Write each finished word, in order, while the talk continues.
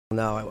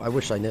No, I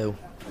wish I knew.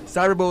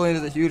 Cyberbullying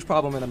is a huge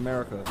problem in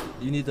America.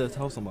 You need to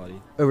tell somebody.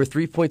 Over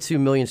 3.2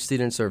 million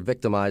students are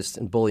victimized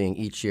in bullying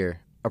each year.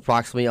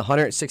 Approximately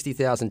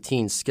 160,000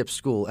 teens skip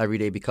school every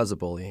day because of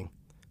bullying.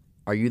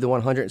 Are you the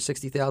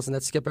 160,000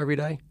 that skip every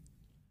day?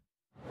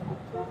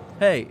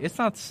 Hey, it's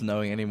not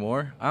snowing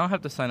anymore. I don't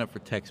have to sign up for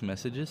text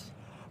messages.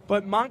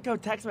 But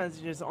Monco text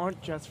messages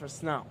aren't just for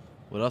snow.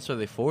 What else are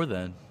they for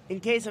then? In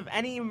case of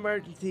any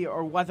emergency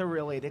or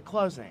weather-related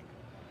closing.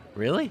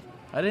 Really?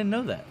 I didn't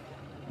know that.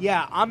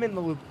 Yeah, I'm in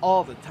the loop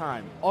all the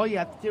time. All you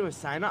have to do is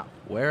sign up.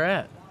 Where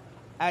at?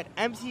 At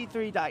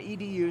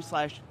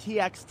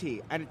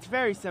mc3.edu/txt, and it's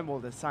very simple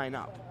to sign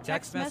up.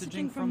 Text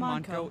messaging from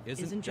Monco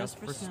isn't just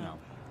for snow.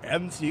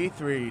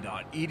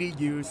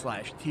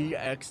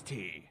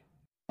 mc3.edu/txt.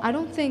 I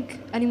don't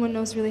think anyone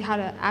knows really how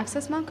to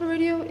access Monco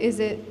Radio. Is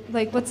it,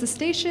 like, what's the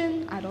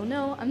station? I don't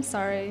know. I'm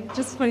sorry.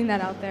 Just putting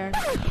that out there.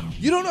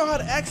 You don't know how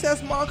to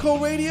access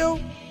Monco Radio?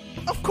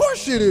 Of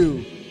course you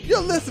do. You're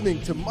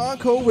listening to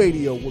Monco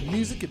Radio with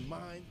music in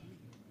mind.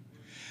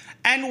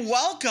 And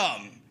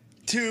welcome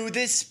to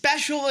this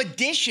special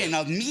edition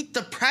of Meet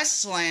the Press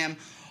Slam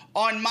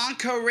on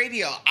Monco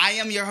Radio. I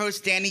am your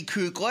host, Danny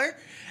Kugler,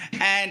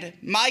 and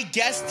my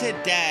guest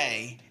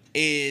today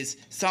is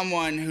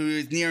someone who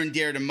is near and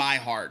dear to my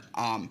heart,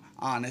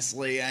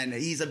 honestly, and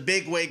he's a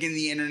bigwig in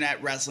the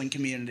internet wrestling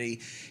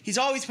community. He's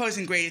always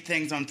posting great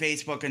things on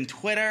Facebook and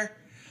Twitter,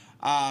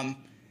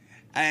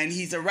 and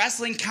he's a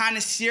wrestling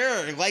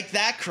connoisseur like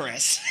that,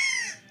 Kris.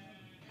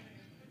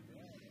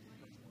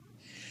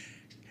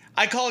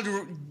 I called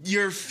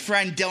your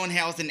friend Dylan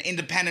Hales an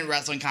independent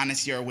wrestling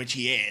connoisseur, which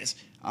he is.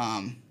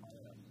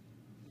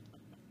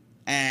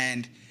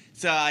 And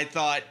so I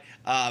thought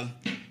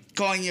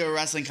calling you a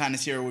wrestling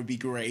connoisseur would be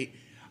great.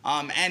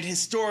 And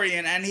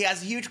historian, and he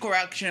has a huge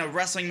collection of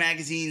wrestling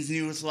magazines,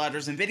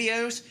 newsletters, and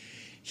videos.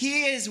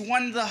 He is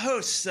one of the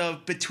hosts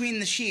of Between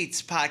the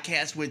Sheets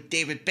podcast with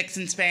David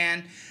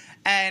Bixenspan,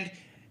 and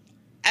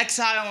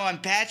Exile on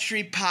Bad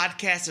Street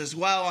podcast as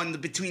well on the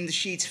Between the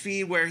Sheets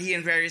feed, where he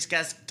and various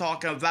guests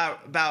talk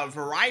about a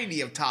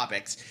variety of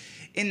topics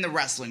in the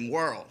wrestling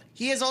world.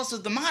 He is also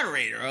the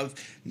moderator of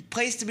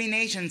Place to Be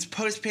Nation's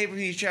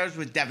post-pay-per-view shows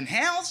with Devin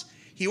Hales.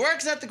 He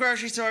works at the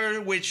grocery store,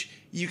 which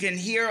you can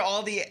hear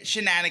all the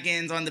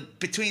shenanigans on the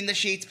Between the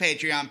Sheets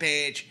Patreon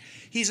page.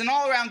 He's an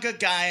all-around good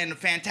guy and a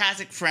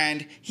fantastic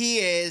friend. He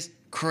is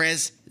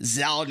Kris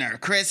Zellner.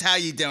 Kris, how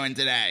you doing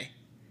today?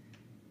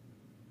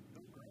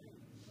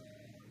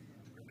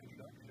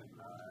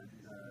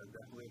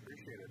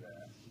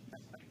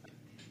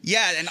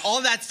 Yeah, and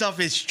all that stuff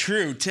is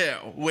true too,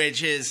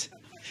 which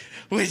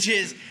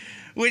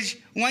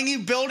when you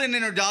build an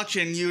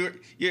introduction, you're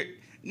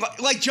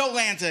like Joe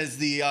Lanza is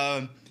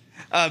the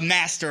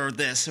master of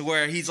this,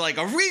 where he's like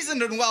a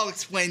reasoned and well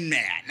explained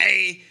man,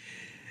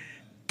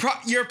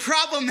 your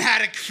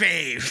problematic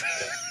fave.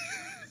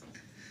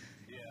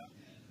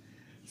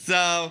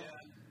 So,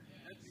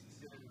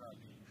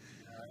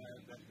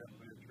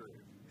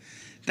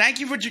 thank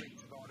you for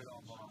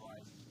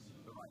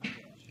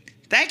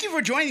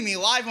joining me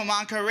live on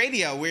Monco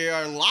Radio. We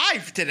are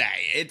live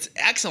today. It's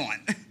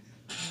excellent.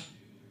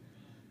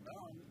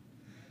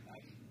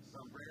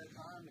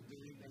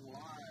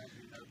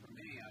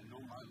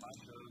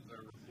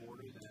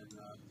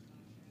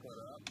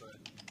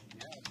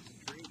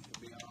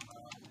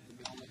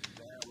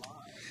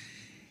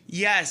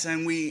 Yes,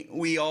 and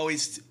we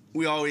always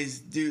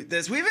do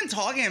this. We've been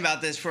talking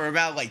about this for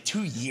about like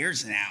 2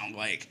 years now,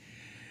 like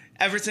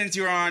ever since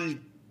you were on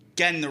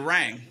Get in the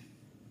Ring.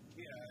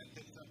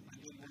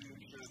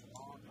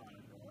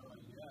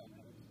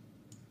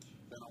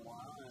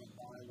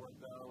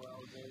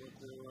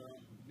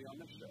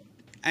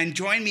 And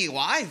join me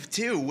live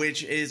too,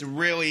 which is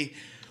really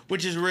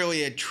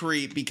a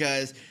treat,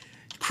 because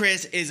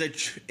Kris is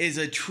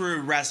a true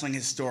wrestling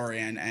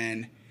historian,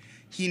 and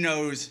he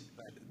knows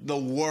the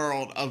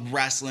world of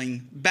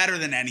wrestling better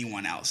than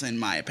anyone else, in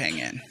my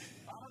opinion.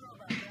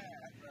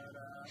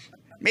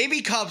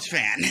 Maybe Cubs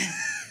fan.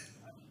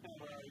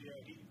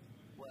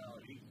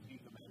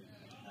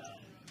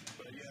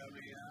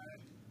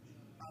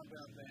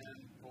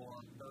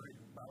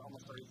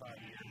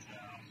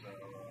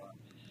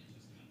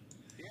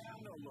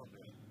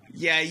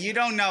 Yeah, you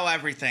don't know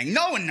everything.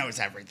 No one knows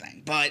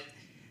everything, but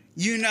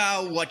you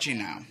know what you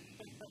know.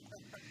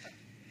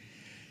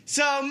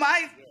 So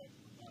my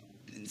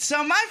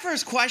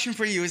first question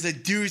for you is a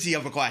doozy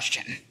of a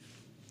question.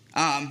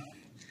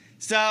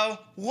 So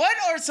what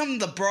are some of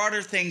the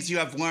broader things you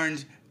have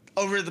learned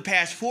over the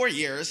past 4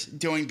 years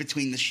doing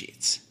Between the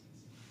Sheets?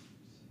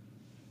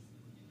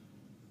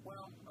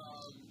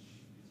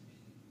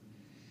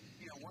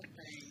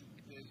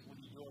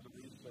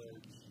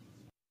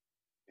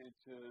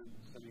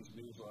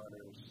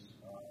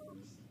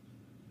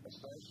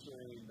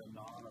 Especially the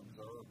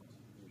non-observer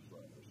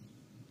newsletters,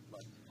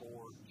 like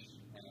Sports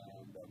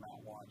and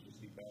Mount Watch,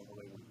 Steve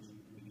Beverly, when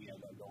he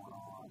had that going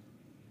on.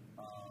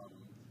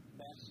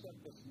 That stuff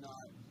is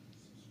not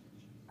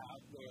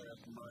out there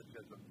as much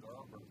as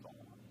observers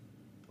are.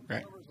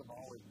 Observers have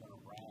always been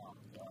around,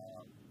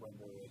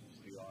 whether it's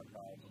the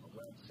archives on the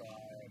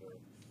website or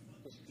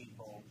just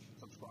people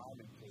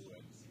subscribing to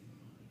it.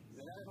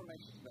 And that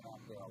information's been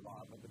out there a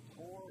lot, but the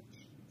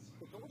torch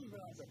has been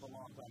out there for a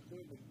long time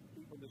too, but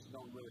people just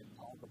don't really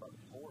talk about the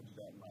torch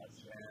that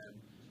much. And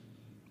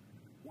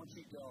once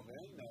you delve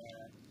in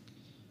there,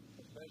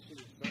 especially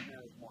in certain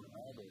areas more than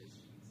others,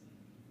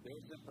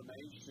 there's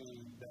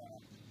information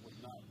that was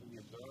not in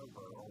the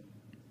Observer or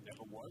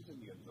never was in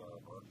the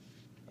Observer,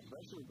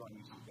 especially on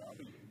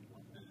UCW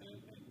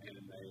in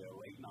the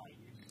late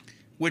 90s.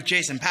 With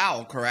Jason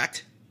Powell,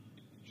 correct?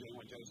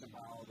 When Jason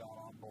Powell got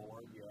on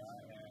board,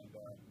 and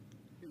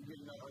he was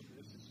getting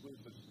this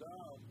exclusive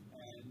stuff,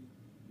 and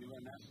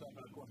doing that stuff,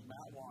 and of course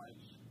Matt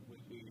Watch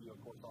would be,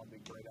 of course, all the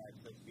great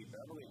access Steve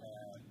Beverly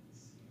had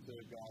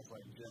to guys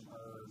like Jim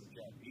Hurd and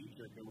Jeff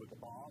Dietrich, who was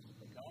the boss of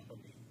the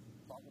company,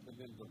 talking to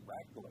them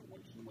directly,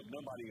 when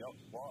nobody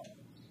else was.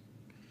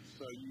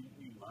 So you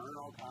learn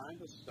all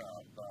kinds of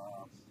stuff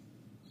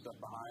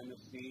behind the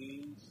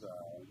scenes,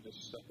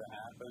 just stuff that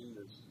happened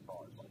as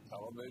far as like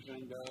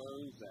television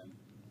goes, and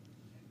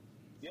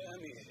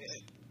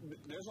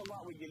there's a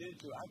lot we get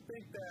into. I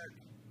think that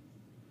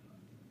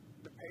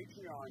the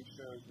Patreon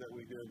shows that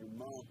we do every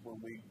month,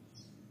 when we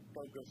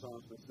focus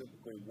on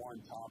specifically one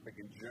topic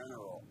in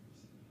general,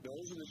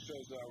 those are the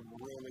shows that I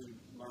really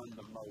learned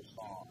the most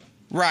on.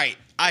 Right,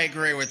 I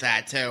agree with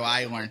that too.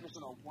 I learned.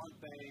 Focusing on one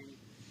thing,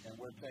 and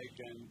we're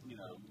taking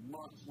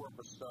months worth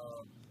of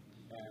stuff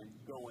and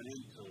going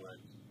into it,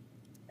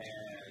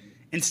 and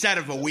instead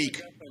of a week.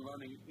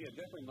 Definitely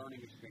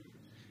learning experience.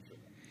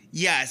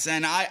 Yes,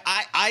 and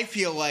I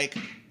feel like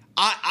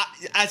I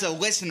as a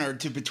listener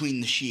to Between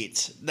the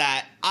Sheets,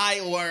 that I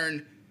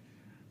learn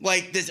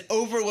like this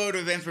overload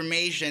of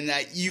information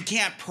that you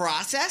can't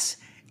process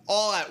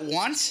all at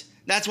once.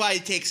 That's why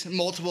it takes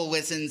multiple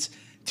listens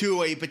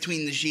to a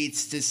Between the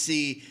Sheets to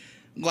see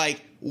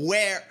like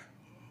where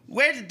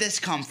did this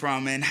come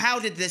from and how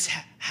did this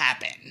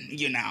happen,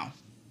 Yeah,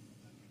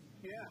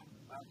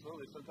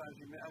 absolutely. Sometimes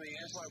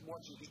it's like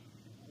watching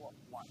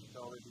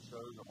television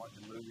shows or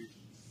watching movies.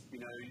 You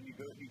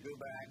go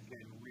back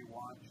and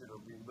rewatch it or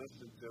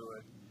re-listen to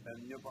it,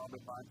 and you'll probably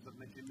find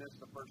something that you missed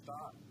the first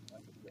time.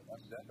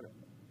 That's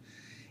definitely.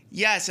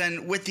 Yes,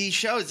 and with these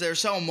shows, they're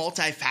so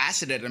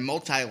multifaceted and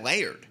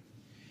multi-layered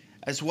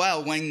as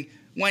well. When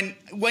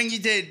you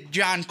did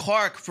John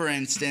Clark, for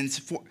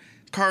instance,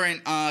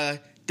 current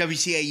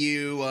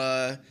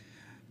WCAU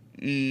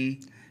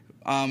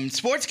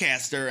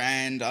sportscaster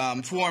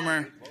and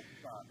former,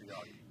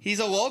 he's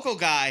a local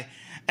guy,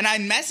 and I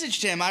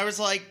messaged him. I was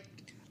like,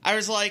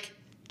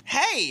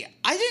 hey,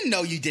 I didn't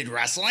know you did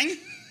wrestling,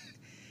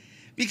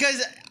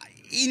 because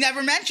he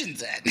never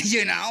mentions it,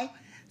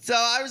 So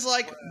I was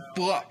like,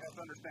 that's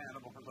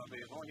understandable for some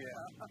people, yeah.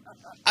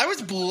 I was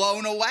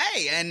blown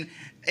away, and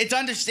it's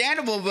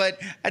understandable, but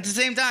at the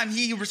same time,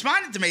 he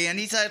responded to me, and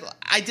he said,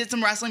 I did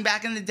some wrestling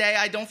back in the day.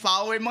 I don't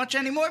follow it much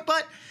anymore,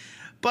 but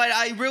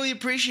I really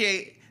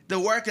appreciate the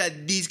work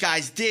that these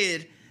guys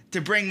did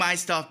to bring my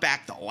stuff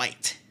back to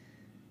light.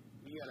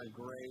 He had a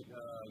great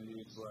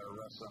newsletter,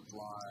 Wrestling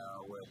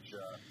Flyer, which,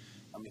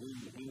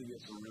 he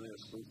did some really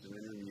exclusive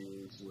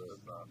interviews with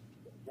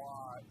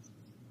Watts,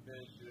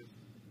 Vicious,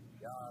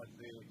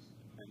 Yazzie,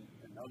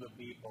 and other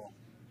people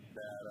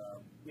that,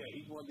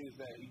 he's one of these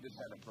that he just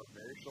had it for a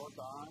very short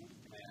time,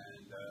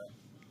 and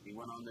he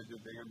went on to do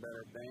bigger and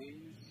better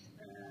things,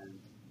 and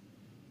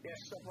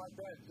stuff like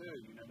that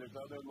too. There's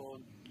other little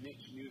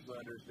niche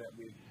newsletters that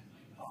we've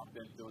popped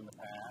into in the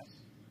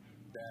past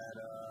that,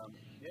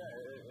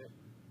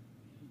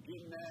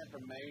 getting that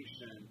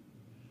information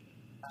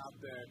out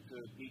there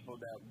to people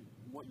that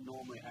wouldn't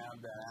normally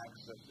have that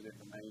access to the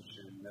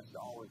information, that's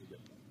always a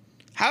good thing.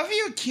 How have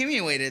you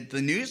accumulated the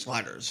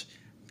newsletters?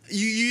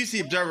 You use the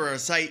Observer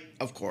site,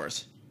 of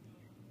course.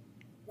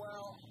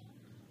 Well,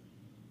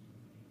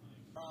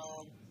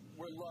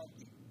 we're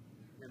lucky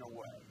in a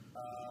way.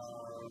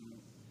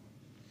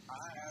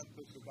 I have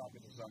physical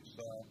copies of some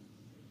stuff,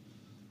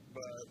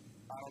 but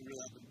I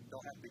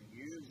don't have to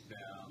use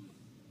them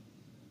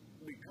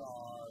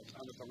because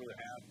unless I really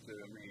have to.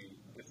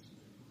 It's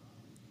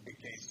in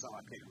case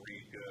someone can't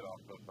read good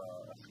off of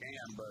a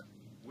scan. But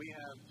we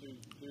have two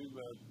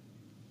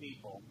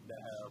people that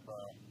have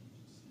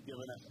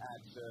given us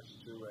access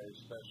to a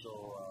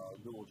special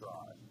Google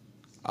Drive.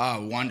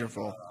 Oh,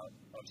 wonderful.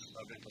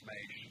 Of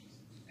information,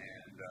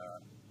 and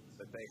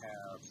that they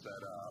have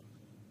set up.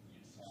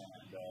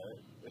 And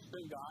it's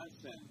been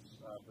godsend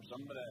for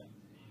some of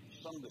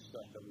the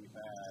stuff that we've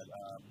had.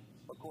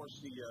 Of course,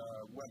 the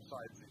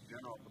websites in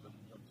general for the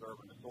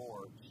Observer and the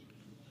Torch,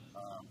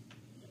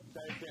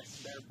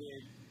 they're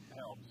big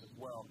helps as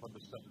well for the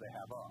stuff they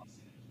have up.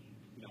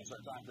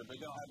 Sometimes if they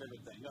don't have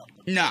everything up,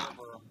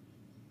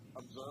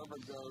 Observer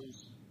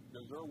goes,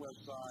 there's their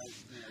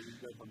website, you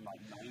go from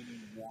like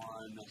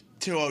 91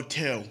 to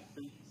 02.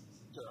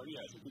 So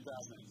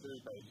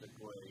 2002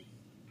 basically.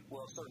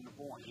 Well, a certain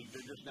point,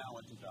 they're just now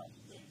in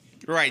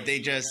 2002. Right, they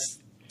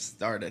just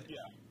started.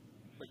 Yeah,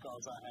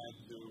 because I had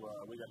to,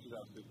 we got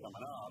 2002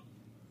 coming up,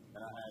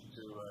 and I had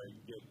to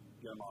get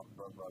them off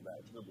of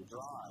that Google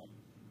Drive,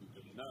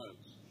 into the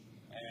notes.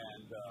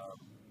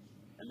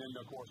 And then,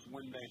 of course,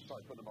 when they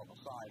started putting them on the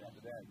side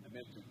after that, in the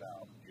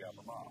mid-2000s, you have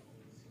them up.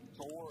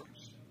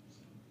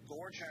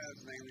 Torch has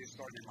mainly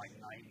started in, like,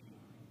 90.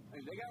 I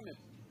mean, they got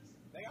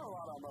a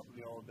lot of them up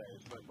in the old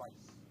days, but, like,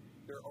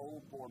 their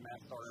old format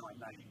started in, like,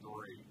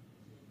 93.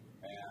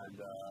 And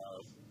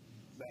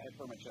they had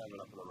pretty much have it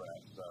up for the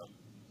rest. So,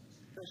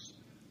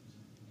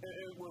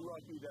 we're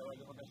lucky that, like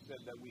I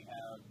said, that we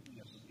have,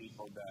 some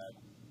people that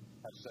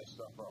have set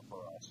stuff up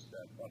for us,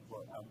 that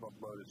have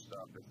uploaded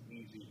stuff that's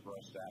easy for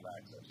us to have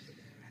access to.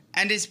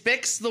 And is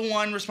Bix the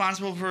one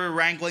responsible for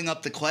wrangling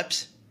up the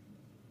clips?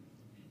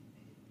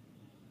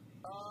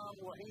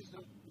 Well, he's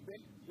the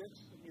Bix,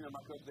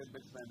 my coach at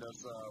Bix Man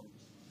does,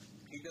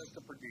 he does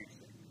the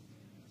producing.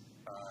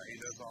 He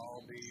does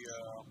all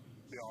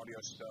the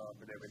audio stuff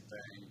and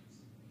everything.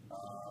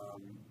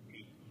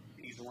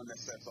 He's the one that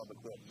sets all the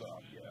clips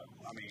up, yeah.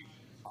 I mean,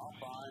 I'll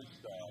find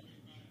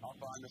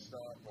the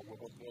stuff, or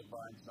we'll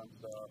find some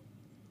stuff,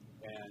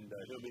 and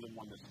he'll be the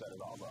one that set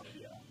it all up,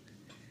 yeah.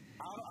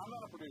 I'm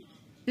not a producer.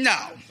 No.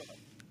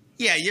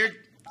 Yeah, you're...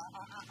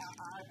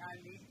 I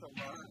need to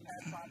learn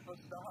that type of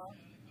stuff,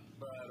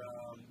 but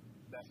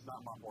that's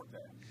not my forte.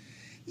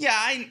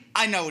 Yeah,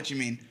 I know what you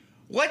mean.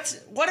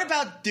 What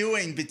about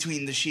doing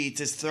between the sheets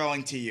is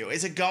throwing to you?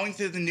 Is it going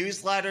through the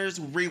newsletters,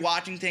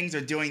 rewatching things,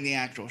 or doing the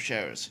actual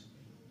shows?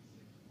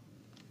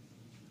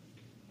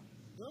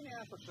 Doing the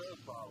actual shows,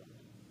 probably.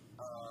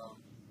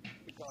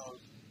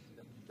 Because,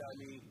 I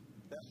mean,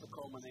 that's the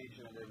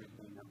culmination of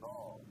everything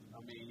involved.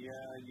 I mean, yeah,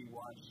 you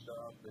watch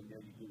stuff and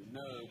then you do the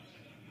notes,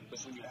 but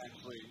when you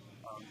actually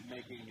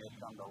making it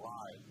come to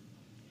life,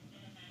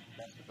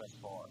 that's the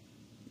best part.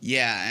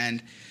 Yeah,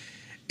 and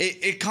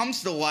it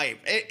comes to life.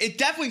 It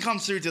definitely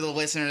comes through to the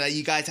listener that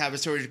you guys have a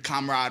sort of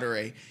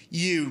camaraderie.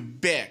 You,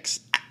 Bix.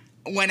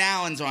 When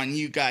Alan's on,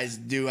 you guys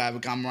do have a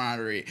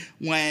camaraderie.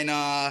 When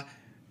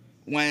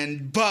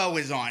Bo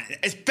is on,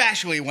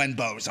 especially when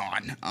Bo's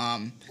on.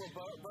 Well,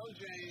 Bo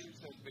James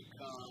has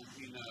become,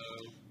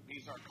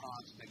 he's our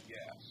constant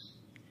guest.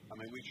 I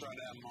mean, we try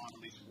to have him on at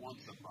least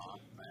once a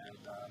month, and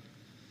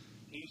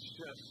he's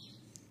just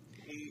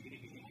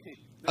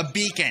a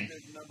beacon.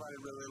 There's nobody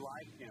really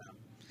like him,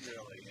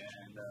 really,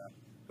 and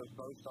but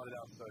Bo started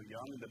out so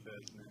young in the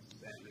business,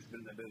 and has been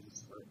in the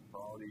business for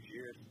all these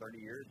years, 30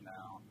 years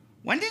now.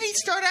 When did he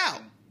start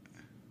out?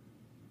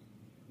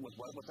 What's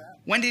that?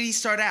 When did he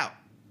start out?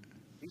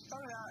 He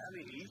started out,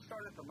 he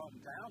started promoting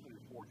towns when he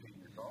was 14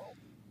 years old.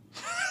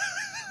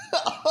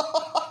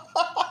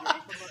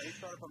 He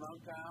started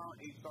promoting town.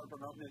 He started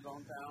promoting his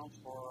own towns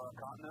for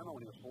Continental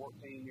when he was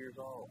 14 years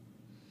old.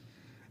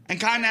 And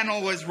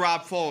Continental was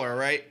Rob Fuller,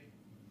 right?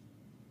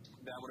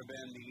 That would have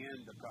been the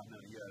end of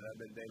Continental, yeah. That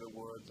would have been David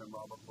Woods and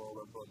Robert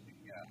Fuller booking,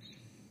 yes.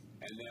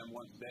 And then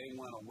once they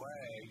went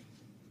away,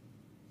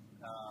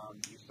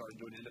 he started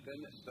doing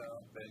independent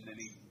stuff, and then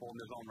he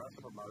formed his own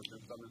wrestling promotion,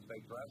 Southern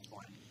States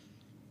Wrestling.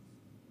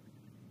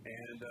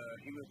 And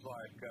he was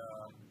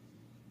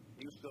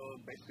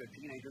still basically a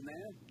teenager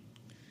man.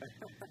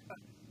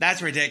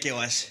 That's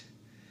ridiculous.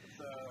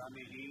 So,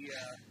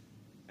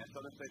 and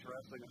Southern States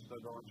Wrestling is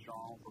still going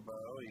strong for Bo.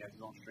 He has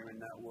his own streaming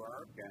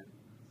network, and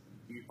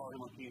you can follow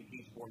him on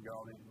TNT Sport, get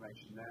all the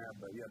information there.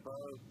 But yeah,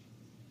 Bo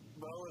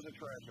is a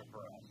treasure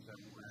for us.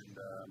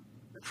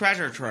 And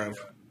treasure trove.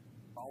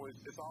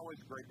 It's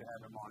always great to have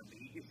him on.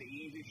 It's an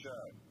easy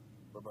show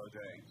for Bo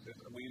James.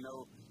 We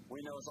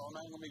know it's all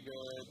not going to be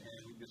good,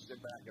 and we just sit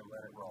back and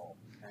let it roll.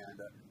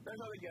 And there's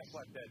other guests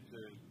like that,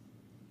 too.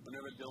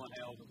 Whenever Dylan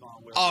Hales is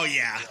on with oh,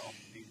 yeah.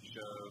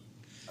 Show,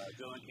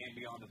 Dylan can't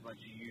be on as much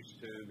as he used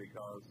to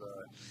because...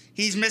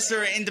 he's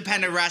Mr.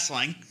 Independent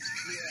Wrestling.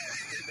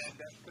 Yeah,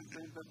 that's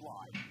consumed his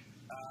life.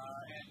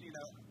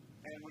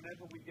 And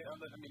whenever we get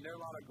other... there are a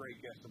lot of great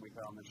guests that we've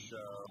had on this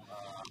show.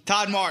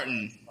 Todd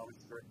Martin.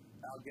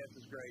 Our guest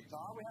is great.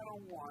 Todd we had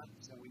on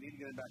once, and we need to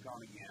get him back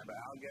on again, but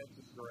our guest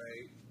is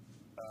great.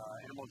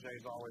 MLJ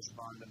is always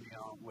fun to be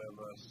on with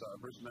us.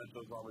 Bruce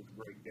Mitchell is always a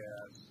great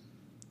guest.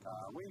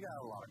 We got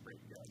a lot of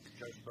great guests.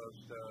 Joe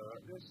Sposto,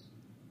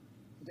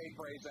 Dave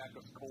Frazak,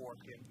 of course.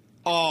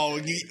 Oh,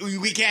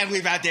 we can't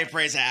leave out Dave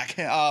Frazak.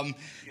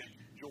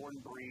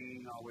 Jordan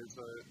Green, always,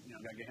 got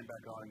to get him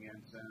back on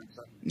again soon.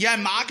 So, yeah,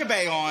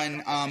 Makabe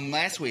on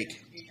last week.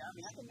 I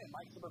think that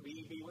Mike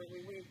Sababibi,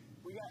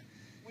 we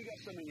got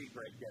so many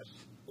great guests.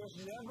 There's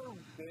never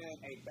been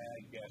a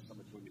bad guest on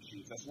Between the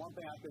Sheets. That's one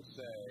thing I could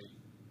say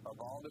of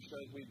all the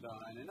shows we've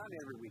done, and not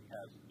every week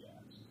has a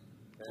guest.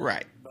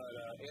 Right. But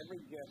every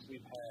guest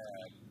we've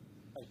had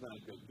has been a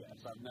good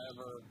guest. I've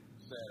never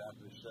said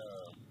after the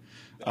show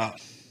that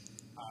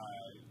I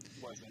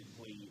wasn't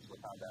pleased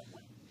with how that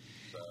went.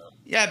 So,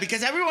 yeah,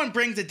 because everyone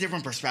brings a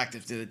different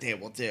perspective to the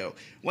table, too.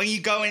 When you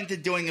go into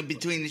doing a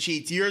Between the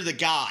Sheets, you're the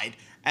guide,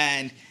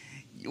 and,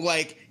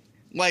 like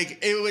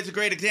it was a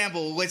great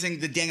example listening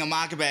to Daniel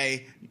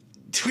Makabe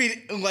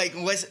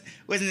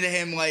listen to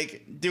him,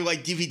 do,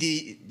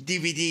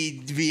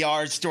 DVD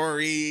VR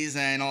stories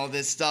and all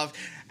this stuff.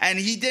 And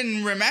he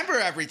didn't remember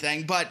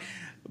everything, but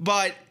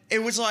it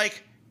was,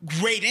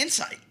 great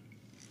insight.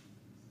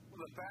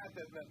 Well, the fact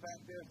that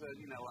fact is that,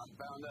 I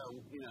found out,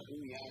 who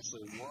he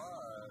actually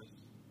was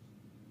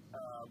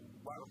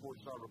right before we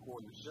started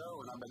recording the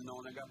show, and I've been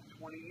knowing that guy for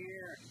 20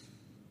 years.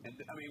 And,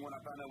 when I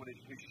found out what his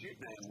shoot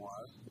name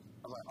was,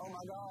 I was like, oh,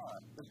 my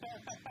God.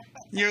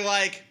 You're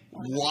like,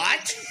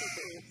 what?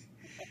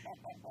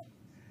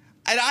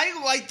 And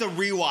I like the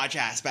rewatch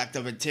aspect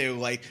of it, too.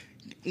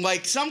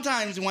 Like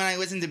sometimes when I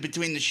listen to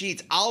Between the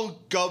Sheets, I'll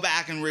go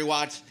back and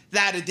rewatch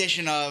that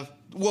edition of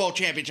World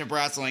Championship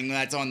Wrestling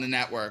that's on the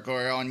network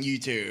or on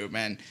YouTube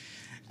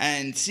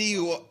and see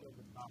what,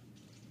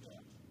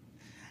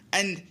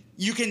 and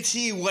you can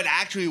see what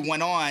actually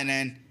went on,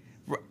 and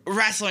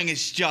wrestling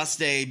is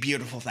just a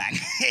beautiful thing,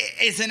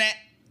 isn't it?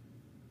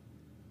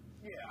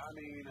 Yeah,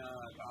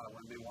 God, I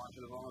wouldn't be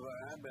watching as long as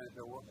I have been if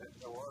it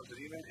was,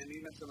 and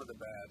even some of the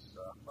bad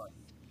stuff, but,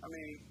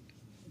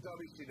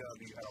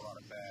 WCW had a lot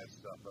of bad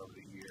stuff over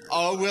the years.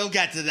 Oh, we'll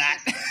get to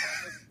that.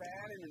 It's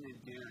bad in an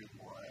endearing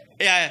way.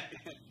 Yeah.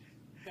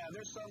 Yeah,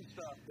 there's some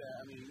stuff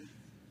that,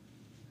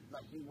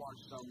 like we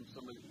watched some of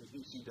the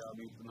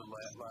ECW from the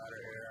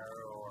latter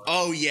era, or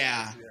oh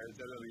yeah,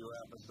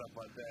 WWF and stuff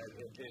like that.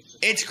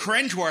 It's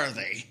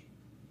cringeworthy.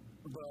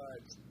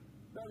 But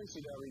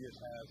WCW just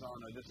has,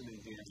 just an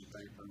endearing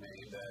thing for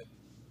me that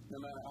no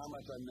matter how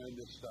much I know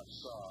this stuff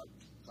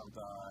sucks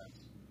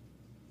sometimes,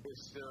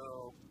 it's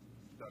still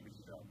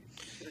WCW.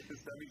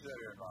 It's WCW,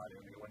 everybody.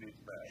 What do you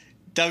expect?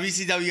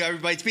 WCW,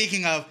 everybody.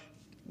 Speaking of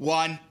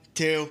 1,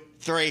 2,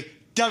 3,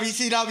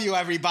 WCW,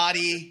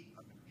 everybody.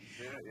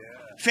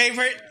 Yeah.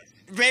 Favorite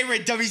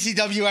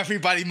WCW,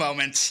 everybody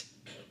moments.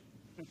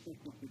 There's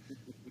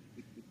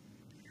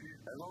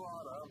a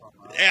lot of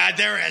them. Yeah,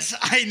 there is.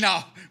 I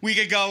know. We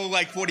could go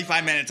like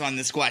 45 minutes on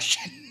this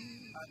question.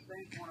 I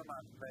think one of my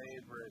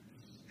favorites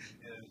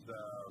is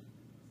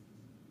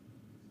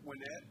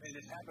and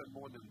it's happened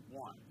more than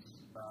once.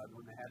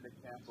 When they had to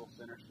cancel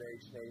center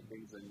stage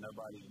tapings and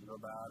nobody knew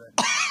about it.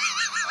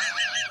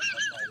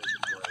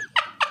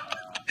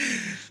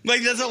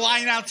 Like, there's a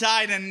line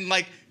outside and,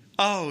 like,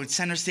 oh,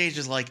 center stage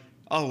is like,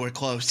 oh, we're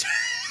closed.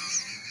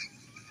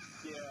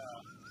 Yeah,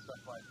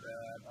 stuff like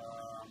that.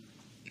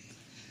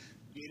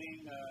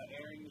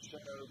 Airing the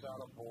shows out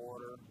of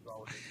order is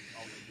always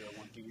good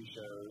on TV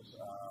shows.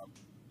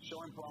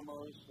 Showing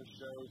promos for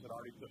shows that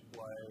already took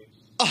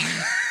place.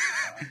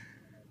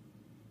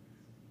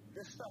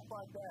 Just stuff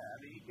like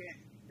that. You can't.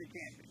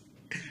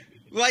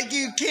 Like,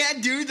 you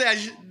can't do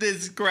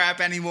this crap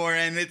anymore,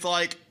 and it's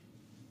like,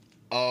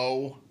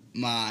 oh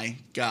my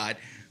God.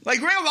 Like,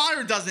 Ring of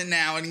Honor does it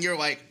now, and you're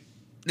like,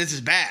 this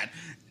is bad.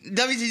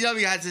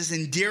 WCW has this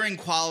endearing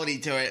quality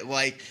to it,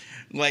 like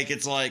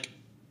it's like,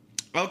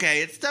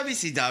 okay, it's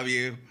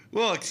WCW,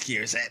 we'll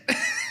excuse it.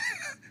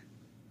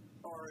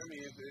 Or,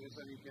 it's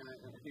something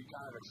you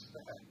kind of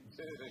expect.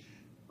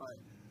 But,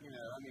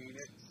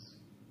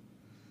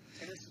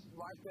 it's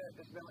like that.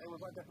 It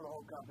was like that for the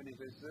whole company's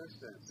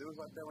existence. It was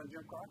like that when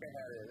Jim Crockett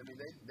had it.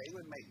 They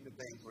would make the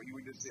things where you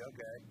would just see,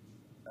 okay,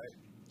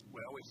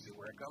 we always see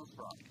where it comes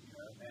from,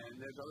 and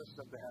there's other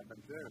stuff that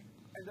happen too.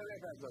 And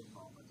WWF has those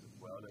moments as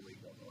well that we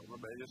go over,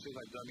 but it just seems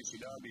like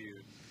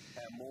WCW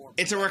had more.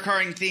 It's a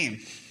recurring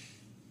theme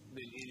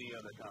than any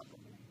other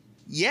company.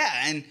 Yeah,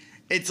 and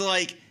it's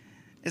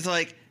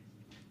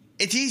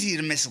easy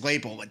to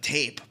mislabel a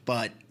tape,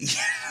 but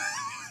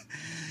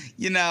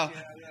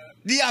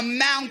the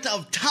amount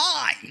of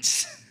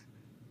times.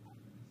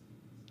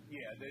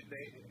 Yeah, they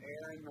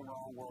airing the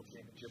wrong World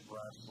Championship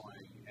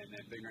Wrestling and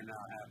then figuring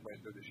out halfway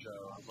through the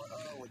show, I was like,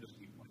 oh, we'll just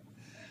keep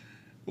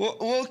playing.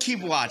 We'll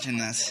keep watching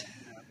this.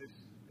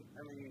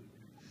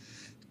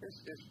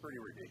 It's pretty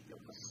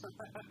ridiculous.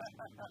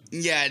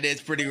 Yeah, it is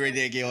pretty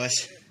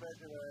ridiculous.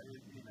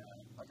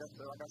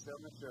 Like I said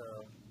on the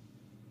show,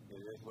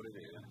 it is what it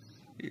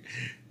is.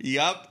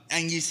 Yup,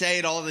 and you say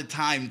it all the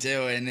time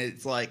too, and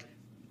it's like,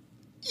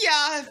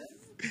 yeah,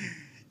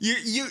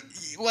 you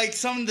like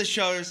some of the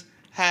shows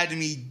had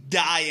me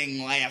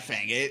dying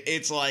laughing.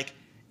 It's like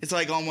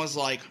almost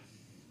like,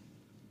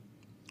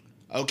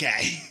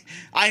 okay,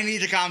 I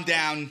need to calm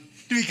down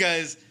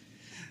because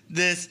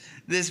this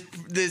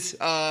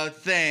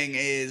thing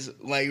is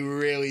like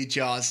really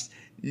just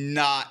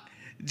not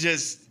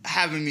just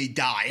having me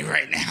die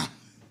right now.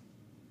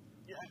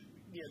 Yeah.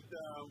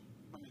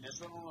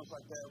 There's almost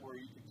like that where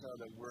you can tell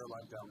that we're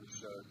like that on the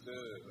show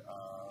too.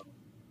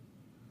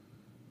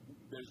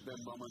 There's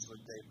been moments with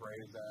Dave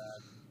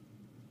Razak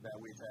that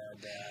we've had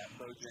that.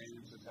 Bo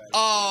James has had.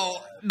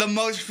 Oh, the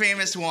most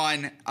famous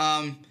one.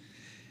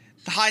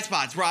 The high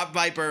spots, Rob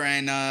Viper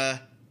and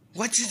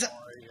what's his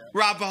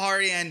Rob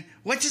Bahari and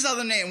what's his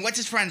other name? What's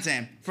his friend's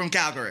name from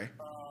Calgary?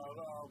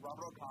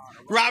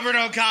 Robert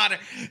O'Connor.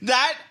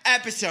 That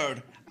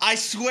episode, I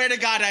swear to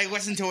God, I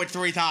listened to it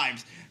 3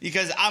 times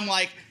because I'm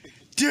like,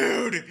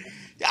 dude,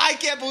 I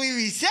can't believe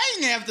he's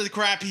saying half the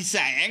crap he's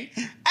saying,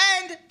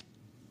 and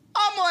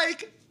I'm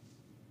like,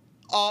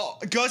 oh,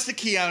 goes to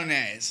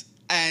Keones,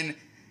 and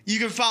you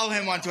can follow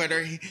him on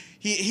Twitter.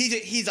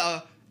 He's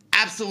a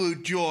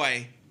absolute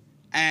joy,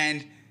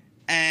 and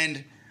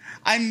I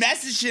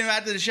messaged him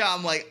after the show.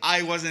 I'm like,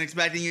 I wasn't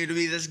expecting you to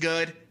be this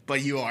good,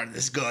 but you are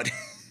this good.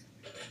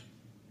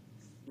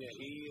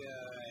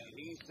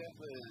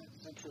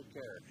 central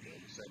character,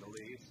 to say the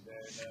least.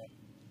 And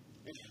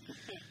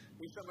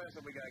he's somebody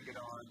that we got to get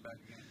on back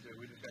into.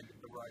 We just got to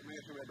get the right. We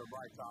have to have the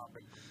right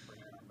topic for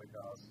him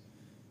because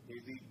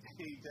he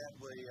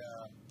definitely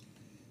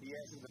he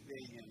has his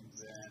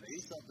opinions, and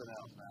he's something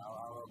else now.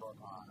 I love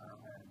O'Connor,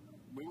 and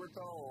we were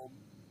told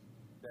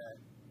that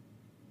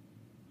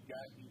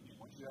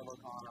once you have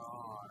O'Connor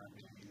on, I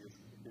mean,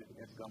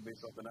 it's going to be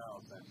something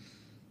else, and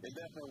it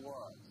definitely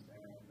was.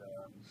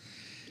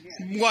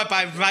 And What,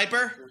 by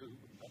Viper?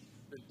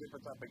 The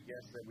different type of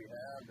guests that we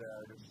have,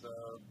 just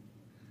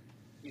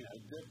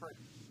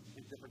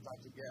different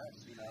types of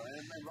guests,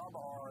 and Rob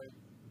Bahari,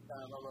 I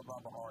love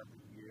Rob Bahari for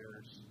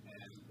years,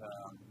 and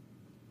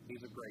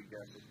he's a great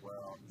guest as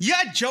well. You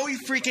had Joey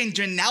freaking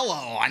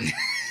Janela on.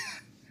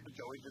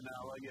 Joey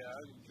Janela, yeah,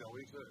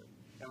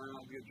 and we're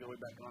going to get Joey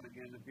back on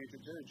again in the future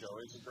too.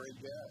 Joey's a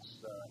great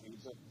guest.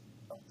 He's a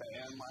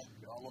fan like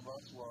all of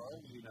us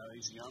was.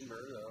 He's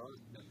younger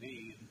than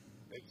me,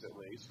 Bix at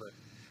least. But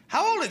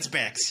how old is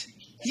Bix?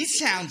 He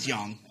sounds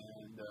young.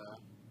 And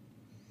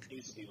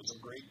he was a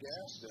great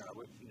guest. And I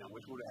wish we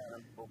would have had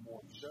him for more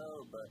of the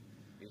show, but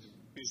he's a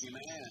busy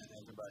man,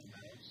 everybody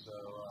knows. So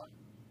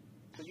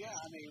yeah,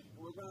 I mean,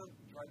 we're going to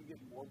try to get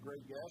more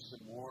great guests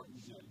and more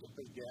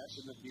different guests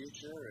in the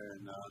future.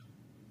 And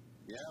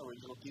yeah, we're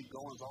just going to keep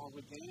going as long as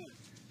we can.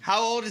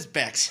 How old is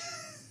Bix?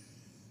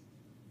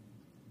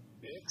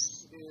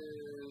 Bix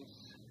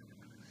is...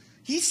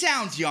 He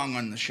sounds young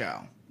on the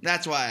show.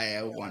 That's why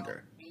I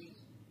wonder. He's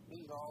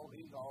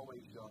always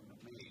young to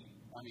me.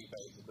 I mean,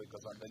 basically,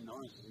 because I've been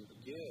knowing since he was a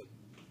kid.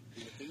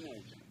 He was a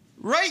teenager.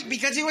 Right,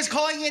 because he was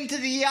calling into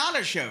the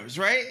Yada shows,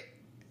 right?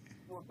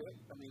 Well, Bix,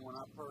 I mean, when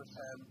I first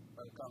had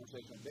a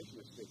conversation with Bix, he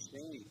was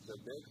 16. So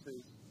Bix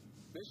will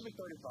be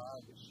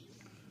 35 this year.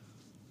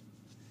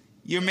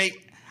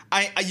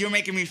 You're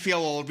making me feel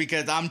old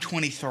because I'm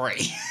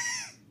 23.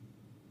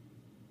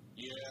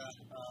 Yeah,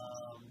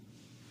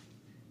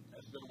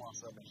 it's been a while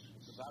since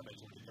I've been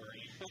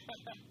 23.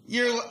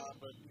 You're.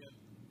 But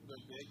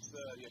Bix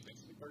will be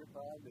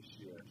 35 this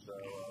year. So.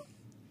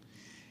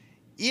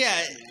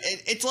 Yeah,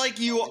 it's like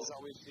you. He's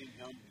always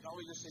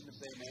just seemed the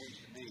same age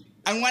to me.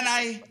 And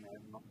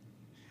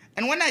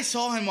when I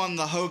saw him on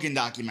the Hogan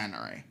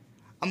documentary,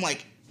 I'm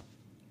like,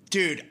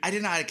 dude, I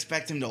did not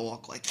expect him to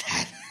look like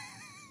that.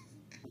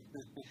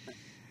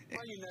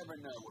 Well, you never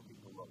know what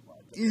people look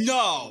like.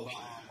 No.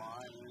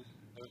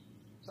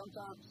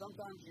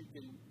 Sometimes you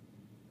can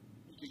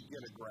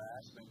get a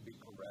grasp and be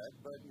correct,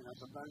 but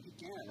sometimes you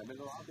can't. I mean,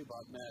 a lot of people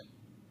I've met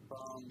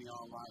from the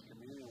online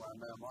community where I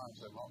met them online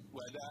said, well,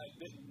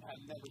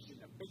 I've never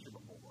seen a picture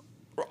before.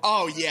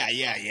 Oh yeah.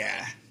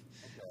 Okay.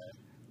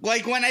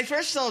 Like when I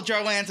first saw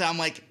Joe Lanza, I'm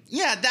like,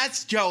 yeah,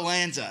 that's Joe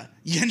Lanza,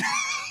 some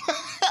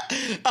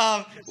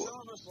of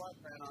us like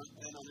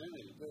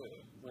anonymity too,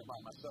 like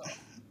myself.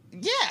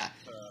 Yeah,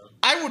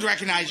 I would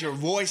recognize your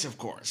voice, of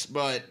course,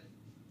 but.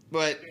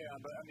 Yeah,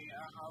 but I mean,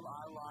 I'm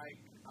like,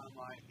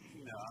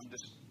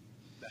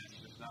 that's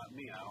just not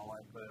me. I don't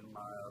like putting my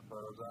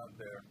photos out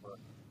there for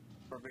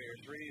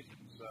various reasons.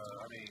 So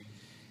I mean.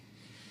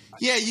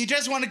 Yeah, you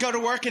just want to go to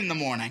work in the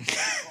morning.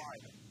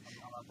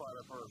 I'm a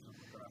private person.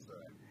 What can I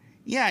say?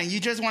 Yeah, you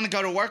just want to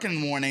go to work in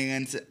the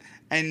morning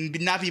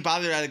and not be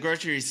bothered at a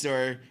grocery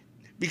store,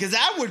 because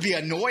that would be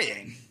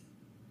annoying.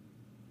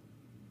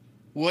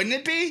 Wouldn't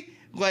it be?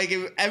 Like,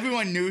 if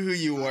everyone knew who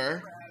you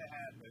were.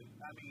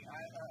 I mean,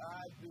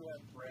 I do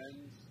have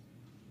friends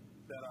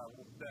that I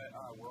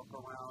work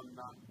around,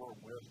 not work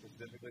with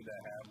specifically,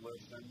 that have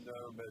listened,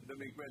 but they'll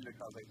be friends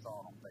because they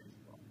saw it on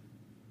Facebook.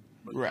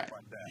 But right.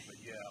 Like that. But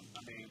yeah,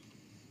 I mean,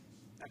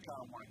 I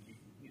kind of want to keep,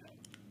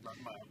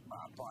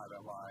 my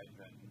private life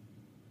and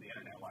the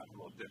internet life a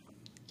little different.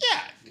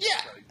 Yeah.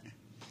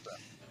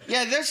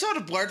 Yeah, they're sort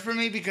of blurred for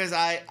me because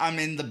I'm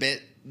in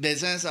the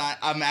business.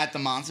 I'm at the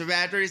Monster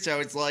Factory, so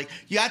it's like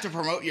you have to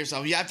promote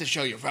yourself. You have to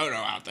show your photo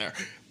out there.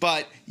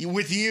 But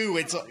with you,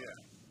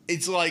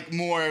 it's like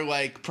more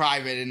like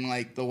private in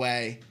like the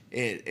way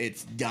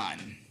it's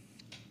done.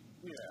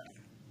 Yeah,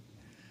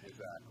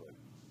 exactly.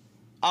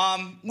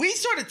 We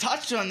sort of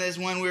touched on this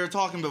when we were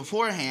talking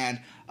beforehand.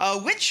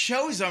 Which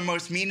shows are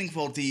most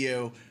meaningful to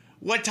you?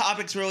 What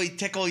topics really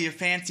tickle your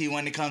fancy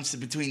when it comes to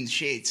Between the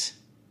Sheets?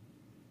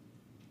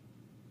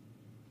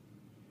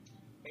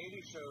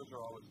 80 shows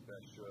are always the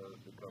best shows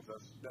because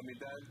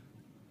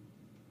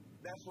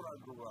that's what I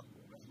grew up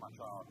with. That's my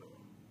childhood.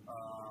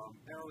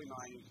 Early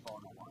 90s, fall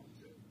no one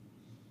too.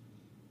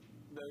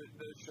 Those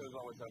shows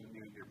always have a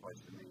near and dear place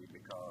to me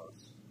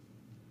because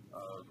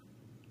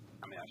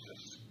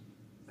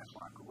that's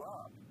when I grew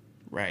up.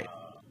 Right.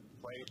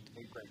 Played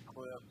great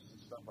clips and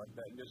stuff like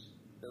that. And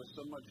there was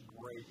so much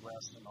great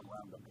wrestling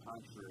around the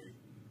country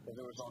because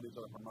there was all these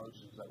other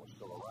promotions that were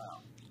still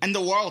around. And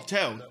the world,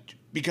 too,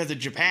 because of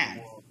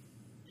Japan.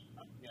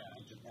 Yeah,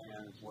 and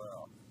Japan as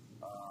well.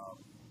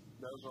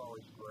 Those are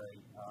always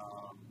great.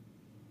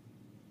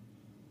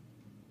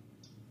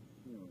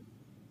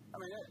 I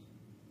mean,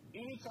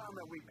 anytime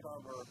that we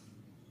cover...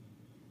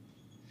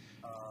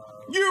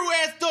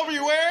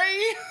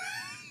 USWA!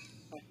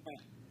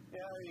 Yeah,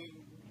 I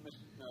mean,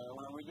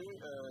 when we do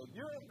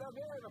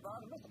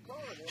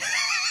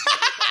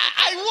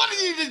I wanted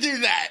you to do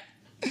that.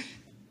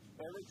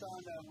 Every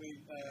time that we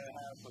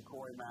have some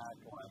Corey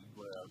Macklin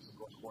clips, of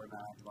course, Corey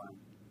Macklin,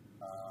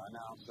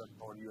 announcer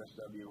for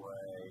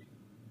USWA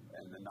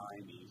in the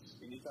 90s.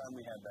 Anytime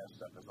we had that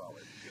stuff, is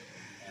always good.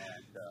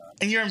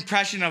 And your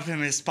impression of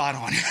him is spot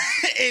on.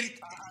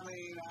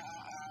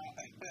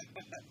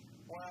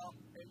 Well,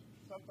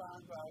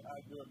 sometimes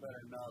I do it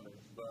better than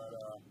others, but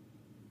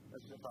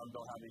it's just I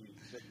don't have any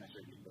sickness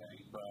or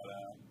anything. But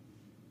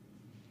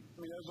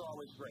those are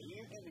always great.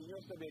 And the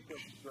USWA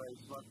clips is great.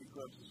 Smoky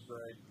clips is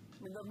great.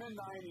 The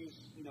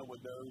mid-90s,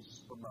 with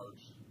those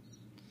promotions,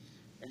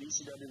 and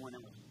ECW when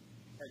it was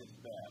at its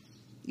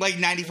best. Like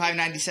 95,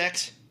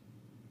 96?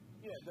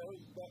 Yeah,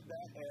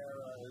 that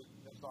era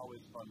is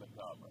always fun to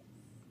cover.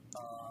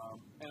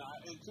 And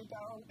in 2000,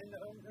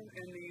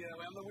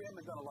 we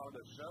haven't done a lot of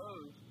those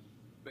shows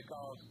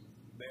because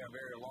they are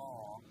very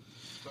long.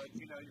 But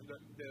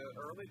the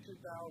early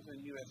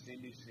 2000 US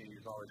NBC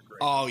is always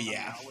great. Oh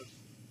yeah.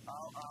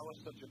 I was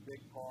such a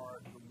big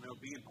part,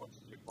 being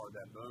such a big part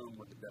of that boom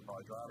with the Death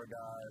Valley Driver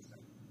guys,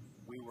 and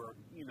we were,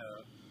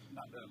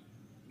 not to,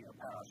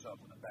 pat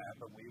ourselves on the back,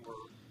 but we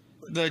were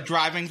the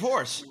driving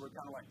force. We were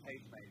kind of like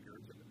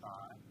tastemakers at the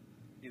time,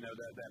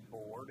 that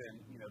board, and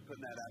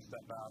putting that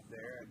stuff out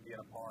there and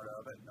being a part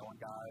of it, knowing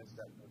guys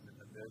that was in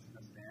the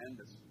business then,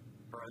 just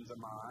friends of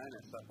mine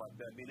and stuff like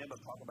that, being able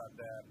to talk about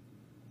that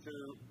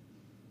to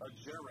a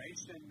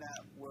generation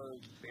that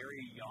was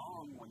very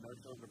young when those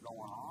shows were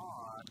going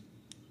on.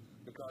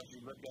 Because you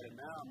look at it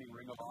now,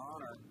 Ring of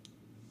Honor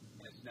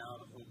is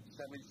now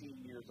 17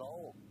 years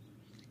old.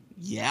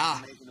 Yeah.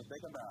 It's amazing to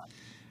think about.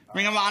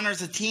 Ring of Honor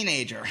is a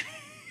teenager.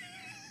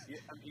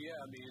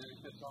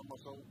 It's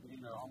almost old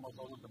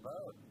as the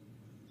boat.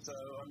 So,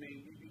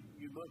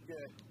 you look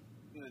at,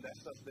 that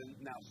stuff's been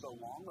now so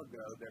long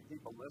ago, there are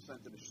people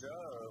listening to the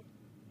show,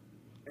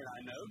 and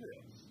I know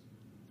this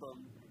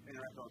from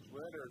interacting on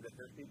Twitter, that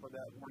there's people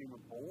that weren't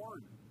even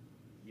born.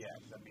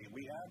 Yes,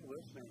 we have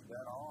listeners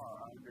that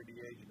are under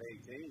the age of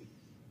 18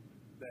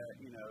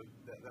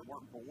 that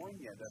weren't born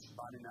yet, that's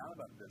finding out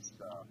about this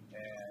stuff.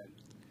 And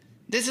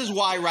this is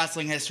why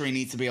wrestling history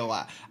needs to be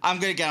alive. I'm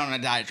going to get on a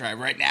diatribe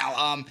right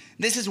now.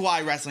 This is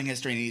why wrestling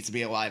history needs to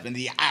be alive and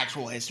the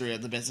actual history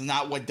of the business,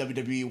 not what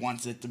WWE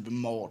wants it to be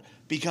mold.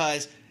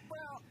 Because...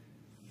 Well,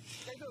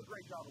 they do a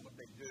great job of what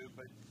they do,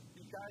 but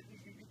you got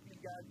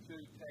to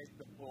take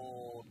the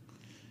full,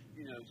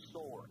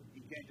 story.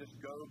 You can't just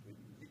go...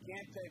 You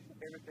can't take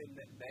everything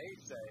that they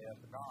say as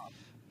the gospel.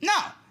 No,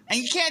 and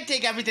you can't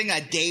take everything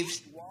that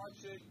Dave's... You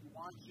watch it,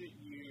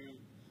 you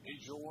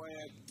enjoy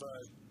it,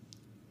 but,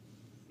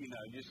 you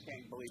just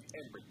can't believe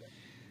everything.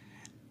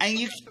 And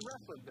you... The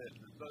wrestling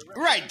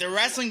business. The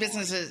wrestling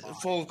business is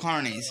full of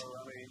carnies.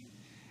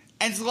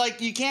 And it's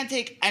like, you can't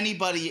take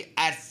anybody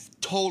at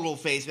total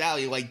face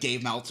value like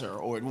Dave Meltzer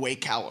or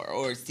Wade Keller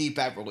or Steve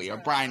Beverly or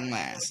Brian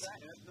Last.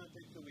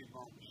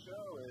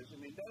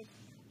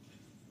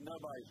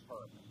 Nobody's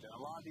perfect. And a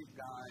lot of these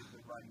guys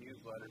that write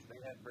newsletters, they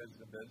had friends in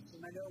the business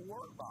and they got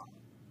work by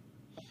them.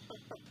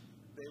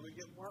 They would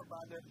get work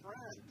by their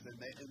friends,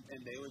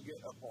 and they would get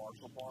a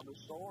partial part of the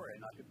story,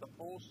 not get the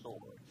full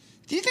story.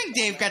 Do you think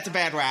Dave got the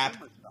bad rap?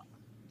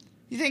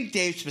 You think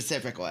Dave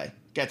specifically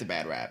got the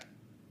bad rap?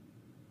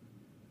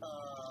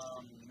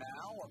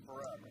 Now or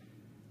forever?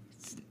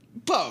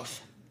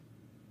 Both.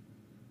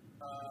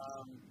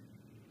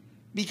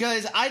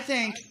 Because I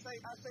think...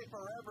 I say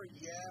forever,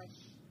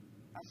 yes.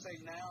 I say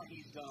now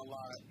he's done a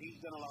lot of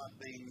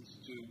things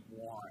to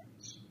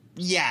warrant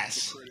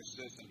yes the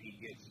criticism he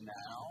gets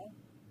now.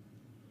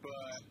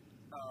 But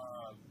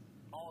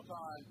all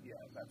time, yes,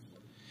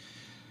 absolutely.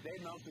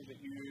 Dave Meltzer's a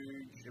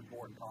huge,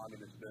 important cog in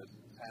this business.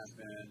 Has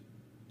been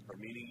for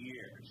many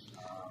years.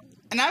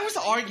 And I was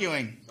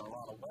arguing. In a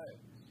lot of ways.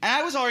 And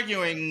I was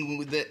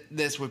arguing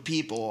this with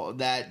people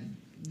that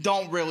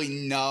don't really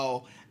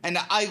know. And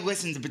I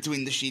listen to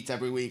Between the Sheets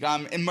every week.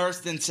 I'm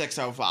immersed in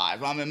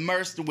 605. I'm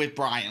immersed with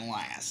Brian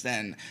Last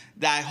and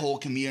that whole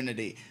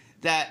community.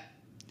 That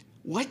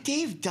what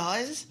Dave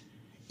does,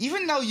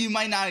 even though you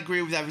might not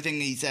agree with everything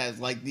he says,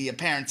 like the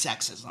apparent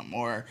sexism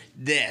or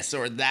this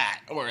or that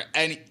or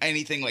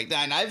anything like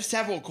that, and I have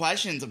several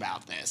questions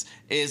about this,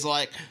 is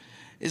like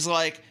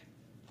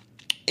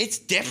it's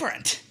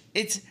different.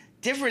 It's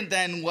different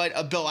than what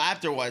a Bill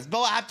Apter was.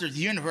 Bill Apter's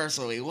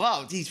universally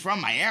loved. He's from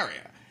my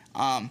area.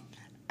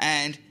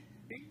 And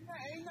he's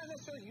not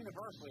necessarily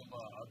universally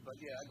loved,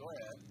 but yeah, go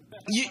ahead.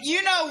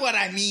 you know what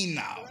I mean,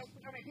 though.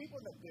 I mean, people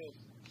in the business.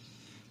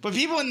 But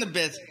people in the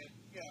business.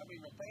 Yeah, I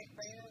mean, the fans,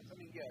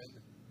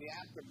 the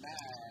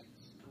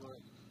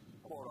aftermaths,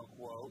 quote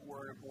unquote,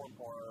 were an important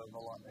part of a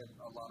lot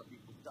of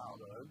people's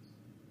childhoods.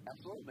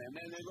 Absolutely. And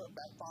then they look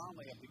back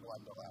fondly at people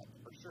like Bill Apter,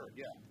 for sure,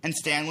 yeah. And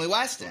Stanley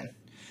Weston.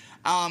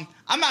 I'm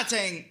not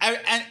saying,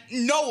 and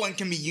no one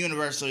can be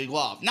universally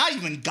loved, not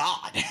even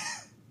God.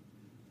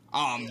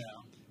 Yeah.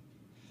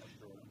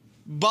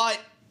 But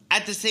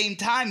at the same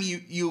time,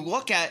 you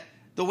look at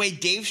the way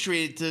Dave's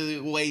treated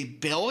to the way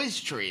Bill is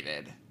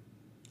treated,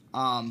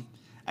 and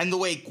the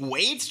way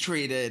Wade's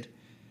treated,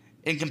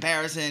 in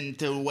comparison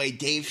to the way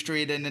Dave's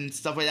treated and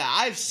stuff like that.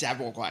 I have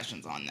several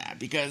questions on that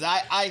because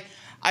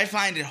I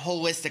find it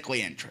holistically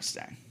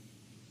interesting.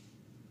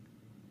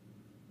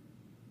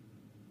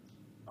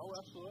 Oh,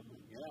 absolutely.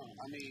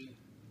 Yeah. I mean,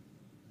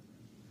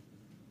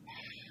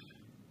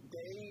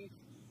 Dave,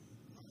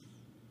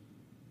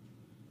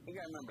 you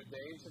gotta remember,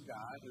 Dave's a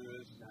guy who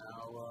is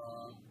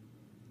now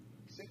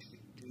 60.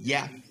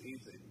 Yeah.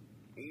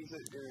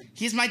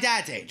 He's my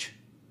dad's age.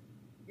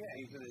 Yeah,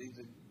 he's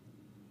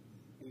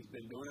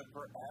been doing it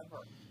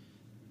forever.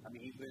 I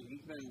mean, he's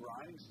been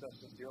writing stuff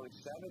since the early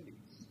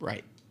 70s.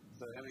 Right.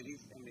 So I mean,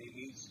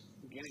 he's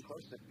getting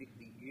close to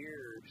 50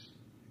 years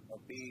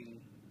of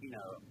being,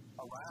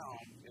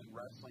 around in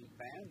wrestling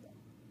fandom.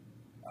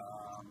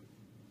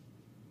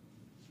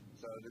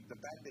 So the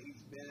fact that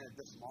he's been at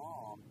this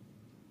long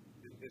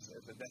is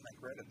a definite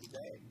credit to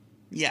Dave.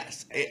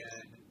 Yes. And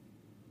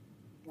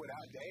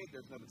without Dave,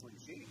 there's no Between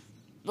Sheets.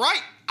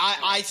 Right.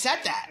 I said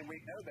that. And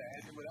we know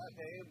that. And without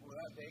Dave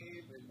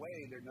and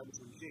Wade, there's no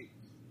Between Sheets.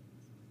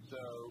 So,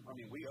 I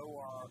mean, we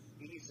owe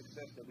any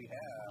success that we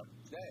have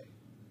to Dave.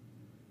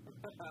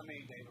 I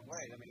mean, Dave and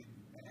Wade. I mean,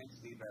 and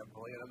Steve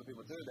Beverly and other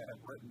people too that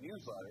have written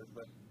newsletters.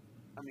 But,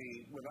 I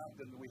mean, without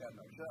them, we have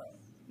no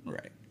show.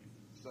 Right.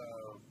 So.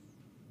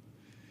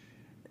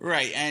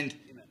 Right, and.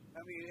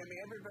 I mean,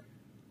 everybody.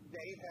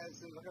 Dave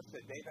has, like I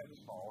said, Dave has his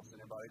faults, and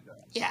everybody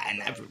does. Yeah,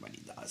 and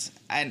everybody does.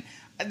 And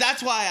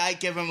that's why I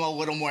give him a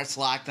little more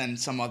slack than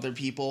some other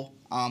people,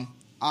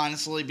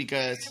 honestly,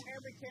 because...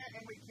 And we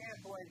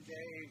can't blame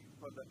Dave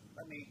for the...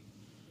 I mean,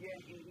 yeah,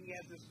 he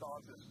has his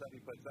thoughts and stuff he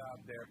puts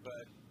out there,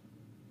 but,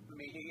 I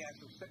mean, he has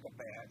some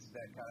sycophants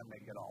that kind of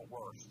make it all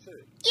worse,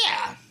 too.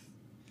 Yeah.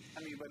 I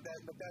mean, but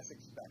that's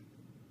expected.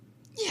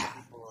 Yeah.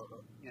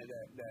 People, that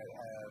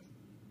have,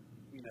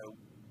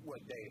 what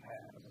Dave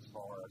has as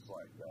far as,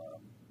 like,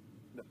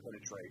 the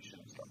penetration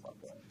and stuff like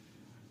that.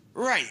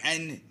 Right,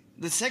 and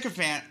the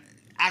sycophant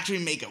actually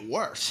make it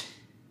worse.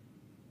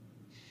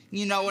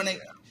 You know what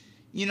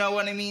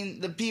I mean?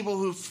 The people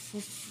who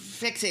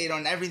fixate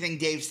on everything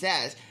Dave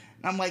says.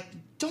 And I'm like,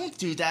 don't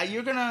do that.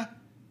 You're gonna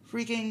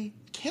freaking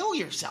kill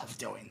yourself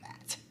doing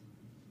that.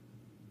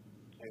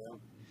 Yeah.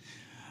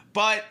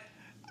 But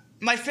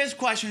my fifth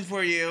question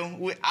for you,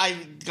 we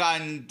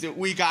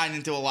gotten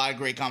into a lot of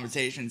great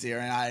conversations here,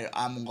 and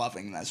I'm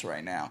loving this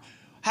right now.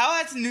 How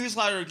has the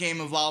newsletter game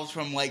evolved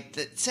from, like,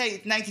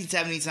 say,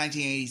 1970s,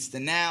 1980s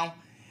to now?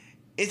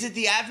 Is it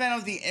the advent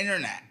of the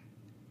internet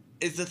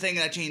is the thing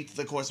that changed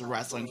the course of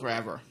wrestling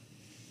forever?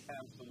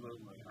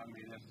 Absolutely. I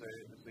mean, it's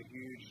a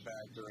huge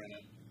factor in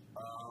it.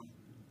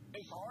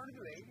 It's hard to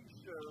do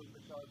 80s shows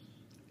because,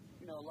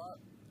 a lot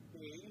of the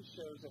 80s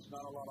shows, there's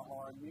not a lot of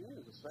hard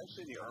news,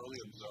 especially the early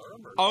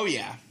Observers. Oh,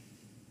 yeah.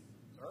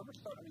 The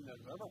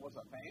Observer was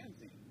a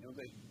fanzine. It was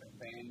a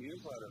fan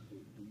newsletter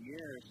for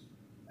years.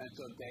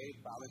 Until Dave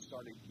finally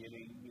started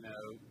getting,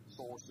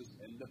 sources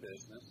in the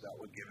business that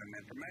would give him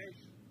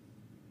information.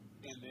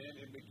 And then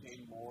it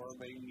became more of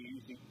a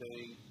newsy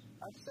thing.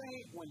 I'd say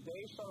when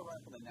Dave started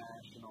writing for the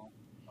National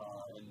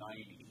in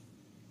 90,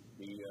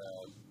 the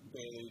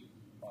daily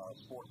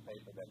sports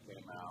paper that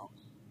came out,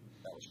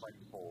 that was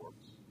Frankie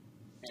Forbes.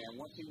 And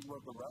once he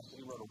wrote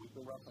he wrote a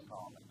weekly wrestling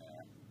column in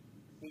there.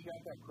 He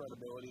got that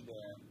credibility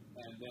then,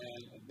 and then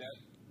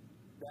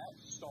that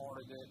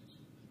started it.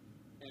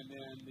 And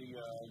then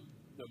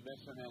the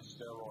Vincent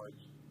steroid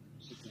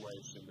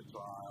situation, the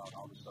trial, and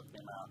all this stuff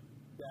came out.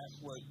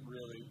 That's what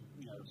really,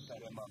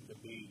 set him up to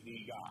be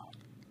the guy.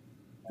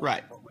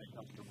 Right. When it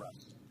comes to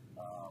wrestling,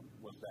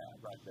 was that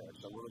right there.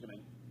 So we're looking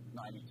at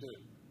 92.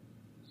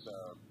 So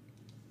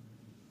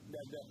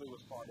that definitely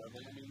was part of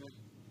it. I mean,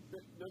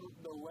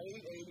 the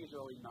late 80s,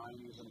 early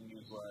 90s in the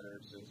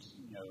newsletters is,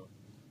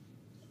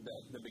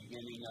 the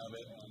beginning of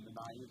it, and the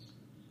 90s,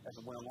 as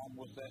it went along,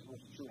 was the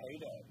true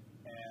heyday.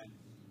 And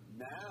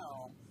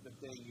now, the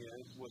thing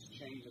is, what's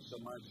changing so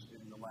much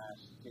in the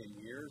last 10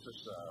 years or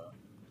so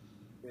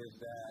is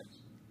that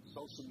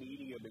social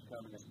media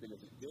becoming as big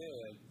as it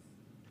did,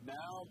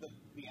 now the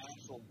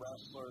actual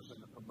wrestlers and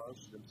the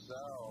promotion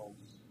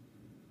themselves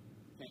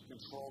can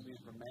control the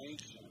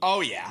information.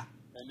 Oh, yeah.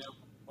 And their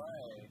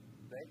way,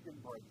 they can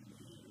break the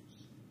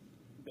news.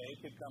 They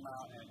can come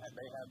out and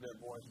they have their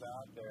voice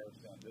out there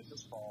saying, this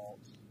is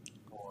false,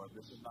 or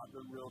this is not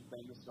the real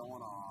thing that's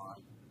going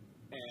on.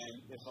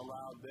 And it's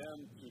allowed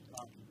them to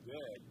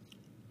contradict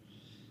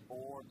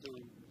or to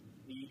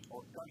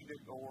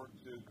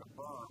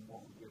confirm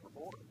what we get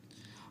reported.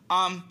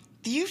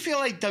 Do you feel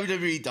like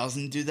WWE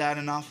doesn't do that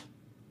enough?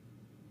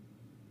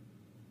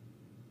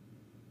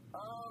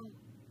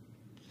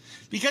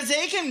 Because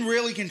they can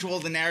really control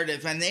the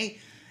narrative, and they,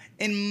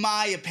 in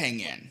my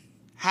opinion,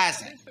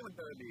 hasn't. Here's the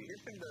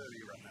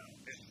WWE right now.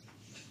 It's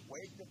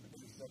way different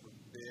than it's ever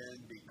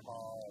been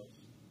because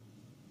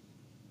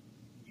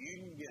you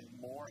can get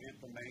more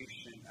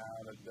information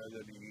out of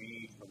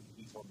WWE from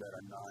people that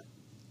are not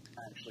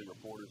actually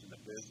reporters in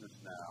the business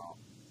now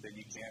than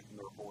you can from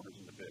the reporters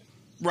in the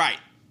business. Right.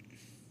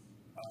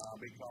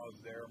 Because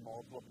there are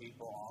multiple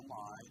people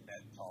online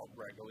that talk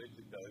regularly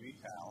to WWE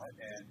talent,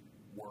 and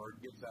word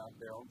gets out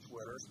there on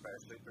Twitter,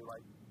 especially through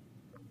like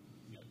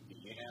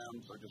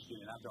DMs or just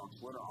getting out there on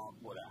Twitter,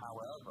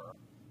 however,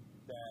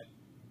 that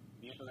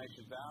the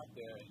information's out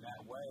there in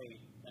that way,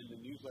 and the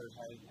newsletters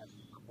has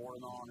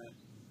reported on it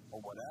or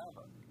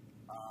whatever.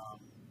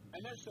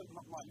 And there's some,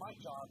 Mike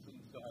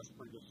Johnson still has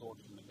pretty good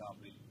sources in the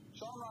company.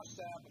 Sean Ross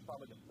Sapp is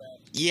probably the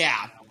best.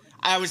 Yeah,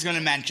 I was going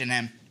to mention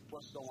him.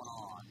 What's going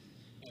on?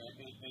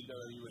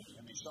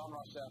 And Sean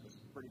Ross Sapp is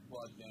pretty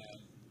plugged in.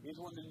 He's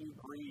one of the new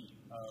breed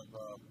of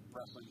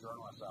wrestling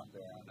journalists out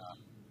there, and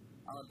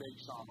I'm a big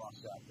Sean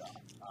Ross Sapp guy.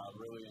 I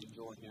really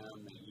enjoy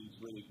him, and he's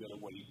really good at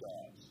what he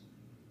does.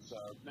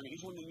 So,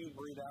 he's one of the new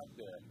breed out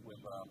there with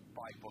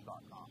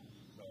Fightful.com.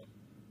 So,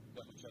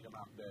 definitely check him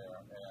out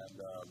there. And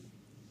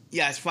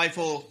yes,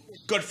 Fightful,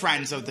 good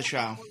friends of the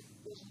show.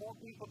 There's more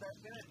people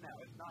that's in it now.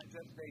 It's not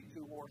just a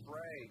two-horse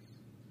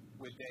race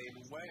with Dave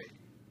and Wade.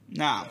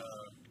 No.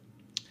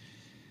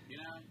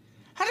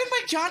 How did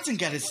Mike Johnson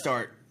get his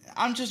start?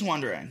 I'm just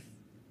wondering.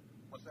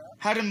 What's that?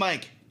 How did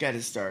Mike get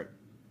his start?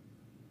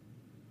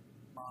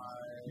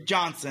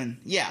 Johnson,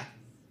 yeah.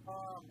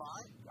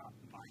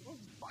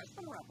 Mike's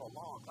been around for a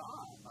long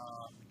time.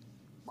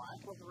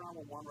 Mike was around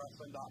with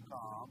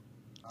OneWrestling.com.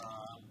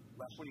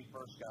 That's when he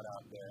first got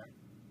out there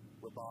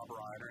with Bob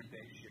Ryder and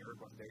Dave Shearer.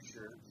 But Dave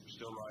Shearer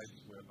still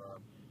writes with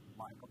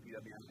Michael,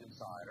 PW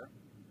Insider.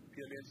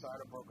 PW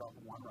Insider broke off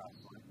of One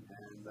Wrestling.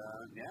 And,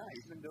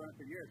 he's been doing it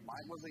for years.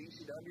 Mike was an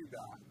ECW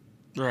guy.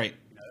 Right.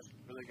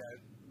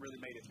 Really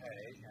made his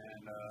hay.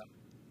 And,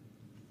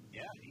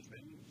 he's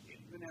been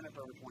in it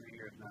for over 20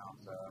 years now.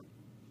 So.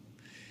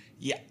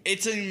 Yeah,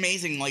 it's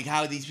amazing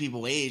how these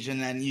people age, and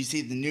then you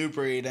see the new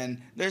breed,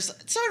 and there's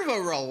sort of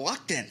a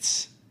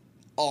reluctance,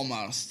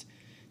 almost,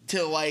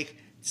 to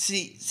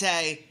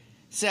say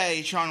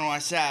Sean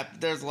Ross Sapp.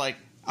 There's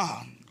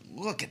oh,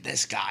 look at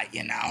this guy,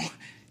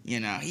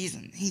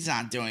 he's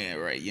not doing it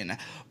right,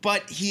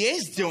 but he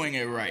is doing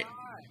it right,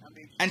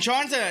 and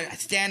Sean's a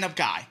stand-up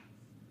guy.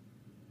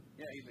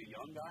 Yeah, he's a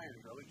young guy in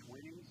his early 20s.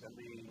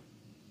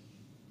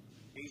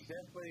 He's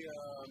definitely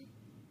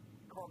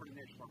carving a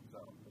niche for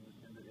himself in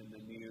the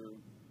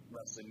new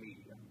wrestling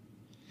media.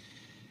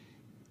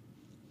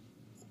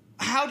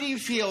 How do you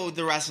feel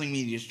the wrestling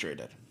media is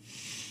treated?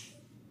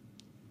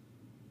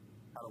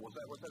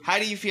 How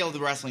do you feel the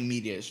wrestling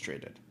media is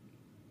treated?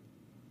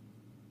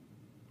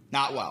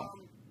 Not well.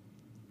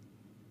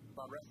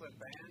 About wrestling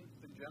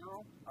fans in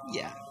general?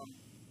 Yeah.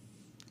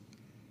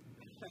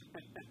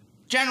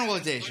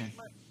 Generalization.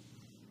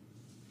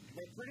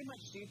 They pretty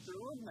much see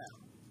through them now.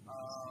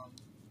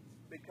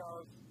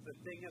 Because the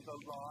thing is, a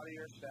lot of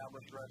your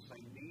established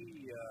wrestling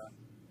media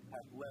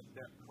have let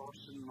their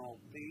personal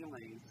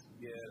feelings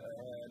get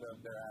ahead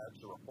of their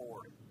actual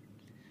reporting.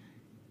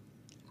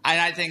 And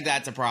I think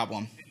that's a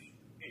problem.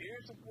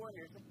 Here's the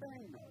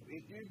thing, though.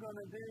 If you're going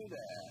to do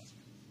that,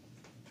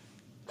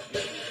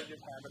 you need to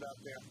just have it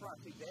up there in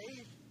front. See,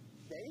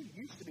 Dave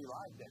used to be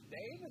like that.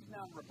 Dave has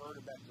now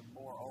reverted back to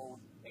more old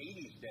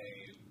 80s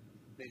Dave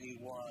than he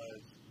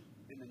was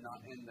in the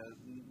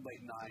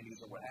late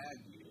 90s or what have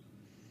you.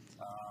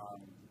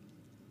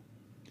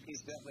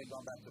 He's definitely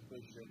gone back to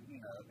pushing,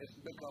 it's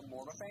become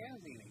more of a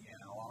fanzine again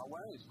in a lot of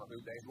ways for who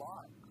Dave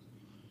likes.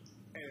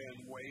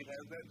 And Wade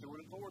has that to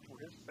his torch for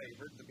his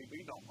favorites that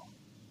we don't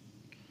like.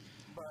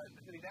 But,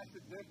 that's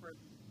the difference.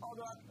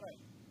 Although,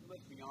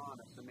 let's be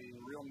honest,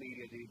 real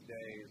media these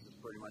days has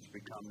pretty much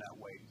become that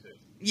way, too.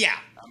 Yeah.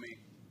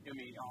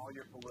 All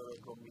your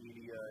political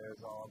media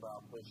is all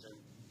about pushing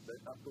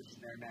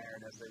their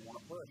narratives they want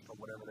to push for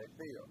whatever they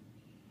feel.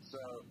 So,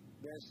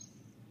 there's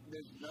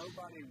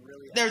nobody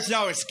really... There's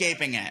no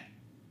escaping it.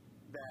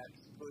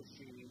 That's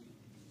pushing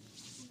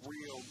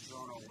real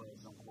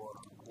journalism, quote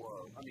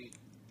unquote.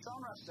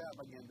 Sean Ross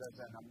Sapp, again, does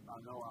that. I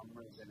know I'm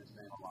really saying his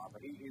name a lot,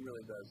 but he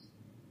really does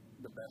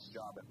the best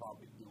job at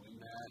probably doing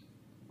that,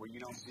 where you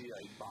don't see a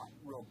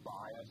real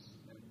bias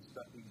and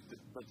stuff he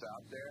just puts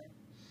out there.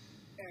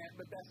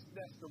 But that's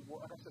the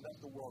world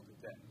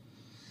today.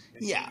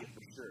 Yeah.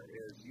 For sure,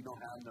 is you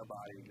don't have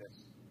nobody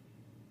that's,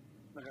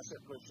 like I said,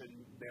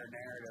 pushing their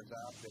narratives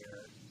out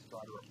there to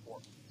try to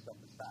report stuff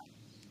that's facts.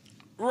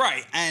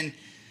 Right, and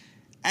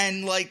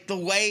the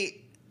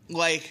way,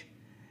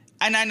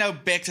 and I know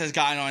Bix has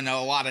gotten on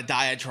a lot of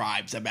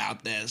diatribes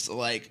about this,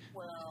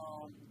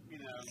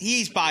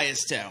 he's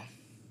biased too.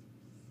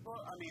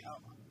 Well, he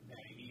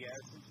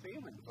has his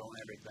feelings on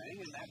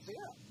everything, and that's it. I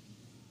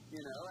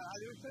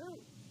do too.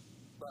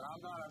 But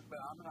I'm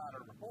not a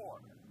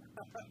reporter.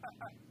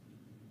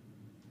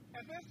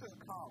 And this is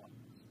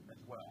Collins as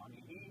well.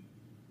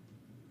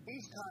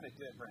 He's kind of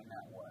different in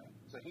that way.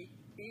 So he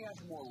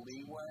has more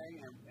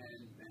leeway and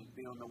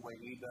feeling the way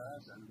he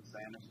does and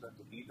saying the stuff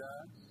that he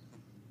does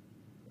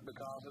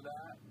because of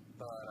that.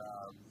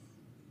 But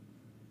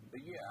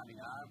yeah,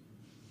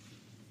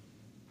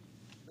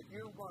 if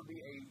you're going to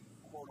be a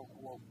quote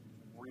unquote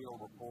real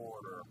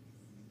reporter,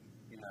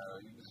 you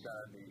just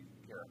got to be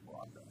careful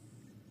out there.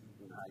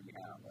 How you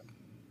handle it.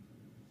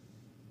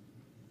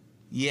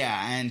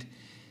 Yeah, and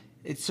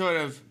it's sort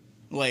of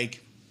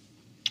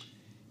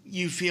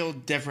you feel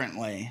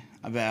differently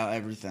about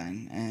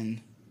everything,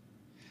 and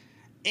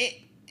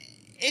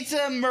it's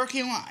a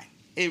murky line.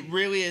 It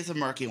really is a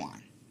murky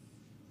line.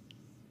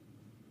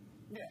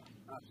 Yeah,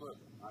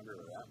 absolutely. I agree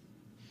with that.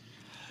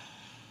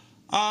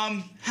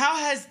 How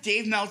has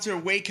Dave Meltzer,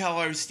 Wade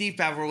Keller, Steve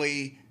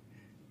Beverly,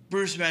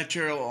 Bruce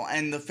Mitchell,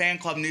 and the fan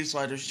club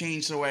newsletters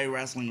changed the way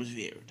wrestling was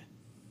viewed?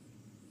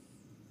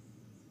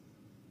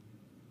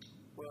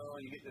 Well,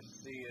 you get to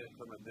see it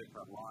from a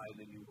different light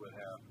than you would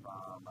have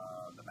from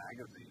the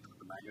magazines.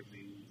 The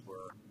magazines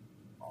were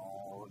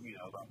all,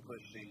 about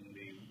pushing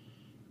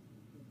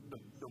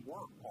the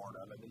work part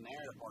of it, the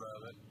narrative part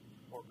of it,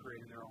 or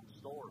creating their own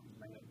stores,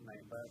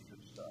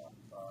 manufacturing stuff.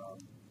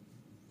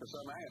 For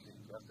some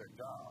magazines, that's their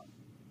job.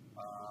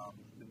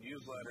 The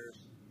newsletters,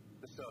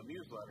 to sell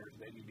newsletters,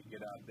 they need to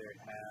get out there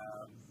and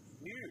have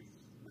news.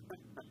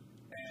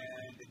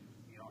 And if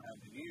you don't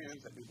have the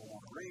news that people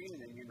want to read,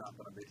 then you're not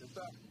going to be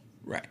successful.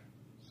 Right.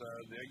 So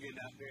they're getting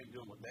out there and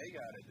doing what they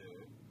got to do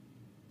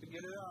to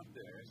get it out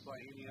there. It's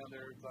like any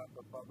other type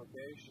of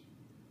publication.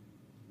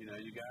 You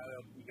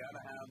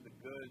gotta have the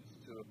goods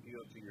to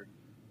appeal to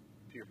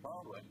your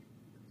public,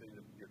 to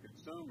your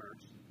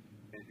consumers.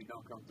 And if you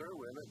don't come through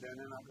with it, then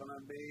they're not going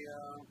to be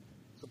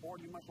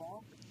supporting you much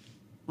longer.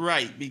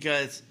 Right,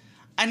 because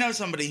I know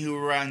somebody who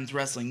runs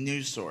wrestling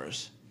news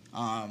stores,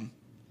 .com,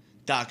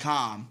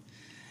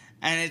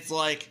 and it's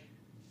like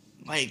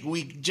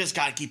we just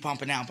gotta keep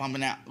pumping out.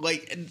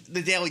 Like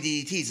the Daily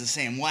DDT is the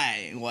same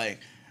way. Like,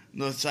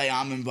 let's say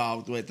I'm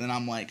involved with, and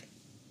I'm like,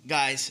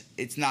 guys,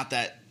 it's not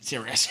that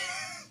serious.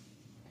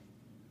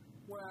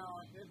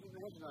 Well, here's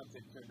another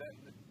thing too.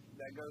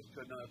 That goes to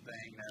another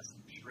thing that's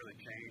really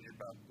changed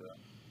about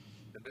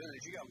the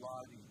business. You got a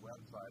lot of these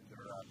websites that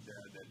are out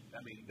there that,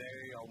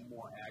 they are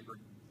more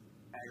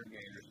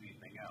aggregators than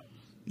anything else.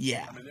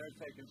 Yeah. They're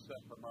taking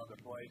stuff from other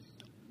places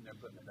and they're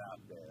putting it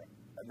out there,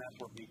 and that's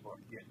where people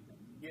are getting it.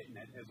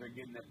 They're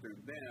getting it through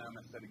them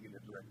instead of getting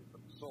it directly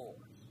from the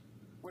source.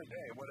 Which,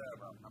 hey,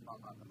 whatever, I'm not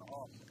going to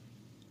offer.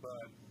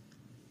 But,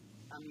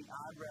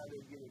 I'd rather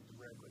get it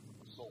directly from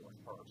the source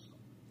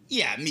personally.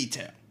 Yeah, me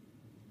too.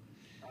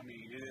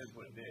 It is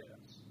what it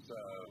is. So,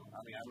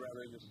 I'd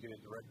rather just get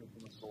it directly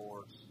from the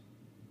source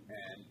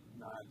and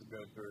not have to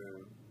go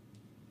through,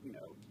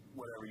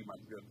 whatever you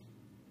might go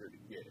through to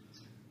get it.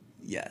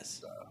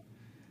 Yes.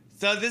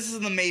 So this is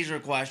the major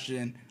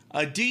question.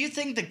 Do you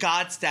think the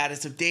God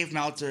status of Dave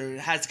Meltzer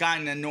has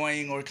gotten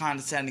annoying or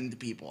condescending to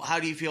people? How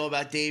do you feel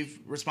about Dave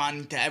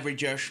responding to every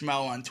Joe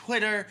Schmo on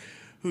Twitter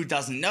who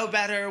doesn't know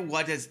better?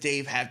 What does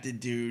Dave have to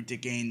do to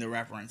gain the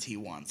reference he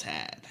once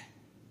had?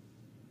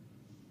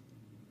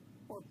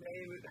 Well,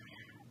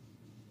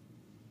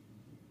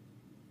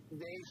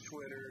 Dave's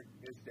Twitter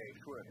is Dave's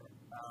Twitter.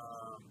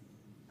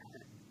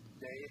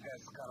 Dave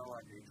has kind of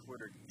like a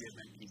Twitter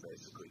gimmick he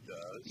basically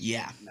does.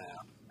 Yeah.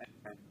 Now,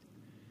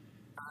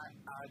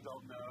 I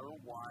don't know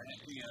why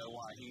he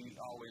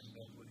always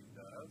does what he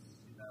does.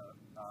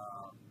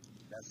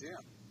 That's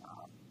him.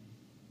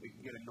 It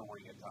can get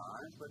annoying at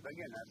times, but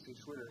again, that's his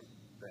Twitter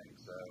thing.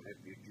 So if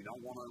you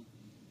don't want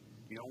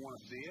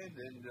to see it,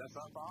 then just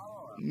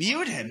unfollow him.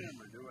 Mute him.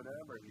 Or do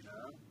whatever.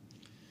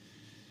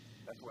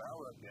 That's the way I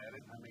look at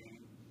it.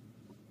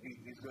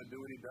 He's going to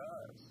do what he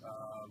does.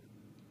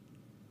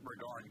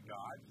 Regarding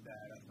God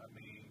status,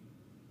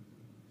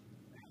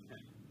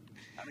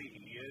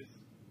 he is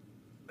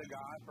the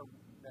guy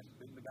that's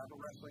been the guy for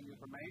wrestling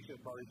information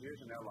for all these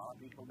years, and there are a lot of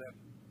people that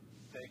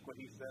take what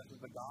he says as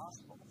the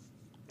gospel.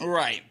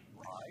 Right.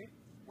 Right?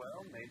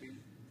 Well, maybe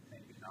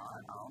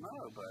not. I don't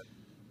know, but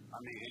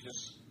it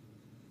just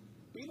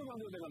people don't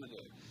do what they're going to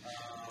do.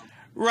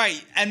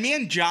 Right, and me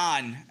and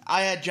John,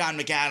 I had John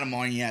McAdam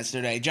on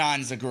yesterday.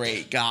 John's a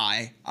great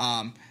guy,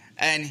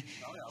 and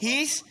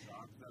he's.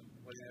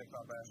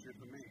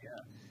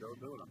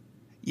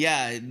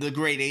 Yeah, the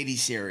great 80s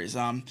series.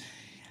 And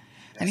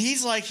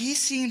he's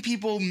seen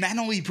people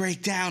mentally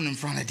break down in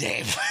front of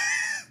Dave.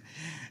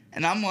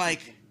 And I'm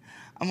like,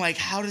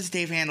 how does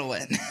Dave handle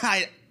it?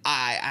 I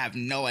have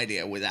no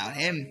idea without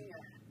him.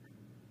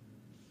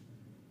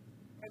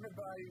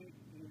 Everybody,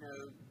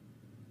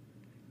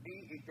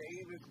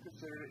 Dave is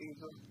considered,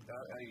 he's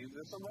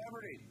a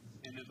celebrity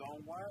in his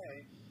own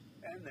way.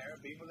 And there are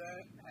people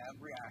that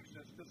have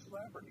reactions to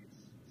celebrities.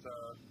 So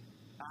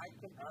I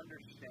can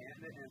understand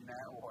it in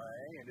that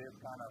way. It is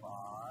kind of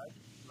odd,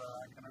 but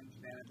I can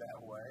understand it that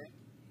way,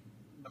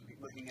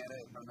 looking at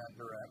it from that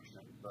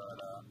direction.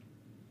 But,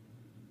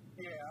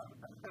 yeah,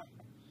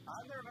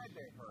 I've never met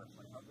Dave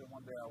personally. Hopefully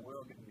one day I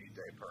will get to meet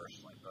Dave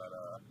personally.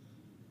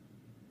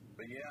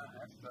 But yeah,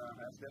 that's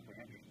definitely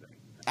interesting.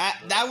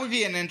 That would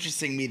be an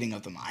interesting meeting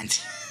of the minds,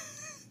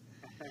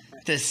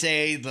 to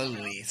say the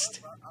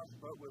least. I've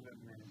spoke with him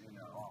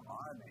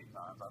online many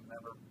times. I've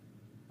never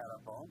had a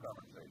phone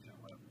conversation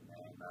with him.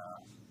 And,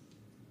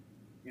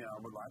 I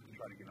would like to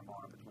try to get him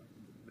on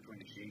between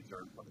the sheets,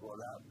 or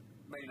that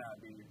may not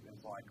be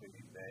as likely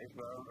these days,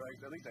 but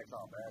at least I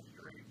saw Bad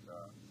Street.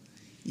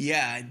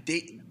 Yeah.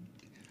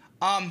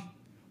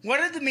 What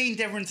are the main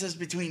differences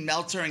between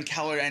Meltzer and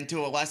Keller, and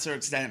to a lesser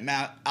extent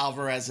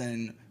Alvarez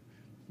and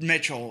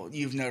Mitchell,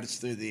 you've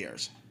noticed through the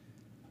years?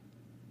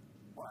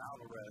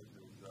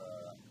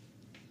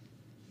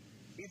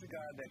 he's a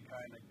guy that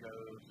kind of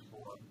goes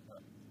for,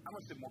 I'm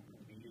going to say more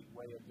comedic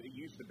way of it. It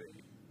used to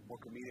be more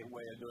comedic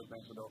way of doing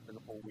things with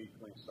the full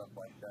weekly and stuff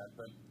like that.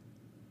 But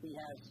he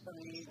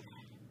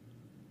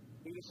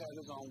just has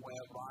his own way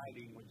of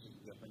writing, which is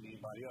different than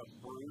anybody else.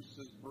 Bruce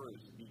is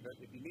Bruce.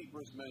 If you meet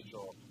Bruce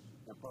Mitchell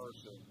in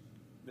person,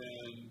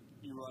 then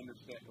you will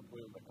understand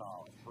completely the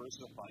college. Bruce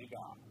is a funny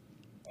guy,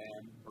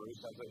 and Bruce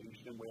has an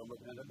interesting way of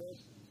looking at the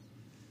business.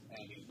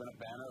 And he's been a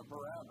fan of it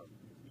forever.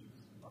 He's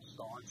a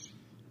staunch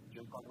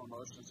Jim Clark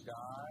Promotions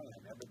guy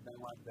and everything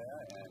like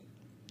that. And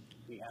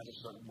he has a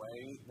certain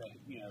way that,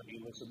 he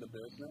looks at the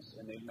business,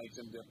 and it makes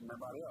him different from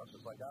everybody else,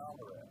 just like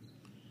Alvarez.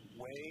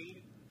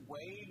 Wade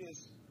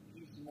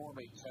he's more of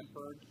a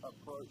tempered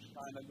approach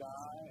kind of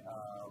guy.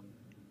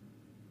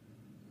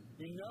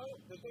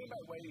 The thing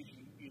about Wade is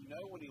you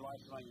know when he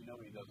likes somebody, you know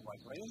when he doesn't like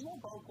somebody. He's more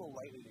vocal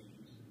lately than he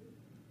used to be.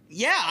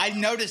 Yeah, I've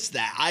noticed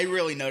that. I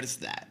really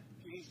noticed that.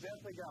 He's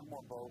definitely got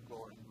more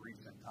vocal in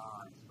recent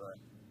times, but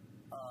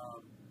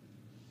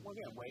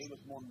again, Wade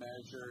is more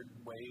measured.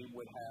 Wade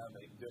would have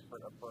a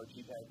different approach.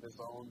 He'd have his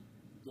own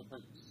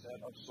different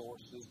set of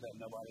sources that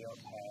nobody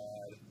else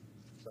had.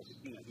 So,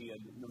 he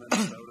had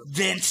Minnesota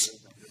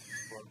Vince.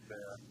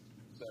 There.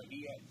 So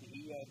he had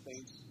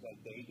things that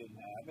Dave didn't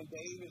have, and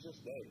Dave is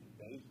just Dave.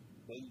 Dave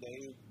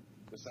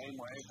the same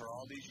way for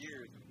all these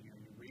years.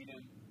 You read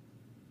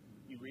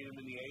him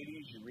in the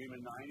 80s, you read him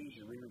in the 90s,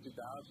 you read him in 2000,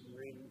 you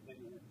read him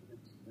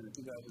in the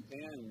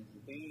 2010s,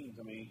 the teens.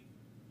 I mean,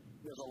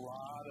 there's a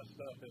lot of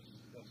stuff that's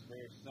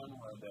very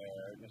similar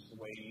there, just the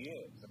way he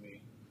is. I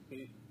mean,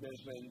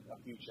 there's been a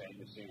few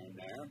changes here and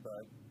there,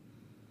 but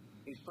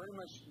he's pretty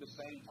much the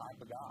same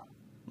type of guy.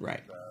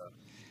 Right.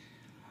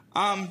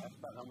 That's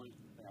about the only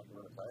thing I can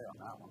really say on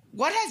that one.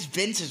 What has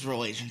Vince's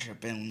relationship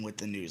been with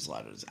the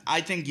newsletters?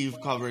 I think you've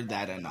covered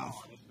that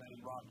enough. It's been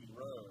a rocky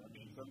road. I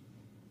mean,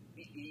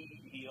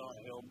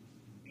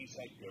 he's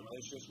had good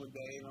relationships with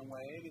Dave and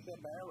Wade. He's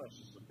had bad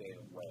relationships with Dave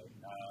and Wade.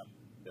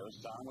 There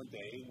was time when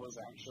Dave was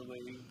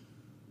actually,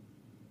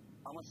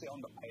 I'm going to say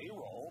on the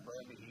payroll, but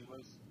I mean, he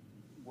was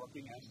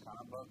working as kind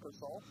of a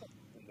consultant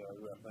in the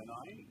early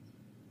 90s.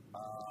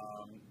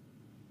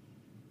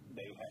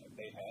 They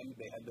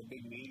had the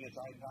big meeting at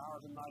Tight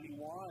Towers in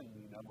 '91.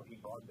 Where he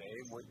brought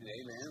Dave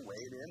in,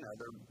 Wade in,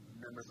 other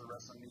members of the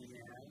wrestling media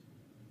in,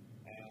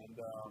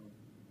 and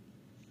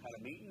had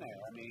a meeting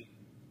there. I mean,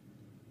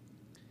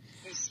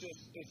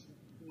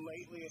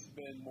 lately it's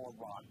been more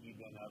rocky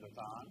than other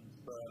times,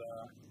 but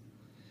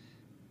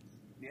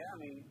yeah, I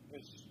mean,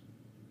 it's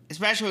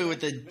especially with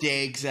the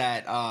digs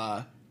at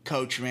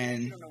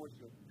Coachman. They don't know what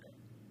you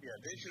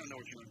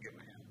would get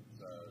with him.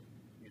 So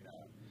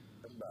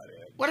that's about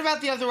it. What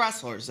about the other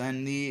wrestlers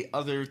and the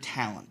other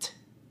talent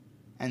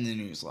and the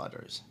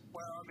newsletters?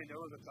 Well, I mean, there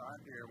was a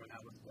time here when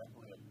that was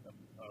definitely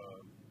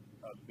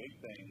a big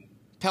thing.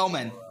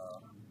 Pillman.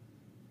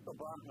 So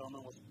Brian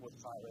Pillman was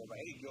tight. But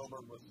Eddie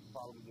Gilbert was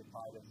probably the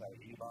tightest out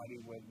of anybody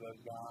with those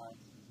guys.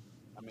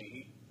 I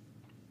mean,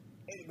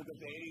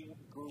 because Eddie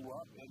grew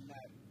up in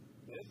that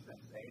business.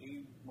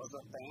 Eddie was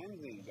a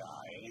fanzine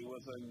guy. Eddie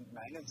was a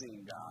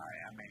magazine guy.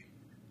 I mean,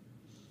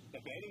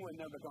 if Eddie would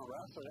never become a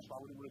wrestler, that's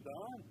probably what he would have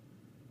done.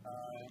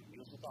 He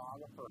was a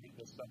photographer. He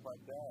did stuff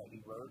like that.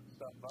 He wrote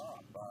stuff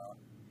up.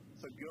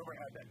 So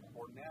Gilbert had that.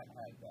 Cornette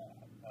had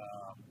that.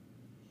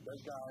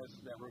 Those guys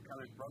that were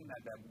coming from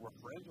that were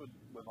friends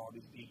with all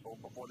these people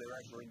before they were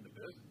actually in the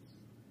business.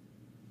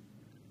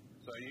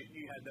 So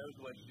you had those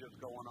relationships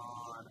going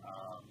on.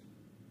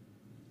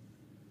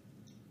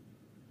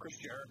 Chris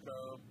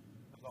Jericho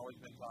has always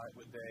been tight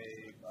with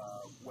Dave.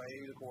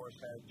 Wade, of course,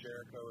 had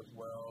Jericho as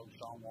well.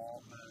 Sean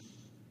Waltman.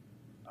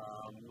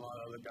 A lot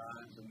of other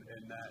guys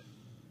in that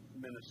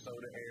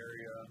Minnesota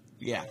area.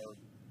 Yeah. So,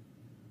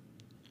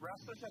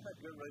 wrestlers have had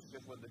good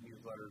relationships with the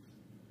newsletters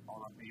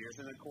on a few years.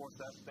 And, of course,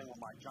 that's the thing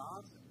with Mike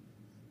Johnson.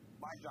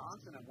 Mike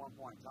Johnson, at one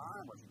point in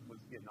time, was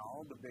getting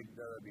all the big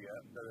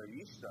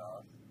WWE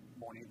stuff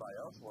more than anybody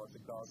else was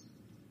because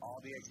all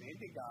the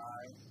ex-Indie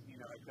guys,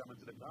 had come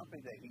into the company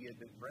that he had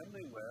been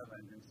friendly with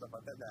and stuff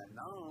like that I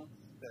known,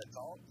 that I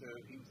talked to,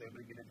 he was able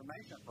to get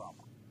information from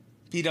them.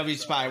 PW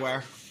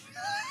spyware.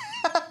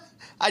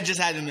 I just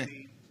had to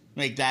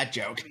make that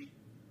joke.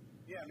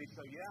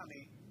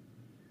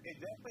 It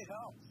definitely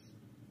helps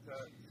to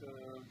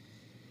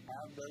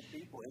have those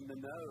people in the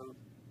know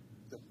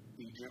to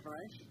feed you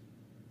information.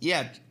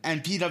 Yeah,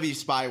 and PW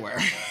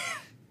spyware.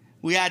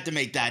 We had to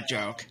make that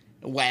joke.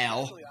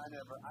 Well. Actually, I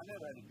never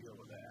had to deal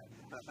with that.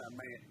 I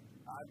mean,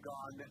 I've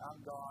gone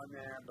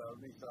there, but at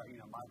least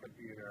my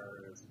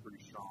computer is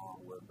pretty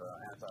strong with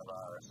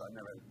antivirus. So I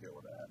never had to deal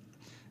with that.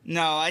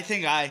 No, I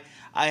think I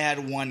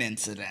had one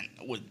incident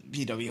with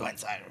PW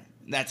Insider.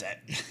 That's it.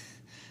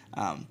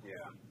 Yeah.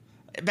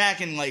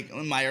 Back in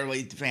my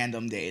early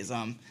fandom days.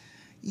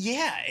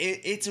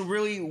 It's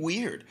really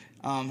weird.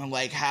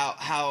 Like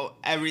how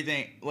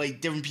everything,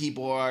 like different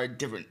people are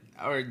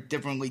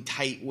differently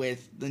tight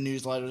with the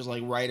newsletters,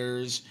 like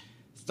writers,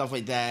 stuff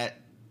like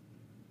that.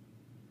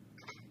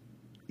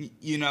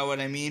 You know what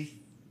I mean?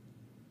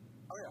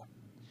 Oh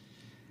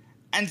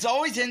And it's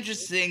always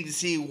interesting to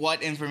see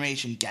what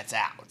information gets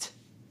out.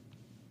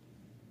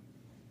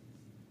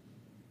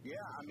 Yeah,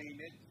 I mean,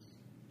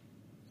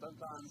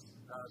 sometimes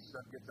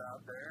stuff gets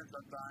out there, and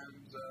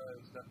sometimes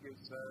stuff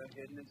gets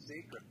hidden in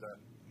secret.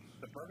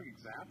 The perfect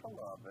example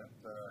of it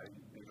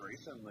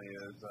recently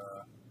is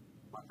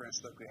my friend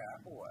Stokely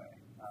Hathaway.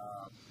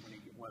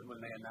 When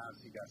they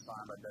announced he got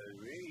signed by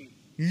WWE,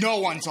 No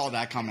one saw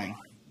that coming.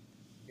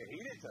 Yeah, he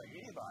didn't tell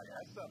anybody.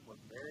 That stuff was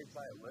very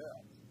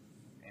tight-lipped.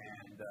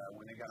 And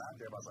when they got out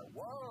there, I was like,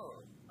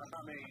 whoa!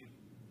 I mean,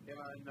 came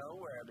out of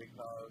nowhere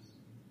because,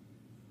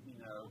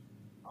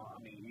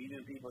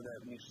 even people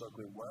that knew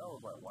Stokely well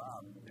was like, wow,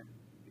 we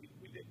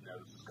didn't know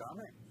this was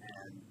coming.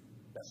 And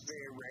that's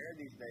very rare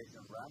these days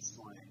in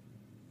wrestling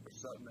for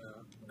something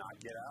to not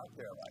get out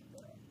there like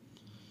that.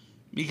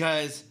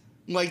 Because,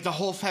 like, the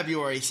whole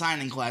February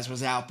signing class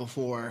was out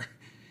before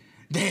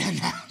they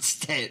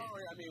announced it. Oh,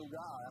 yeah, I mean,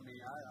 God,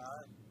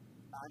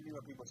 I knew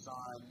what people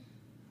signed.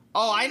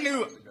 Oh, I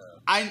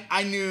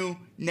knew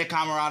Nick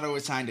Camarado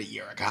was signed a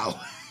year ago.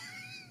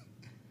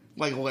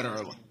 Like,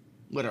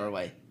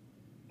 literally.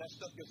 That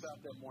stuff gets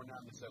out there more now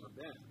than it's ever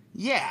been.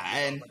 Yeah,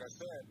 and like I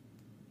said,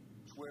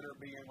 Twitter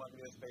being like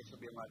it is, Facebook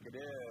being like it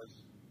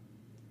is,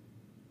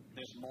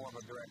 there's more of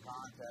a direct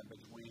contact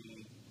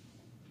between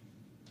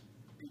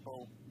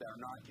people that are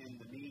not in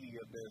the media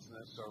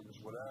business or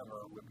just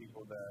whatever with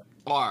people that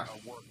are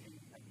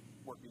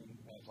working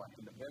as like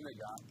independent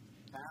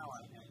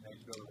talent, and they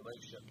build a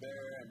relationship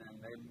there, and then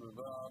they move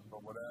up or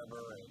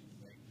whatever.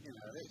 And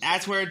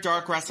that's where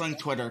Dark Wrestling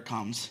Twitter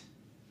comes.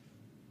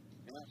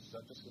 Yeah,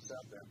 stuff just gets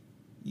out there.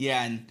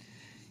 Yeah, and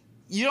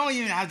you don't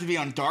even have to be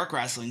on Dark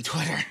Wrestling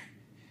Twitter.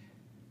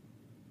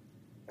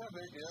 Yeah, but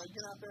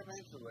get out there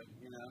eventually,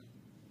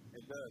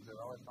 It does. It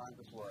always finds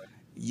its way.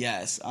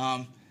 Yes.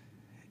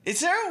 Is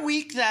there a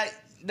week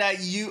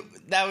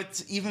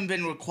that's even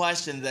been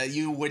requested that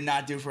you would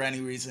not do for any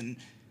reason?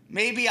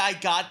 Maybe I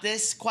got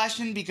this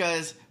question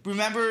because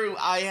remember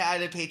I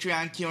had a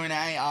Patreon Q&A.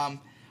 I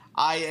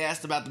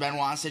asked about the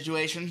Benoit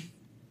situation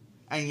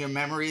and your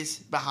memories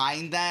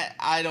behind that.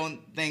 I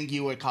don't think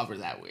you would cover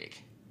that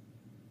week.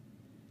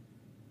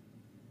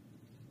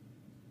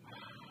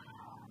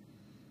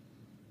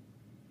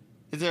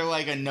 Is there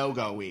like a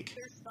no-go week?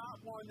 There's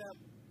not one that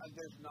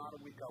there's not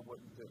a week I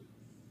wouldn't do.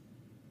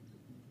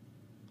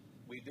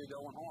 We did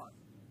Owen Hart.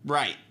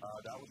 Right.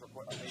 That was a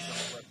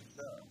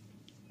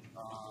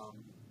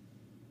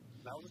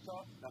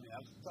show. That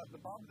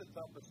was probably the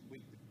toughest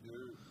week to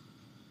do.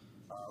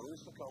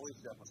 Luis McCauley's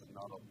death was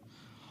another one.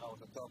 That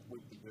was a tough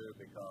week to do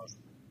because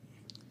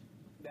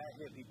that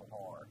hit people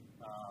hard.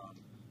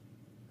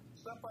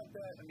 Stuff like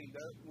that. I mean,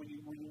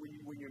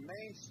 when your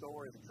main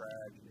story is a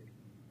tragedy,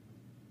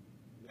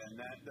 then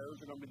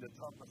those are going to be the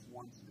toughest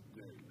ones to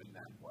do in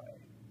that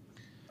way.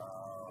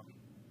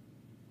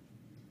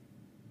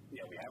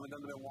 Yeah, we haven't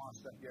done the Benoit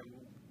stuff yet,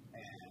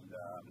 and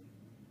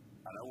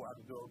I know we'll have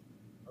to do it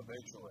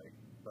eventually,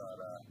 but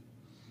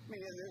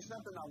there's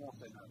nothing I won't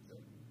say no to.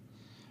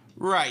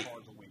 Right. As far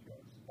as the week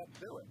goes, let's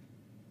do it.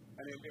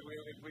 And if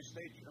we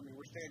stay,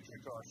 we're staying true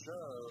to our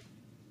show.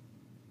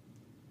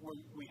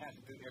 We have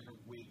to do every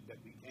week that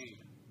we can,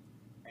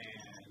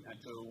 and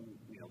until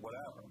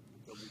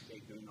until we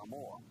can't do no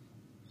more.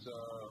 So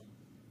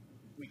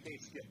we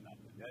can't skip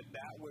nothing.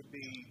 That would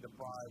be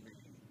depriving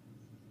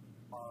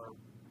our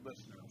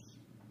listeners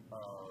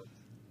of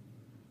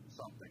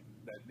something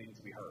that needs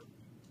to be heard.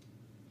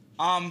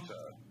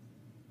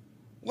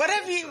 What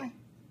have you?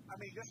 I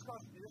mean, just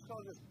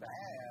because it's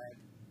bad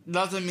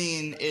doesn't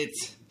mean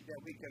it's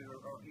that we can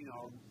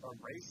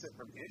erase it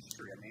from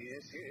history. I mean,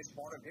 it's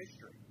part of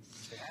history.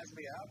 It has to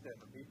be out there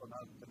for people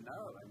to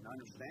know and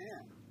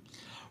understand.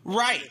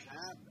 Right.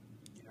 What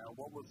happened?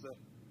 What was the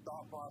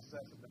thought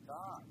process at the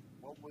time?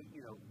 What was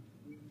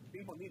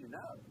people need to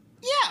know.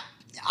 Yeah,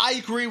 I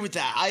agree with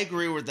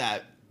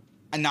that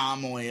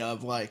anomaly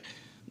of like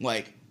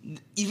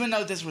even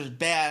though this was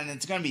bad and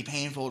it's going to be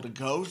painful to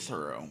go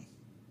through,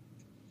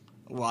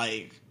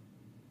 like,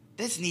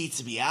 this needs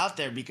to be out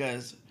there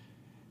because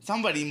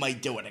somebody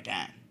might do it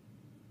again.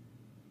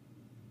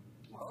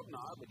 I hope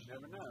not, but you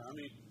never know. I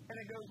mean,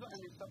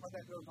 stuff like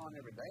that goes on in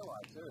everyday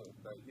life too.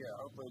 But yeah,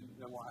 hopefully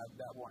that won't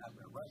happen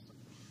in wrestling.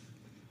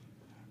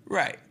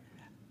 Right.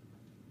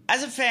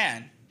 As a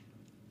fan,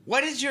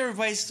 what is your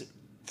advice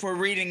for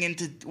reading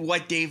into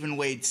what Dave and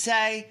Wade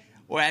say,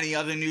 or any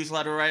other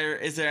newsletter writer?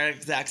 Is there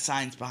exact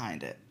science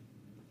behind it?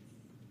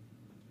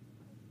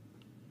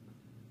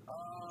 I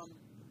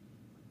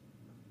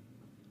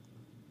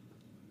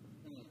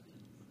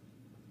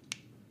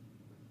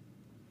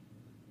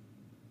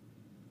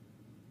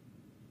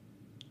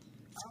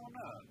don't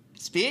know.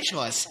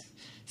 Speechless.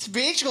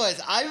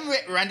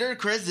 I rendered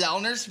Kris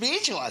Zellner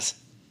speechless.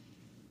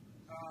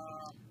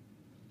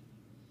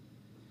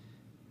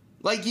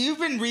 Like, you've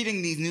been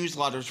reading these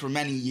newsletters for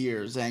many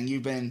years, and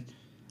you've been,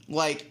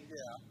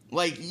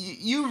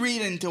 you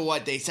read into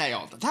what they say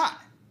all the time.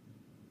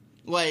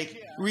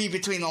 Read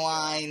between the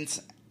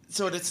lines,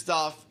 sort of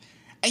stuff.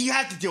 And you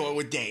have to do it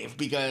with Dave,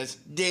 because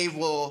Dave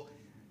will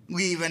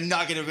leave a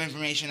nugget of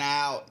information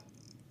out,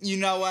 You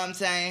know what I'm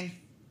saying?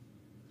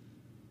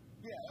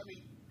 Yeah, I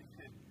mean,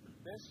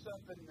 there's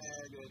stuff in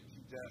there that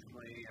you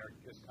definitely are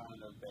just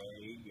kind of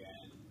vague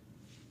and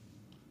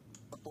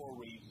for a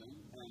reason,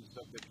 and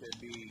stuff that could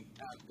be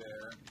out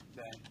there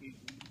that,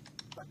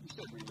 like you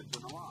said, we would do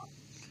a lot,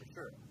 for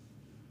sure.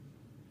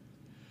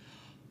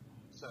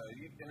 So,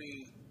 I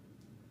mean,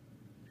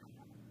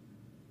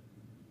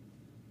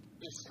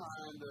 it's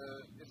kind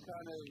of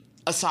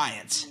A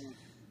science.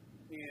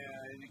 Yeah,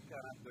 you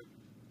kind of have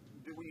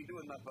to, when you do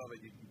enough of it,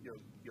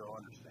 you'll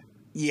understand.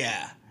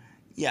 Yeah,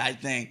 I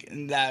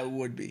think that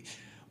would be.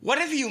 What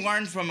have you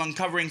learned from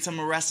uncovering some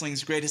of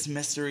wrestling's greatest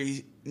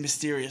mysterious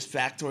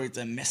factoids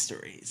and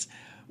mysteries?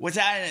 Was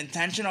that an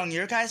intention on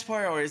your guys'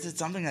 part, or is it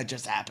something that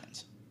just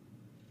happens?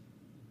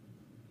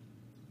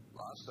 A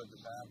lot of stuff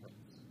just happens.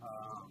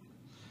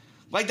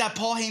 Like that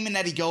Paul Heyman,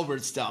 Eddie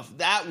Gilbert stuff.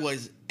 That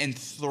was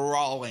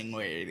enthralling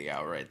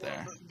radio right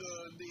there. Well,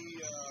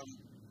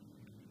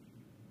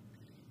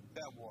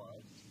 that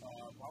was.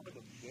 Probably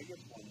the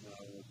biggest one,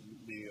 though, was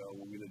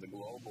when we did the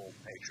global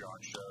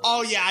Patreon show.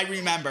 Oh, yeah, I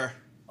remember.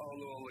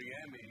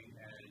 Yemi,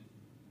 and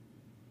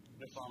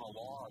just on a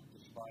log,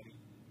 just fighting,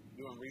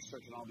 doing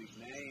research on all these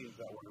names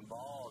that were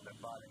involved and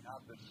finding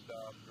out this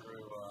stuff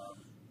through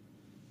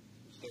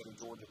the state of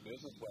Georgia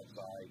business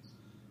websites.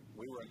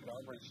 We were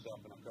uncovering stuff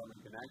and uncovering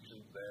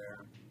connections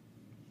there.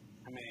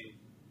 I mean,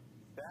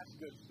 that's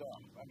good stuff.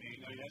 I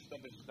mean, that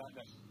stuff is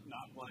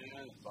not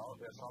planned. It's off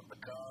the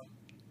cuff,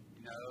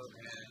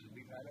 and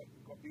we've had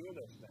a few of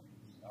those things.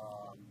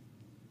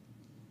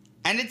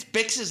 And it's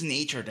Bix's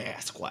nature to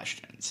ask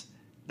questions.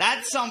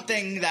 That's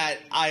something that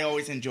I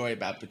always enjoy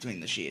about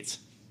Between the Sheets.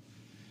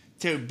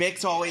 Too,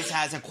 Bix always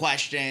has a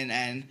question,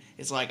 and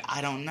it's like,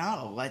 I don't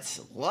know. Let's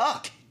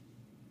look.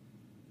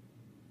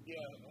 Yeah,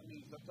 I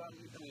mean, sometimes,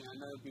 I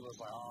know people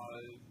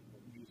say,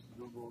 use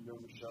Google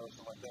doing the show,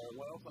 stuff like that.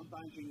 Well,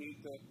 sometimes you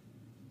need to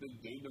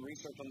do the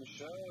research on the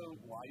show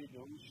while you're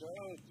doing the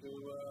show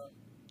to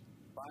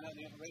find out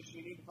the information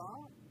you need to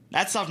find.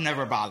 That stuff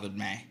never bothered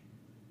me.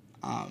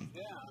 Yeah, I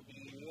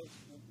mean,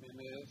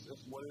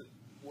 it's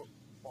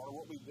part of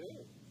what we do.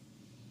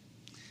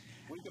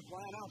 We can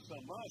plan out so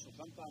much, but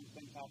sometimes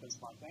things happen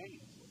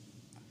spontaneously.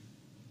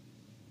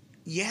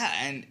 Yeah,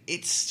 and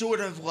it's sort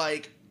of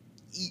like,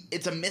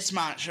 it's a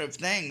mismatch of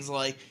things.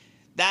 Like,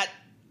 that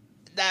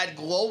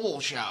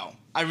global show,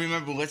 I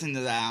remember listening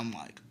to that, I'm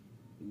like,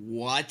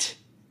 what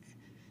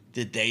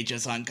did they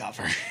just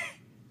uncover?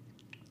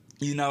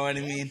 You know what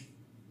I mean?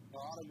 A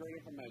lot of great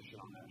information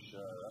on that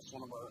show. That's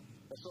some of our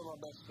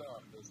best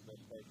stuff, this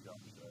Patreon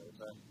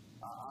show.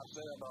 I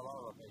say that about a lot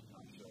of our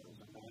Patreon shows,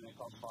 and it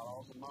costs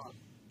 $5 a month.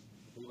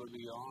 People would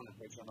be on and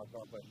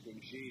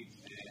Patreon.com/Between Sheets,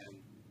 and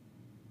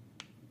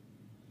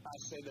I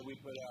say that we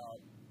put out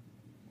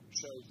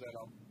shows that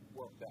are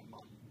worth that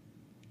money.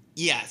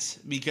 Yes,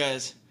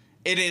 because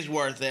it is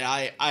worth it.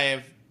 I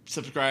have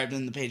subscribed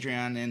in the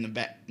Patreon in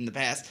the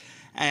past,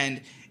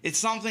 and it's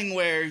something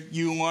where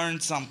you learn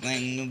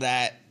something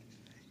that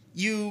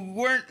you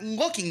weren't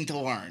looking to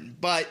learn,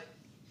 but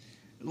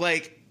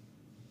like,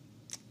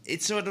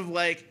 it's sort of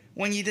like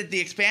when you did the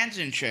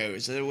expansion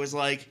shows, it was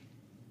like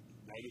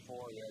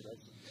 94, yeah,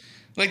 that's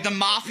like the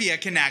mafia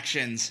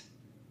connections.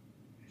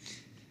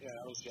 Yeah,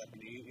 that was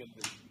Japanese. You get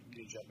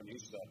the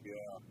Japanese stuff,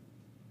 yeah.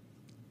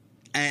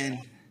 And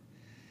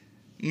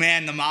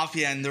man, the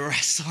mafia and the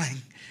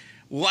wrestling,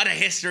 what a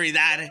history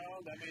that is.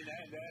 Well, I mean,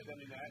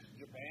 that's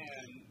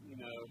Japan,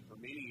 for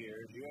many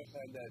years. U.S.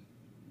 had that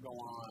go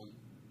on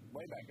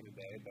way back in the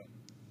day, but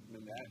I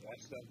mean,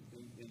 that stuff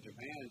in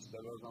Japan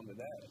still goes on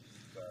today.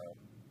 So,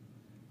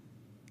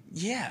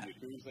 yeah.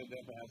 The Yakuza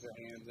definitely has their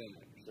hands in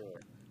it, for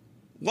sure.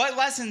 What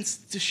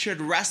lessons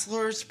should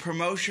wrestlers,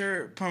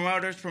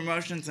 promoters,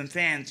 promotions, and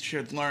fans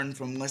should learn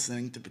from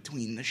listening to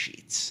Between the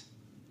Sheets?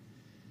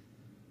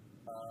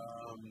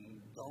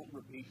 Don't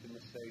repeat the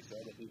mistakes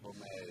other people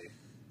made.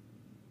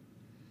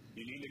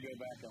 You need to go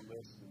back and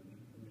listen.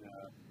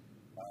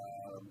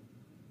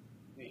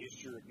 The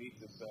history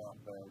repeats itself,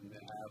 and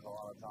it has a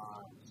lot of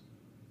times.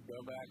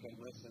 Go back and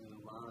listen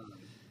and learn,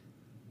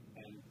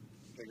 and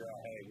figure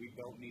out, hey, we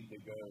don't need to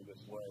go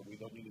this way. We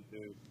don't need to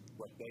do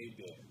what they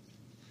did.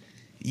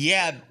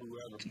 Yeah.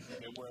 Whoever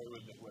it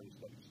was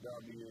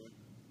WCW,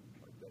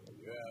 or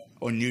WWF,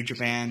 or New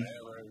Japan.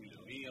 Whatever,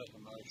 any other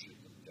promotion,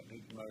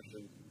 Japanese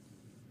promotion,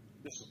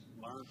 just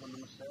learn from the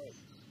mistakes.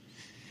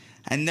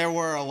 And there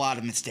were a lot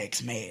of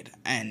mistakes made,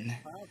 and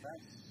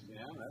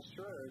that's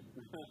true.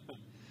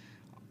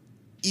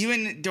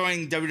 even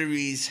during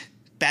WWE's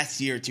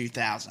best year,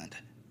 2000,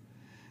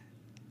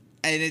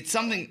 and it's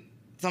something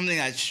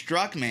that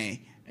struck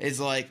me is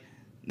like,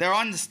 they're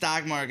on the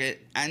stock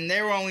market, and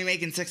they were only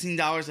making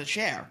 $16 a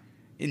share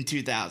in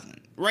 2000.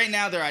 Right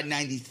now, they're at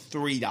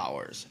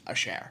 $93 a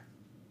share.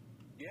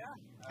 Yeah.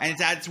 And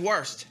it's at its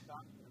worst.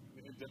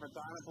 Different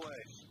time and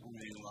place. I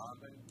mean, a lot of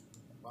things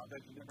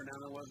are different now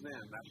than it was then,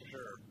 that's for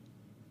sure.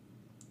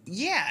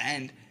 Yeah,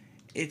 and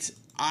it's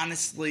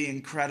honestly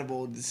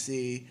incredible to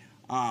see,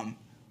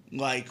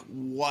 like,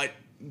 what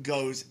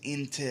goes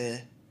into,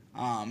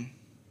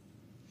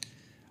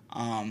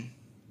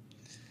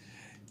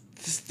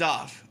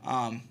 stuff.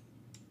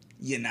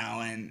 You know,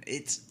 and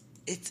it's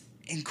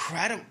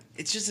incredible.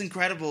 It's just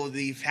incredible,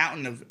 the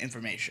fountain of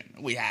information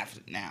we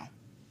have now.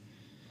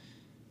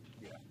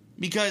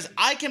 Because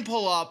I can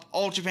pull up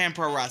All Japan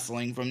Pro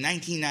Wrestling from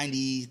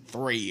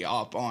 1993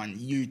 up on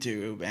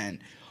YouTube and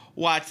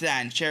watch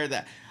that and share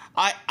that.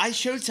 I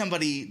showed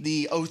somebody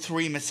the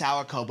 03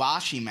 Misawa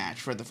Kobashi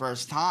match for the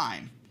first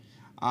time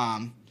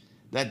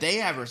that they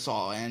ever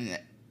saw, and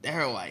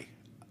they're like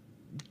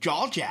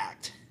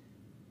jaw-jacked.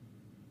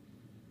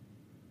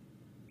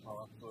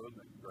 Oh,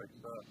 absolutely. Great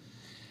stuff.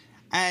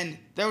 And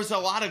there was a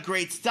lot of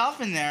great stuff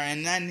in there,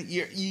 and then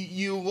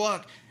you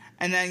look,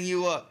 and then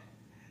you look.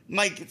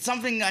 Like,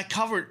 something I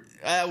covered,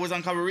 was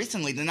uncovered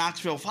recently, the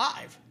Knoxville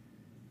 5.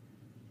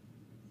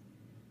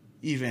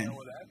 Even. Yeah,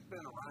 well, that's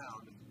been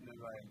around.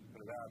 Nobody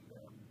put it out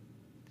there.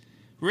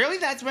 Really?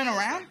 That's been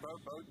around? Bo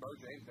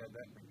James had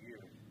that for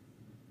years.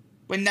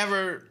 But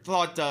never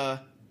thought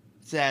to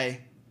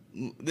say,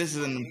 this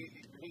is an...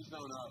 He's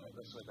known of it,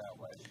 let's say it that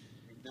way.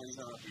 He's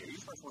known of it.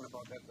 He's the first one that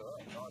brought that to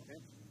us, I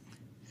think.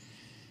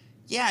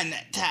 Yeah, and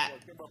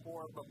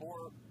Before,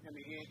 I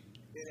mean,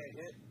 it had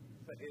hit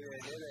a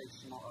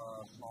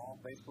small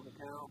Facebook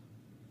account,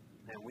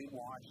 and we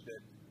watched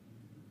it,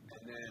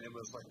 and then it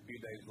was like a few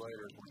days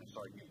later when it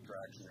started getting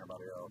traction and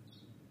everybody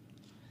else.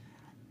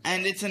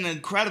 And it's an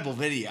incredible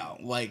video.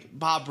 Like,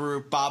 Bob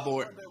Roop, Bob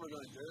Orr... What they were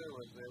going to do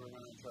was they were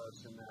going to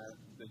trust in that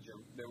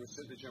they were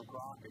sitting to Jim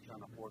Crockett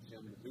trying to force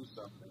him to do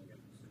something, and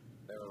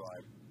they were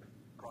like,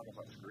 Crockett's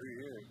like, screw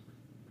you.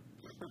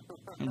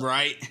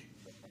 Right.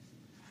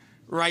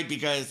 Right,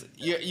 because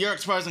you're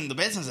exposing the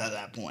business at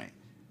that point.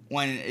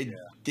 When it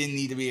didn't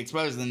need to be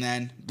exposed, and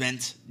then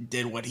Vince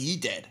did what he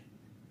did.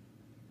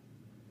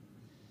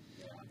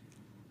 Yeah.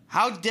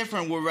 How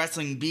different would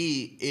wrestling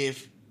be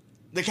if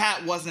the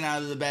cat wasn't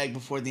out of the bag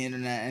before the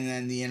internet, and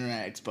then the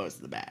internet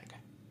exposed the bag?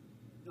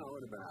 No, it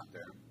would have been out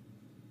there.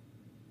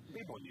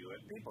 People knew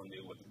it. People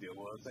knew what the deal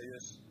was. They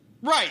just...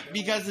 Right,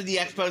 because of the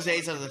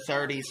exposés of the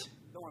 30s.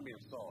 Don't want to be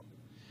insulted.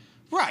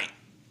 Right.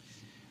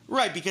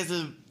 Right, because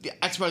of the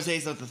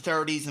exposés of the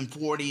 30s and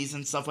 40s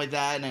and stuff like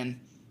that, and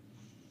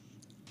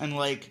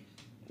like,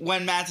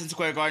 when Madison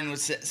Square Garden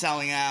was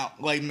selling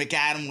out, like,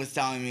 McAdam was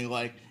telling me,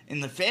 like, in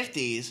the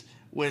 50s,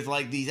 with,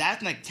 like, these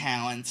ethnic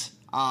talents,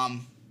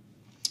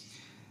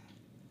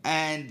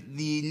 and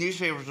the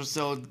newspapers were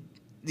still,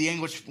 the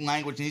English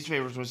language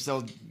newspapers were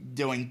still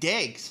doing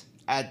digs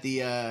at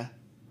the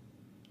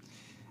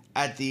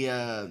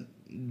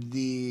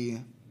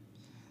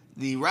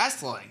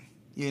wrestling,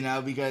 you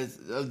know, because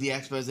of the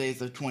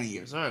exposés of 20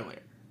 years earlier.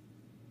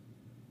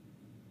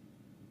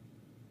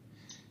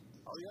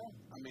 Oh, yeah.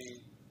 I mean,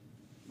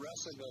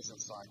 wrestling goes in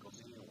cycles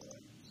anyway.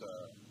 So,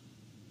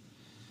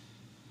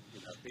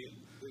 you know,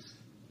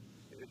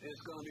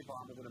 it's going to be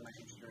popular in the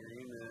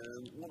mainstream,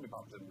 and it won't be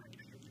popular in the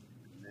mainstream.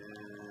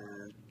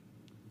 And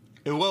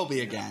it will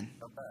be again.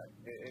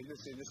 It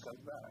just comes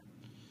back.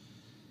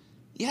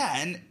 Yeah,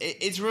 and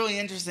it's really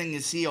interesting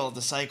to see all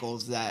the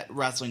cycles that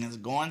wrestling has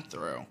gone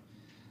through.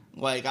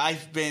 Like,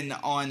 I've been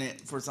on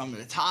it for some of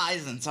its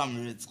highs and some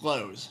of its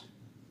lows.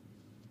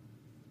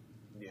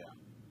 Yeah.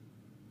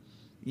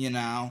 You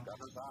know?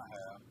 That's what I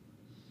have.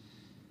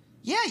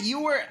 Yeah, you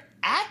were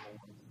at,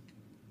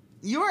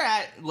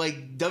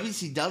 like,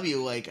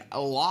 WCW, like,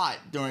 a lot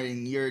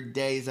during your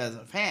days as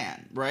a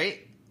fan,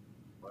 right?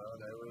 Well,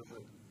 there was,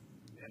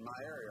 in my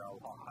area, a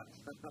lot.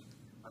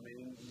 I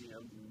mean, you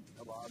know,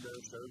 a lot of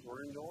those shows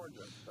were in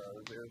Georgia, so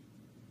they're,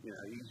 you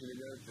know, easy to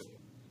go to.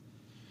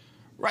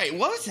 Right,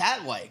 what was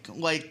that like?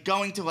 Like,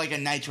 going to, like, a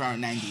Nitro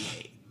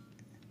 98,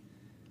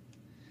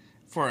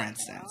 for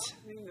instance.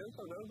 I mean, those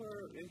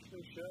are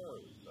interesting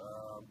shows.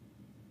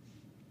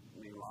 I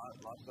mean, lots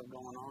of stuff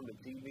going on. The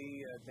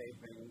TV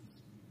tapings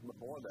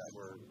before that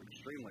were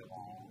extremely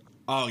long.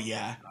 Oh,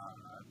 yeah.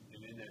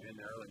 In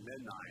the early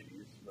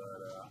mid-90s.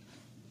 But,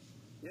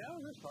 yeah,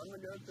 it was fun to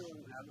go to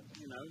and have,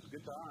 you know, it was a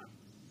good time.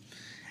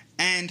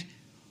 And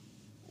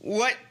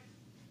when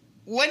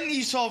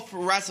you saw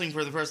wrestling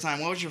for the first time,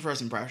 what was your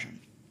first impression?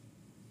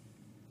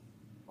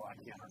 Well, I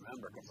can't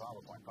remember because I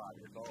was like 5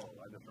 years old.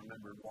 I just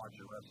remember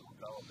watching wrestling on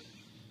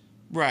television.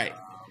 Right.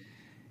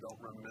 Don't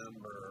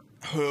remember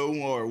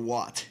who or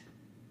what.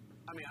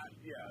 I mean,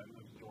 it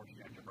was George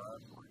Championship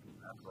Wrestling.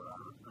 That's what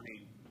I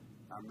mean,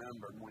 I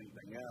remember more than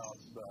anything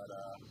else, but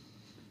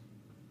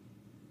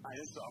I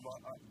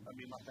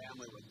mean, my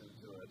family was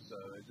into it, so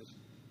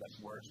that's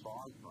where it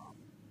spawned from.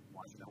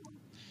 Watching it,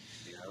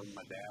 you know,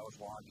 my dad was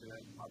watching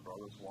it, my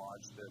brothers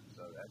watched it,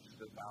 so that's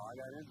just how I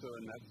got into it,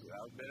 and that's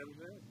how it's been ever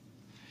since.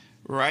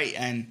 Right,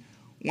 and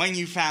when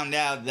you found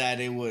out that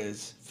it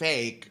was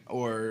fake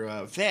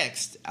or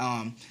fixed,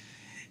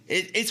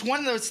 it's one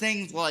of those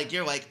things, like,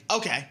 you're like,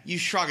 okay, you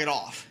shrug it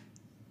off.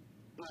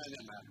 No, it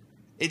didn't matter.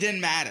 It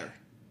didn't matter.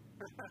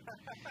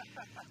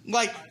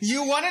 Like,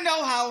 you want to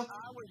know how...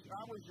 I was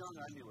young,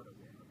 I knew what it was.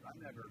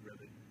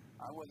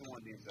 I wasn't one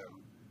of these that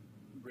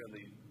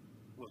really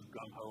was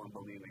gung-ho and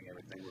believing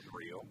everything was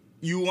real.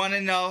 You want to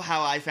know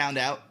how I found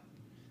out?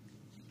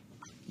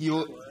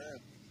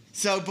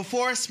 So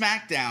before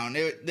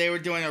SmackDown, they were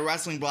doing a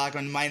wrestling block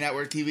on My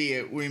Network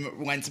TV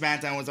when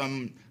SmackDown was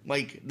on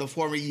like the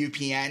former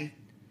UPN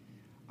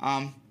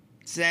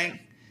thing,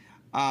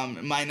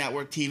 My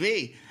Network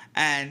TV,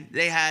 and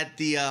they had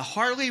the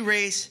Harley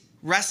Race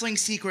Wrestling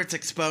Secrets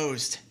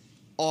Exposed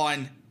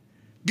on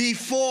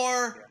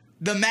before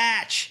the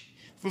match,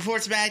 before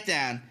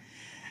SmackDown.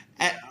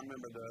 I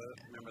remember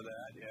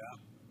that, yeah.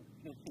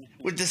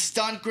 With the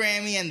stunt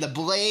Grammy and the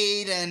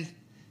blade, and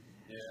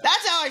Yeah.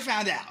 that's how I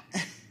found out.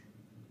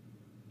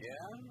 Yeah,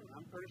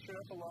 I'm pretty sure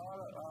that's a lot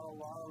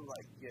of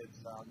like kids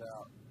found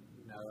out,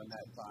 in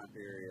that time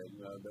period.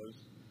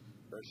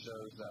 Those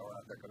shows that were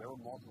out there, 'cause there were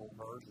multiple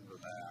versions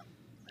of that,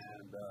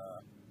 and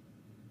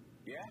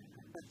yeah.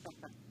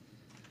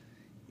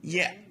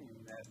 Yeah.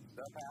 That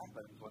stuff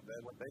happens.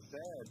 What they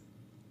said.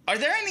 Are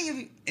there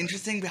any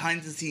interesting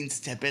behind-the-scenes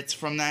tidbits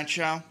from that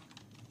show?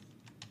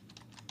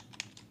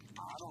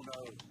 I don't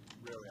know,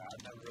 really.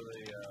 I've never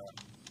really,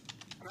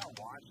 I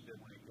watched it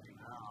when it came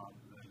out,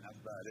 and that's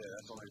about it.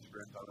 That's the only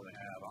experience I really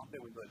have. I don't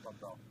think we really talked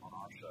about on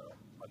our show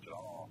much at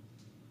all.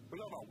 We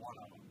talked about one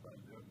of them, but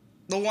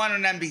The one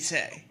on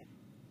NBC.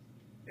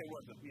 it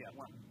wasn't that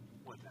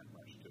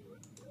much to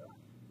it.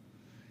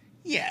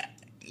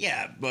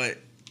 Yeah, but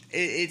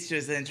it's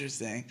just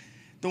interesting.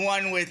 The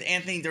one with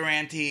Anthony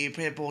Durante,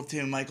 Pitbull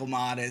 2, Michael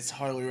Modest,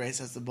 Harley Race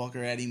as the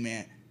booker, and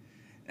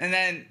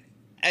then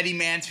Eddie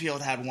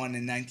Mansfield had one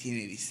in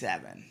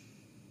 1987.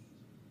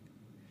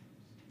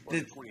 Well,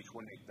 the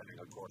 2020 thing,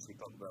 of course, we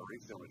talked about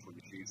recently with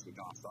the Chiefs with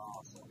John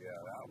Stoss. So yeah,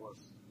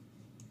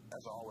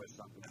 that's always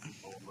something that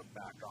people look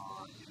back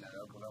on,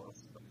 because that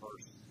was the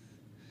first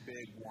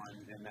big one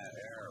in that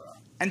era.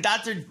 And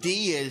Dr.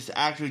 D is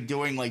actually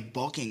doing like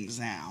bookings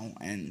now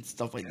and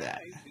stuff like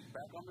that. He's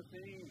back on the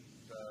scene.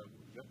 So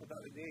good for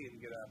Dr. D to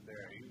get out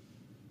there.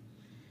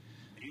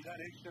 He's had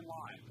an interesting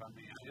life. I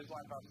mean, his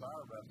life outside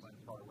of wrestling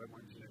is probably way more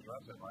interesting than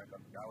wrestling, like a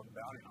guy with a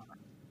bounty hunter.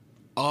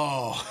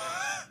 Oh,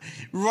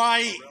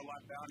 right. A real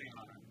life bounty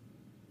hunter.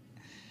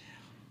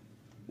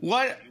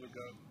 What? He would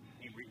go,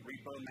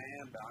 repo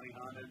man, bounty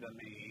hunted. I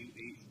mean,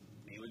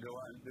 he would go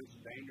out and do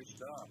some dangerous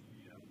stuff.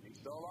 He's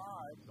still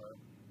alive, so.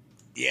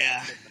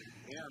 Yeah.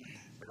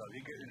 Because he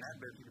gets in that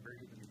business,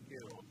 he can be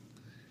killed.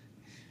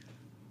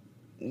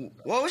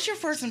 What was your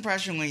first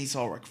impression when you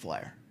saw Ric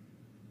Flair?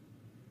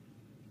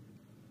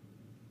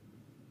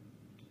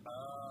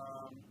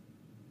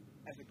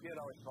 As a kid, I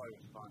always thought he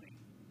was funny.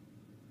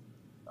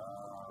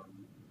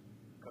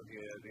 Because he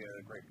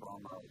had great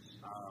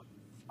promos.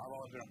 I've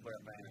always been a Flair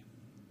fan.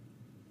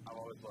 I've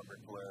always loved Ric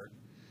Flair,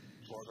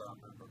 as far as I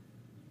remember.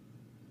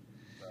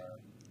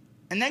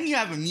 And then you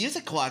have a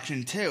music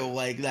collection too,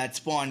 like that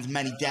spawns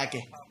many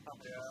decades.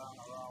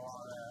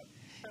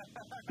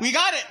 We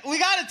got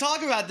to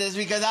talk about this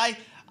because I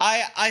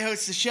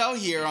host a show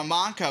here on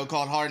Monco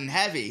called Hard and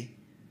Heavy,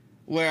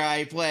 where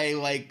I play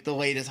like the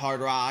latest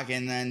hard rock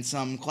and then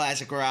some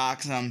classic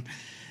rock, some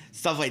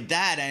stuff like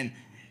that, and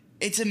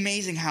it's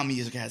amazing how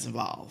music has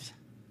evolved.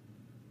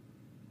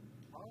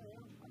 Oh yeah,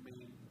 I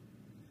mean,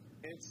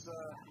 it's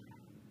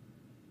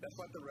that's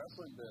like the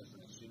wrestling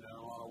business, in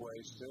a lot of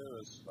ways too.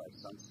 It's like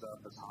some stuff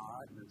is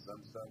hot and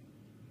some stuff,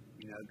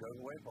 goes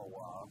away for a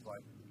while. It's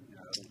like,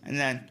 And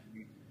then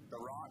the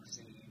rock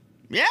scene.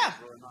 Yeah.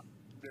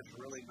 There's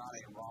really not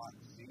a rock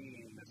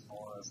scene as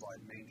far as like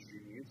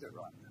mainstream music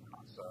right now.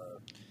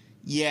 So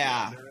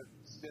yeah,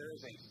 there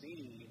is a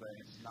scene, but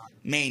it's not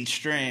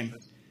mainstream.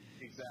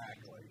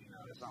 Exactly.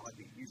 It's not like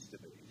it used to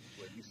be.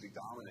 Where it used to be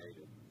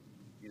dominated.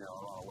 In a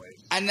lot of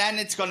ways. And then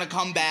it's gonna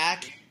come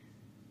back.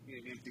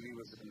 MTV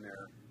was in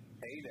their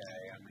heyday.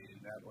 I mean,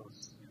 that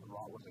was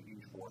rock was a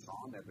huge force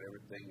on there, but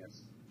everything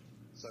is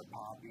so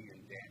poppy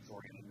and dance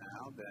oriented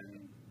now.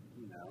 Then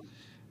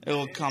it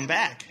will come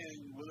back.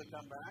 And will it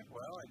come back?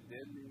 Well, it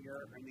did in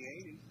the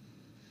 80s,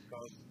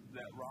 because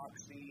that rock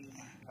scene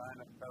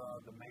kind of fell out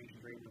of the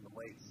mainstream in the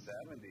late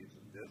 70s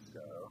with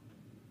disco,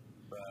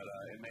 but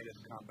it made its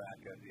comeback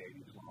as the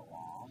 80s went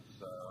along.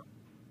 So,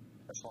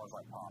 as far as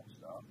like pop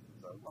stuff,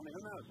 so I mean,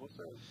 who knows? We'll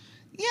see.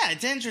 Yeah,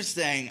 it's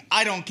interesting.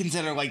 I don't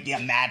consider like the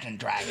Imagine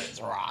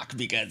Dragons rock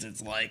because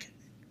it's like,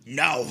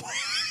 no.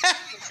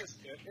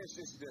 It's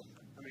just different.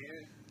 I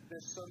mean,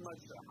 there's so much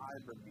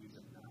hybrid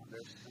music now.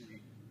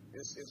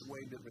 It's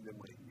way different than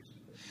what it used to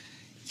be.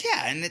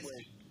 Yeah, and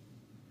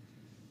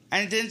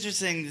it's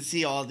interesting to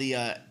see all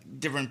the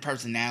different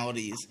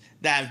personalities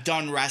that have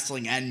done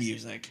wrestling and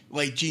music,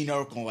 like Gene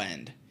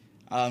Okerlund,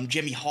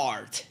 Jimmy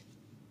Hart.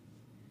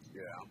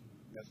 Yeah,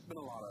 there's been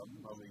a lot of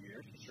them over the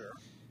years, for sure.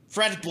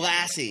 Fred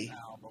Blassie.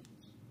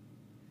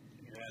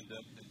 You had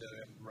the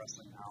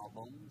wrestling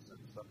albums and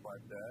stuff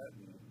like that,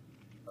 and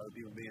other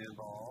people being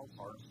involved.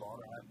 Hard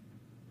Slaughter had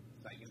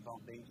sang his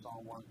own theme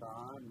song one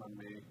time. I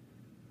mean,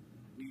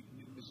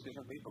 just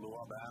different people. Lou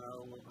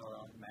Albano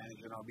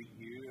managing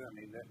RBQ. I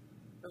mean,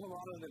 there's a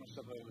lot of different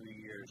stuff over the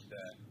years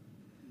that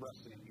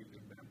wrestling and music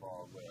have been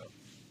involved with.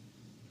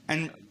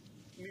 And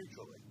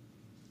mutually.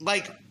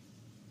 Like,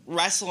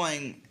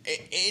 wrestling,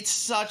 it's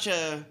such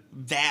a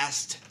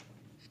vast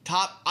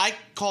I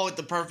call it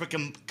the perfect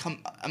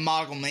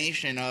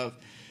amalgamation of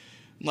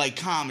like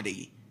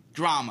comedy,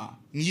 drama,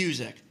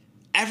 music,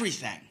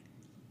 everything.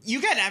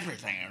 You get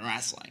everything in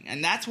wrestling,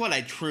 and that's what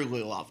I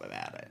truly love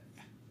about it.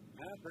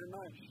 Yeah, pretty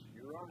much.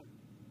 You're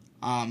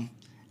right.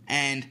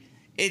 And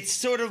it's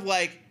sort of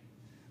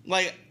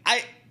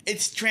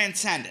it's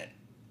transcendent,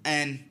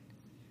 and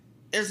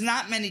there's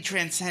not many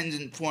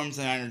transcendent forms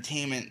of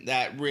entertainment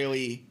that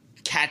really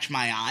catch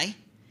my eye,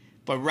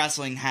 but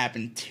wrestling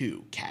happened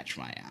to catch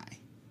my eye,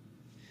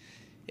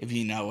 if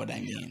you know what I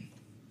mean.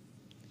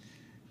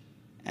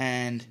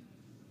 And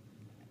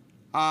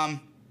I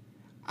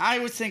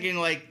was thinking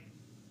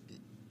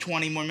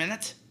 20 more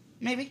minutes,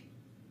 maybe.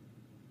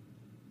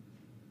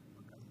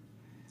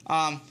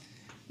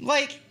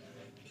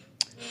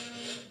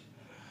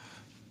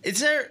 Is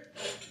there,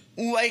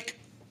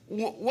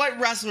 what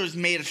wrestlers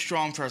made a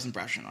strong first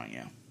impression on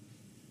you?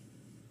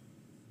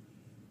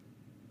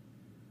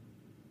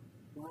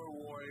 The Road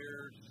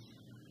Warriors,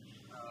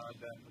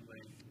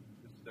 definitely.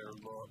 Just their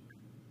look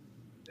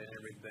and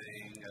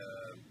everything.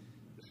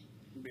 Just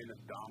being this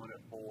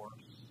dominant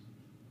force.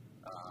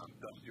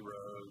 Dusty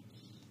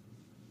Rhodes,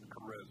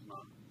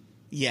 charisma.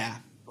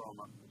 Yeah. From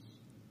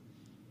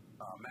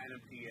Man in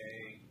PA,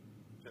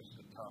 just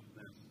the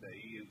toughness that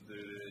he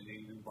exuded.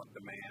 He was like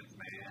the man's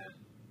man.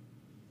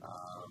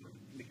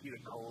 Nikita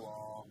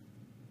Koloff,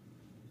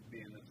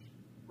 being this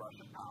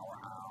Russian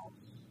powerhouse.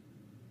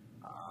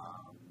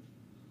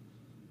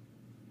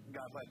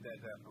 Guys like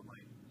that,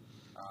 definitely.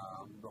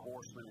 The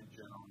Horsemen in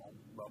general.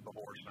 Love the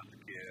Horsemen as a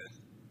kid.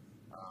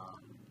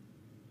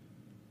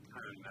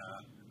 And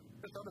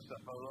just other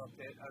stuff. I love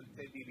Ted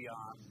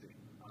DiBiase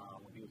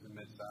when he was in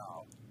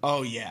Mid-South.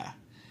 Oh, yeah.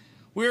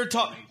 We were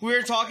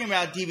talking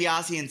about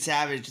DiBiase and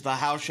Savage, the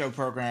house show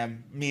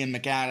program, me and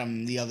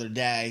McAdam the other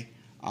day,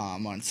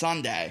 on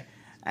Sunday,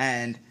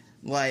 and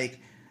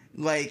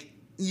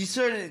you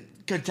sort of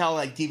could tell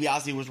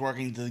DiBiase was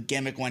working the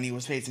gimmick when he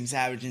was facing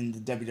Savage in the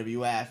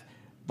WWF,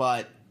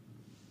 but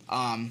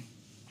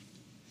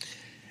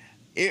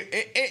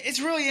it's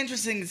really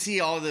interesting to see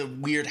all the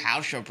weird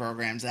house show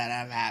programs that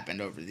have happened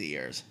over the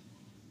years.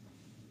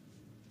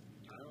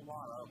 There's a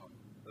lot of them.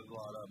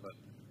 But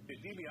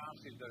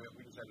DiBiase,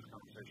 we just had this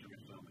conversation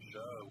recently on the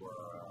show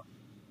where,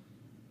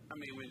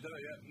 when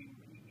WWF, he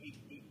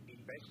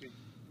basically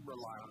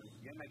relied on his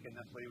gimmick, and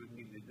that's what he would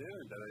need to do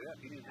in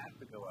WWF. He didn't have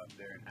to go up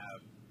there and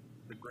have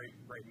the great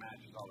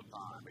matches all the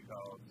time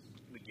because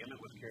the gimmick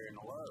was carrying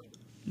the load.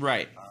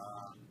 Right.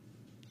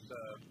 So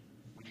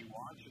when you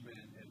watch him in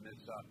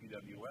Mid-South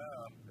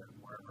UWF and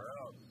wherever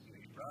else,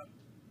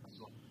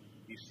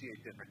 you see a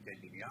different Ted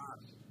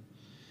DiBiase.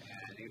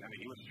 And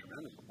he was a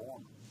tremendous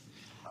performer.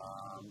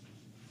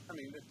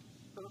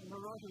 The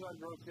promotions I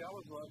grew up, I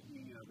was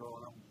lucky,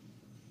 growing up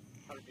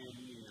in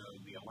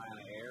the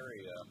Atlanta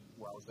area,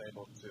 where I was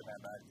able to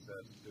have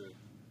access to,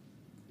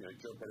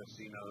 Joe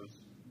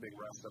Pedicino's big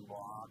wrestling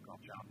block on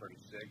Channel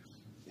 36,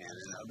 and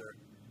other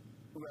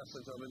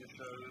wrestling television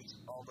shows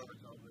all over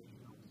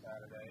television on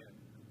Saturday and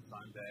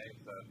Sunday.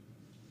 So,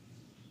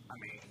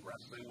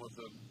 wrestling was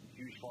a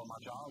huge part of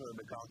my childhood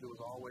because it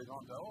was always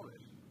on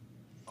television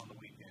on the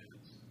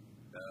weekends.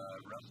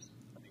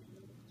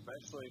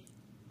 Especially,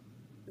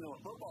 when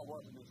football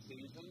wasn't in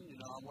season,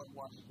 I wasn't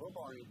watching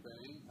football or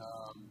anything.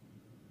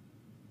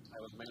 I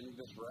was mainly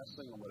just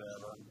wrestling or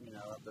whatever,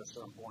 at a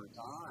certain point in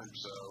time.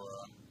 So,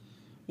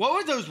 what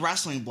were those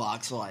wrestling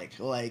blocks like?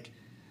 Well, it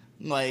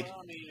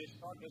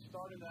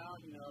started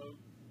out,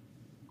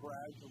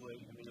 gradually.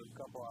 It was a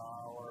couple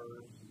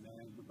hours, and then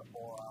it was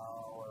 4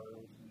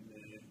 hours, and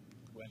then it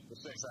went to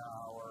 6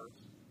 hours.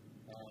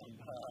 And,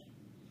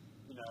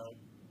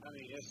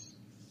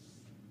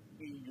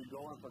 you're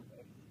going from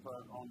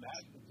on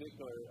that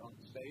particular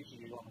station,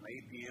 you're going from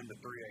 8 p.m. to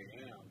 3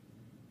 a.m.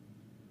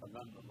 for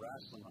nothing but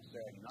wrestling on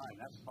Saturday night.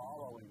 And that's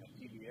following the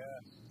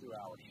TBS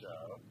 2-hour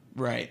show.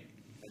 Right.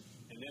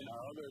 And then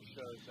other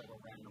shows that were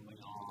randomly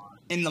on.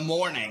 In the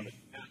morning.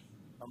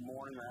 A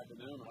morning or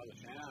afternoon on other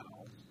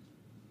channels.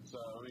 So,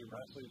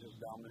 wrestling is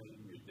just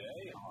dominating your day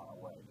in a lot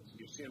of ways.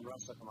 You're seeing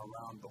wrestling from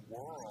around the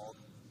world,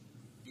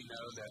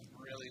 that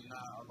really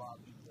not a lot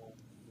of people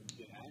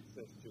get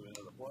access to in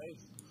other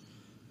places.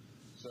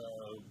 So,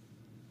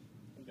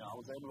 I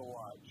was able to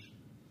watch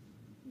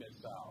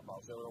Mid-South. I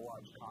was able to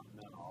watch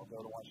Continental. I was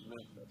able to watch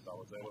Memphis. I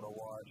was able to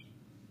watch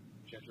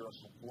Championship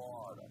Wrestling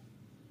Florida.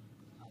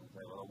 I was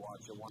able to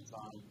watch at one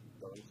time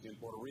WC in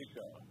Puerto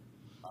Rico.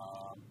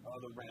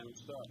 Other random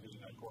stuff.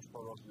 Of course,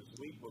 Pro Wrestling This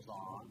Week was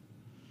on,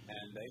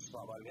 and they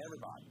spotlighted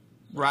everybody.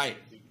 Right.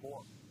 You see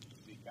Pork, you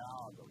see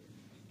Calgary,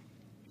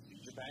 you see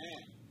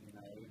Japan.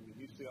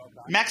 You see all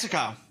kinds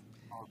Mexico. of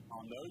stuff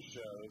on those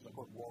shows. Of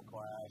course, World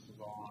Class is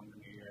on in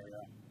the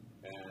area.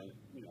 And,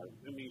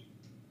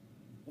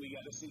 we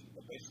got to see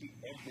basically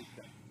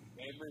everything.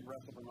 Every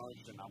wrestling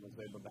promotion I was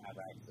able to have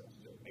access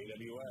to.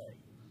 AWA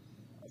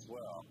as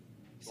well.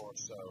 Of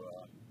course, so...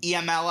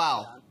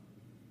 EMLL.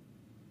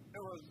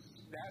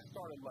 That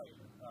started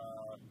later.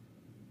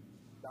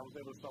 I was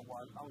able to start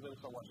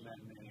watching that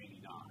in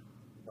 89.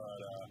 But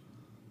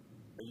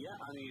yeah,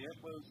 it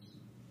was...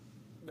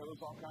 there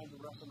was all kinds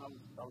of wrestling I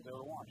was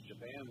able to watch.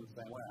 Japan was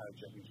the same way. I had a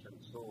Japanese friend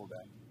in school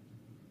that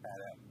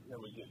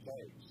would get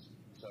tapes.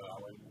 So I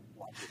would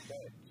watch his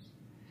tapes.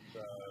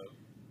 So,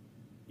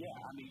 yeah,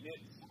 I mean,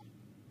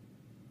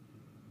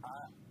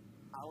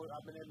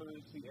 I've been able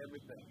to see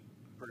everything,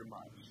 pretty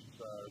much.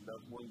 So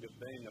that's one good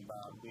thing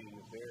about being in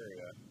this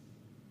area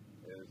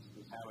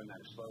is having that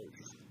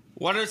exposure.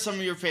 What are some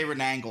of your favorite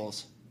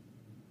angles?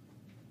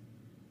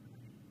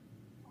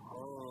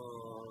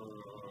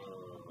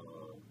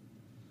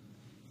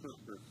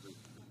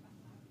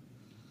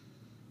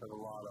 There's a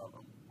lot of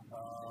them.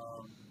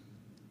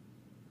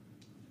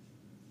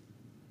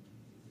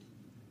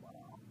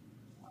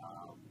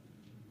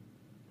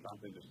 Trying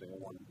to think just think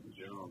of one in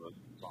general to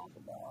talk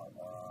about.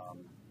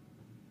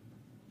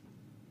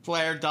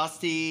 Flair,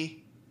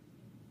 Dusty.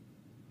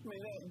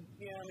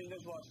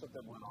 There's a lot of stuff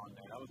that went on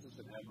there. That was just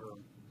an ever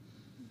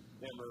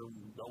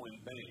going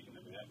thing.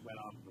 I mean, that went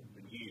on for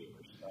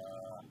years.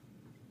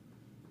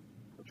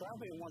 I'm trying to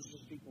think of ones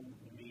just people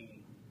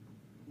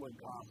would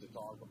constantly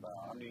talk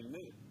about. I mean,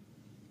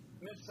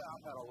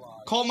 Mid-South had a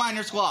lot. Coal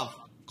Miner's Glove.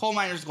 Coal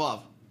Miner's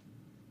Glove.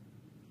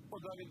 Well,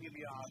 Dougie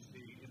DiBiase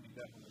is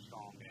definitely a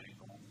strong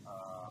angle.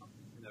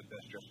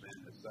 Best dressed man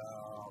in the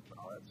South and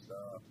all that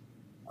stuff.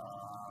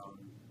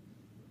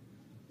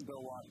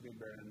 Bill Washington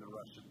bearing the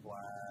Russian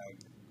flag.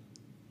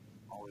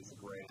 Always a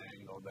great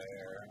angle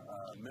there.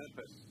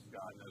 Memphis,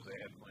 God knows they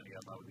had plenty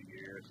of them over the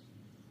years.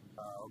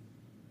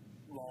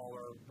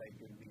 Lawler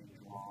taking being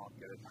drunk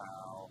at his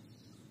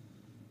house.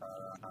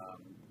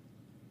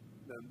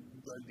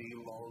 The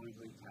D-Low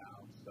losing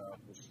town stuff.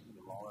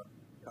 Lawler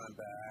coming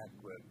back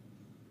with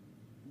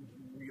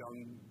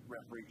young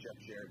referee Jeff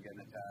Jarrett getting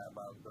a tab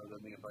out for the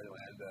Buddy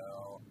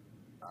Landell.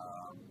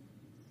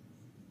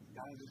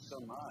 Guys, just so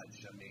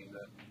much. I mean,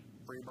 the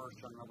Freebird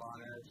Tournament of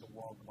Honor is a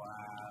world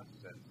class.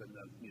 It's in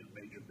the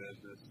major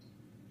business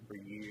for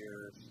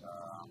years.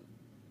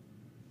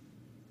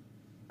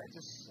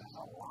 There's a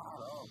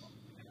lot of them.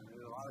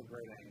 There's a lot of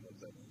great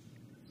angles.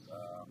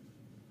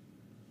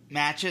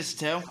 Matches,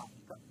 too?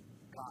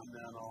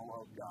 Continental,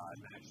 oh God,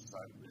 matches.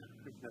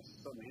 There's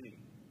so many.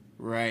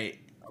 Right.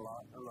 A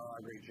lot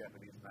of great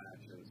Japanese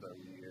matches over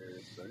the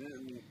years. So,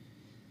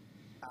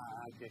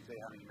 I can't say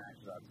how many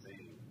matches I've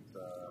seen.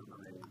 So,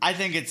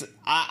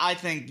 I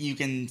think you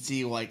can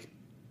see like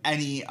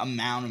any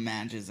amount of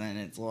matches, and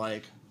it's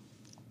like,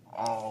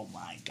 oh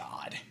my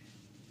God.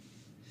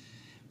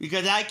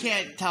 Because I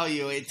can't tell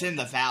you it's in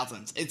the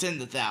thousands. It's in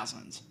the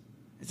thousands.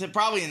 It's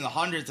probably in the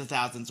hundreds of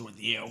thousands with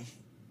you.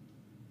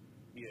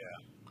 Yeah,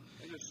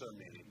 there's so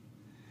many.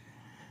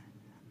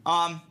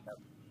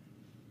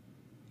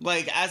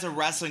 Like, as a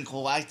wrestling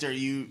collector,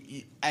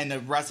 you and a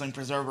wrestling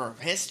preserver of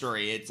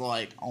history, it's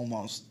like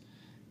almost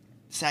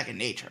second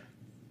nature.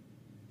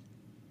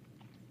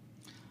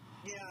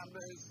 Yeah,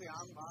 but see,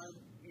 I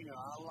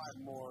like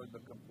more of the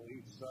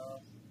complete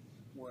stuff.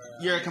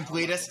 You're a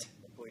completist?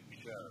 Complete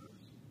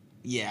shows.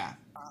 Yeah.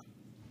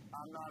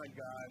 I'm not a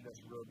guy that's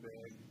real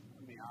big.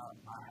 I mean,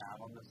 I have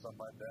them and stuff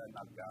like that, and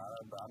I've got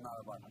it, but I'm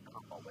not like a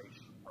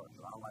compilation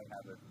person. I like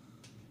having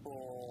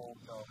full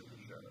television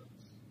shows.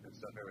 And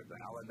stuff,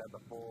 everything. I like to have the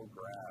full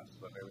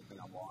grasp of everything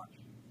I'm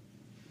watching.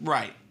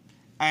 Right.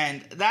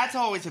 And that's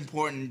always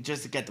important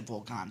just to get the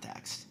full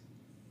context.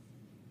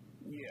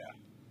 Yeah.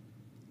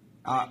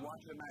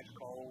 Watching the match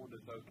cold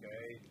is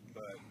okay,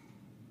 but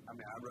I'd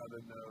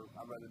rather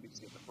be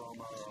seeing the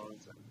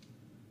promos and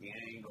the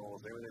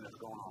angles, everything that's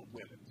going on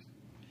with it.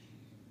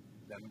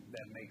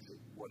 That makes it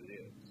what it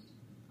is.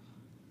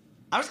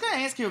 I was going to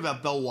ask you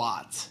about Bill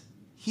Watts.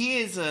 He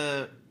is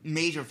a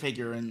major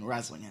figure in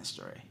wrestling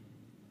history.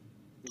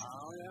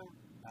 Oh,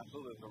 yeah.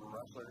 Absolutely. He's a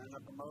wrestler and a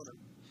promoter.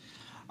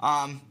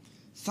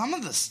 Some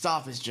of the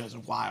stuff is just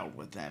wild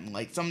with them.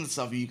 Like, some of the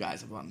stuff you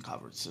guys have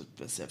uncovered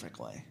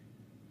specifically.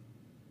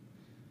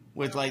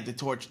 With, like, the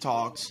Torch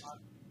Talks.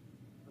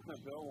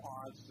 Bill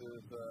Watts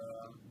is,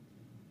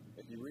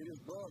 if you read his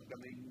book, I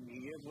mean,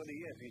 he is what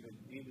he is. He's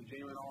a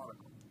genuine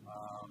article.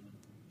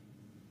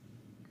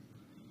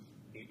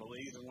 He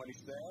believes in what he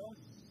says.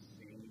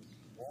 He's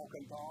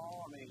walking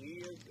tall. I mean,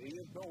 he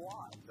is Bill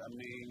Watts. I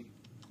mean,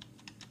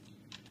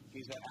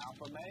 he's an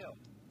alpha male.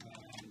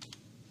 And,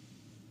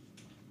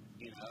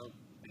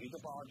 he's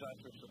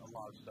apologized for a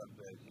lot of stuff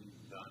that he's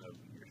done over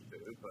the years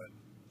too, but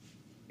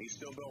he's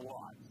still Bill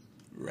Watts.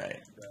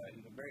 Right. And,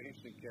 he's a very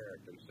interesting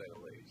character, to say the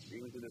least,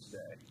 even to this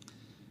day.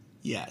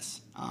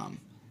 Yes.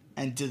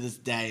 And to this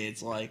day,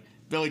 it's like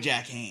Billy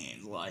Jack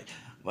Haynes,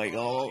 Billy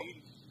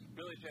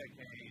Jack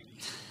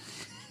Haynes.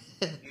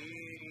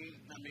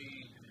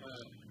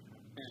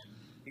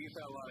 He's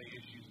had a lot of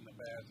issues in the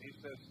past. He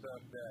says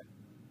stuff that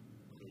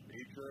could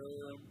be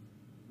true,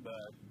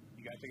 but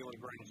you got to take it with a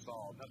grain of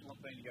salt. That's one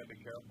thing you got to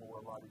be careful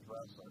with a lot of these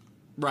wrestlers.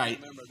 Right.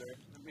 Remember,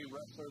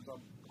 wrestlers are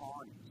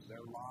carnies,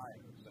 they're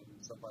liars and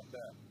stuff like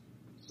that.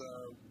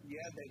 So,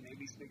 yeah, they may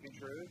be speaking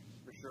truth,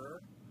 for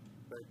sure,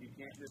 but you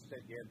can't just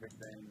take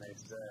everything they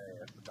say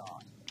as the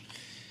gospel.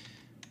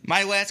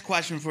 My last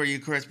question for you,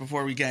 Kris,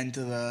 before we get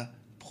into the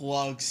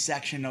plug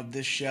section of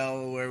the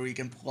show where we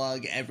can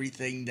plug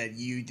everything that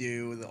you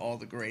do, all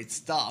the great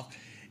stuff.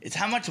 It's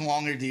how much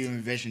longer do you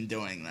envision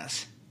doing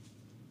this?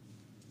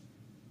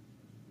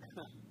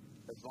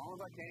 As long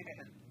as I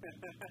can.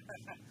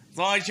 As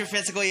long as you're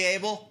physically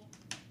able?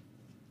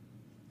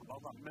 As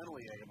long as I'm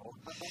mentally able.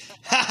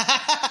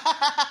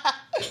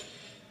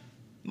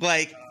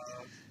 Like...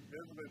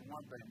 physically is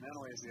one thing,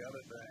 mentally is the other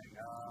thing.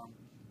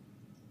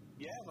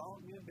 Yeah, as long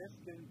as me and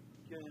Vince can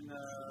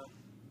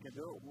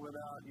do it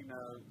without,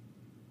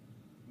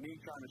 me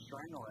trying to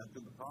strangle it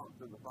through the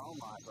phone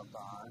line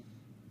sometimes.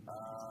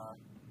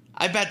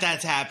 I bet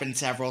that's happened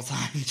several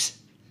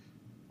times.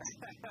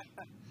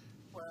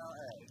 Well,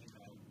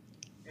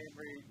 hey,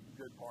 every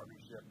good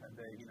partnership,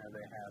 they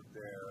have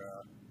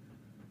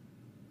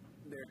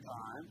their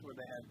times where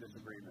they have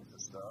disagreements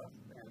and stuff,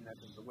 and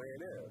that's just the way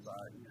it is.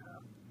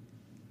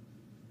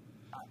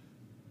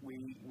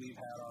 We've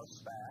had our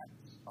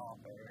spats off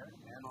air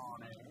and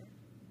on air,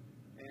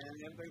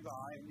 and everything's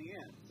all right in the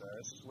end. So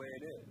that's just the way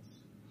it is.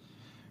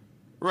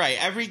 Right,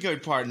 every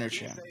good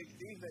partnership.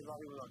 These days, a lot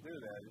of people don't do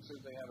that. As soon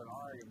as they have an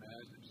argument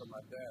or something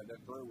like that, they're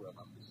through with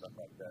them and stuff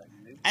like that.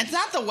 And it's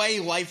not the way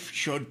life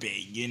should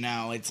be,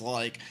 It's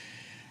like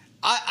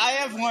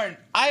I've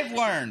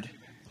learned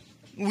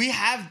we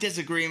have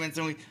disagreements,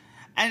 and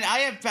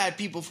I have had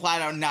people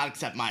flat out not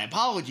accept my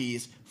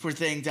apologies for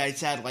things I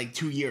said like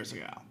 2 years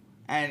ago,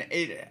 and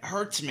it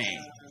hurts me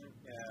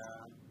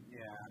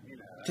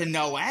to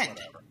no end.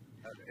 Whatever.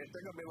 If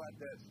they're gonna be like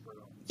that, screw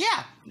them.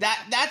 Yeah,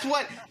 that's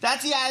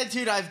the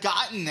attitude I've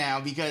gotten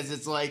now, because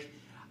it's like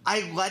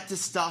I let the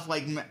stuff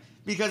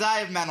because I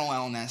have mental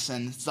illness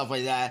and stuff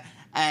like that,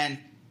 and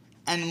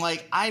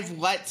like I've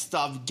let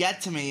stuff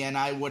get to me and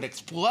I would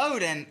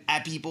explode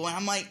at people, and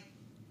I'm like,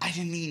 I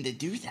didn't mean to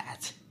do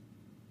that.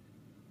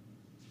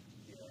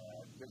 Yeah,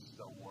 just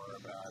don't worry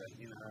about it,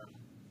 I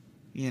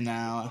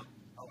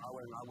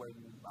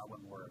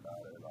wouldn't worry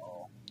about it at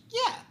all.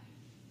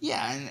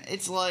 Yeah, and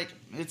it's like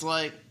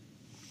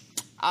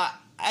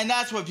and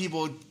that's what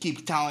people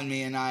keep telling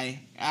me, and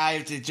I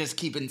have to just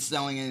keep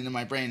instilling it into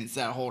my brain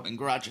instead of holding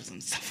grudges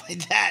and stuff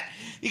like that,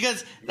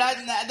 because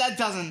that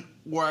doesn't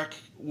work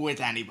with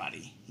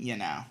anybody,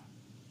 Yeah.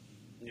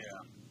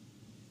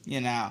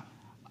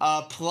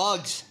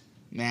 Plugs,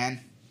 man.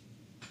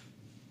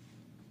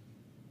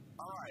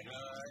 All right,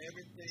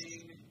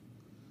 everything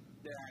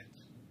that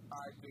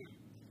I do,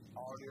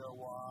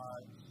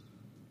 audio-wise,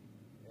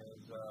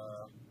 is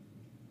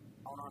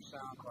on our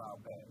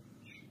SoundCloud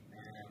page,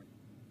 and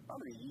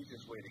probably the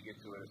easiest way to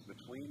get to it is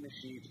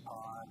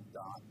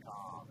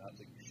BetweenTheSheetsPod.com. That'll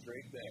take you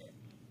straight there.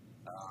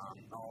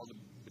 All the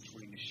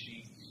Between the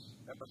Sheets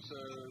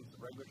episodes,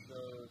 regular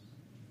shows,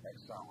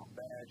 Exile on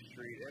Bad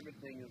Street,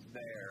 everything is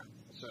there.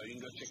 So you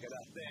can go check it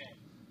out there.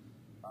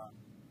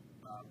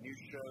 New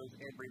shows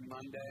every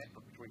Monday for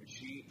Between the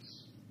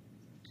Sheets.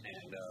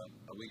 And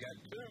we got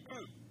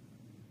two.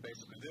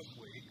 Basically this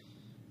week,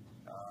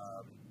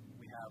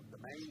 we have the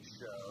main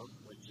show,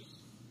 which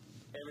is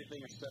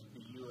everything except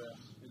the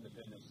U.S.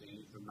 independence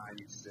scene from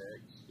 96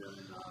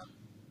 during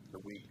the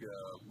week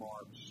of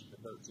March the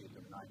 13th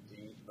and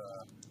 19th.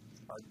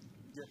 Our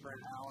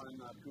different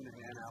Alan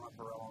Cunahan, Alan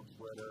Farrell on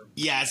Twitter.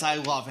 Yes, I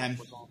love him. And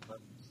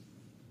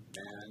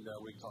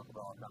we talk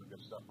about all kind of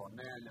good stuff on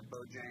there. And then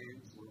Bo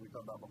James, who we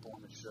talked about before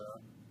on the show,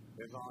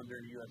 is on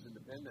during the U.S.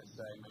 Independence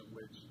segment,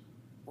 which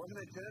wasn't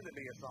intended to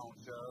be a song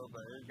show,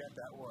 but it got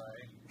that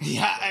way.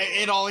 Yeah,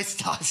 it always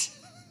does.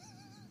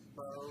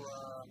 So,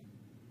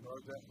 Bo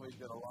definitely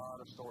did a lot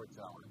of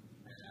storytelling.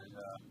 And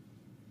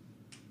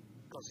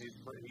because his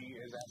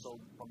actual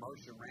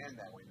promotion ran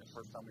that way, the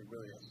first time we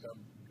really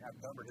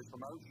have covered his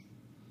promotion.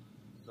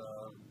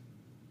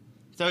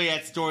 So he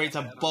had stories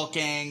of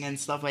booking and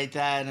stuff like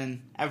that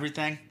and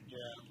everything. Yeah.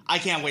 I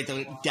can't wait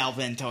to delve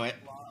into it.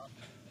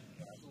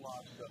 There's a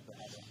lot of stuff to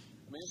have.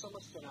 I mean, it's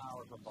almost 10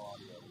 hours of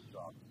audio we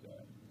dropped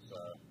today. So.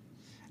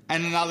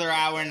 And another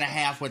hour and a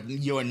half with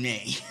you and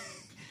me.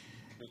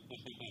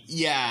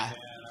 Yeah. And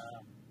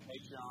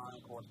Patreon,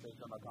 of course,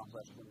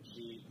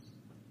 Patreon.com/sheets.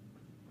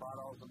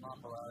 $5 a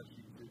month allows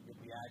you to get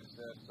the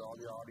access to all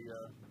the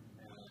audio.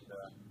 And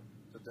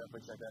so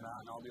definitely check that out.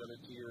 And all the other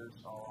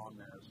tiers are on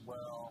there as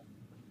well.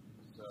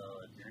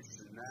 So if you're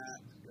interested in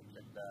that, go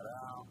check that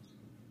out.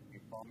 You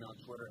can follow me on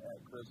Twitter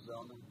at Kris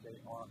Zellner,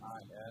 KRISZELLNER.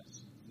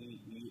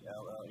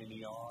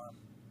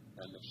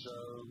 And the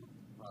show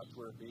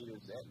Twitter feed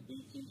is at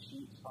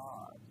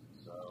DTSheetsPod.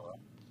 So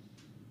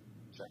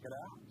check it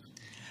out.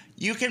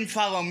 You can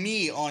follow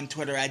me on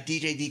Twitter at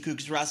DJ D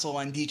Kooks Wrestle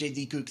and DJ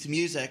D Kooks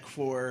Music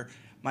for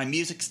my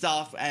music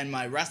stuff and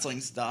my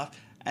wrestling stuff.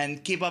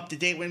 And keep up to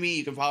date with me.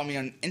 You can follow me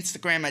on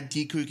Instagram at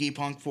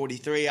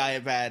DKookiePunk43. I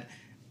have had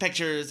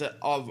pictures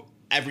of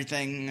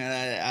everything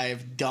I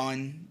have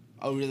done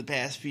over the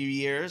past few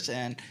years,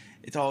 and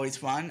it's always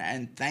fun.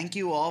 And thank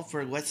you all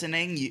for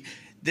listening.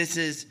 This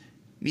is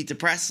Meet the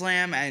Press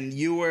Slam, and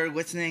you were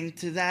listening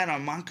to that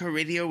on Monco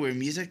Radio, where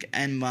music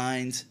and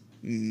minds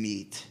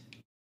meet.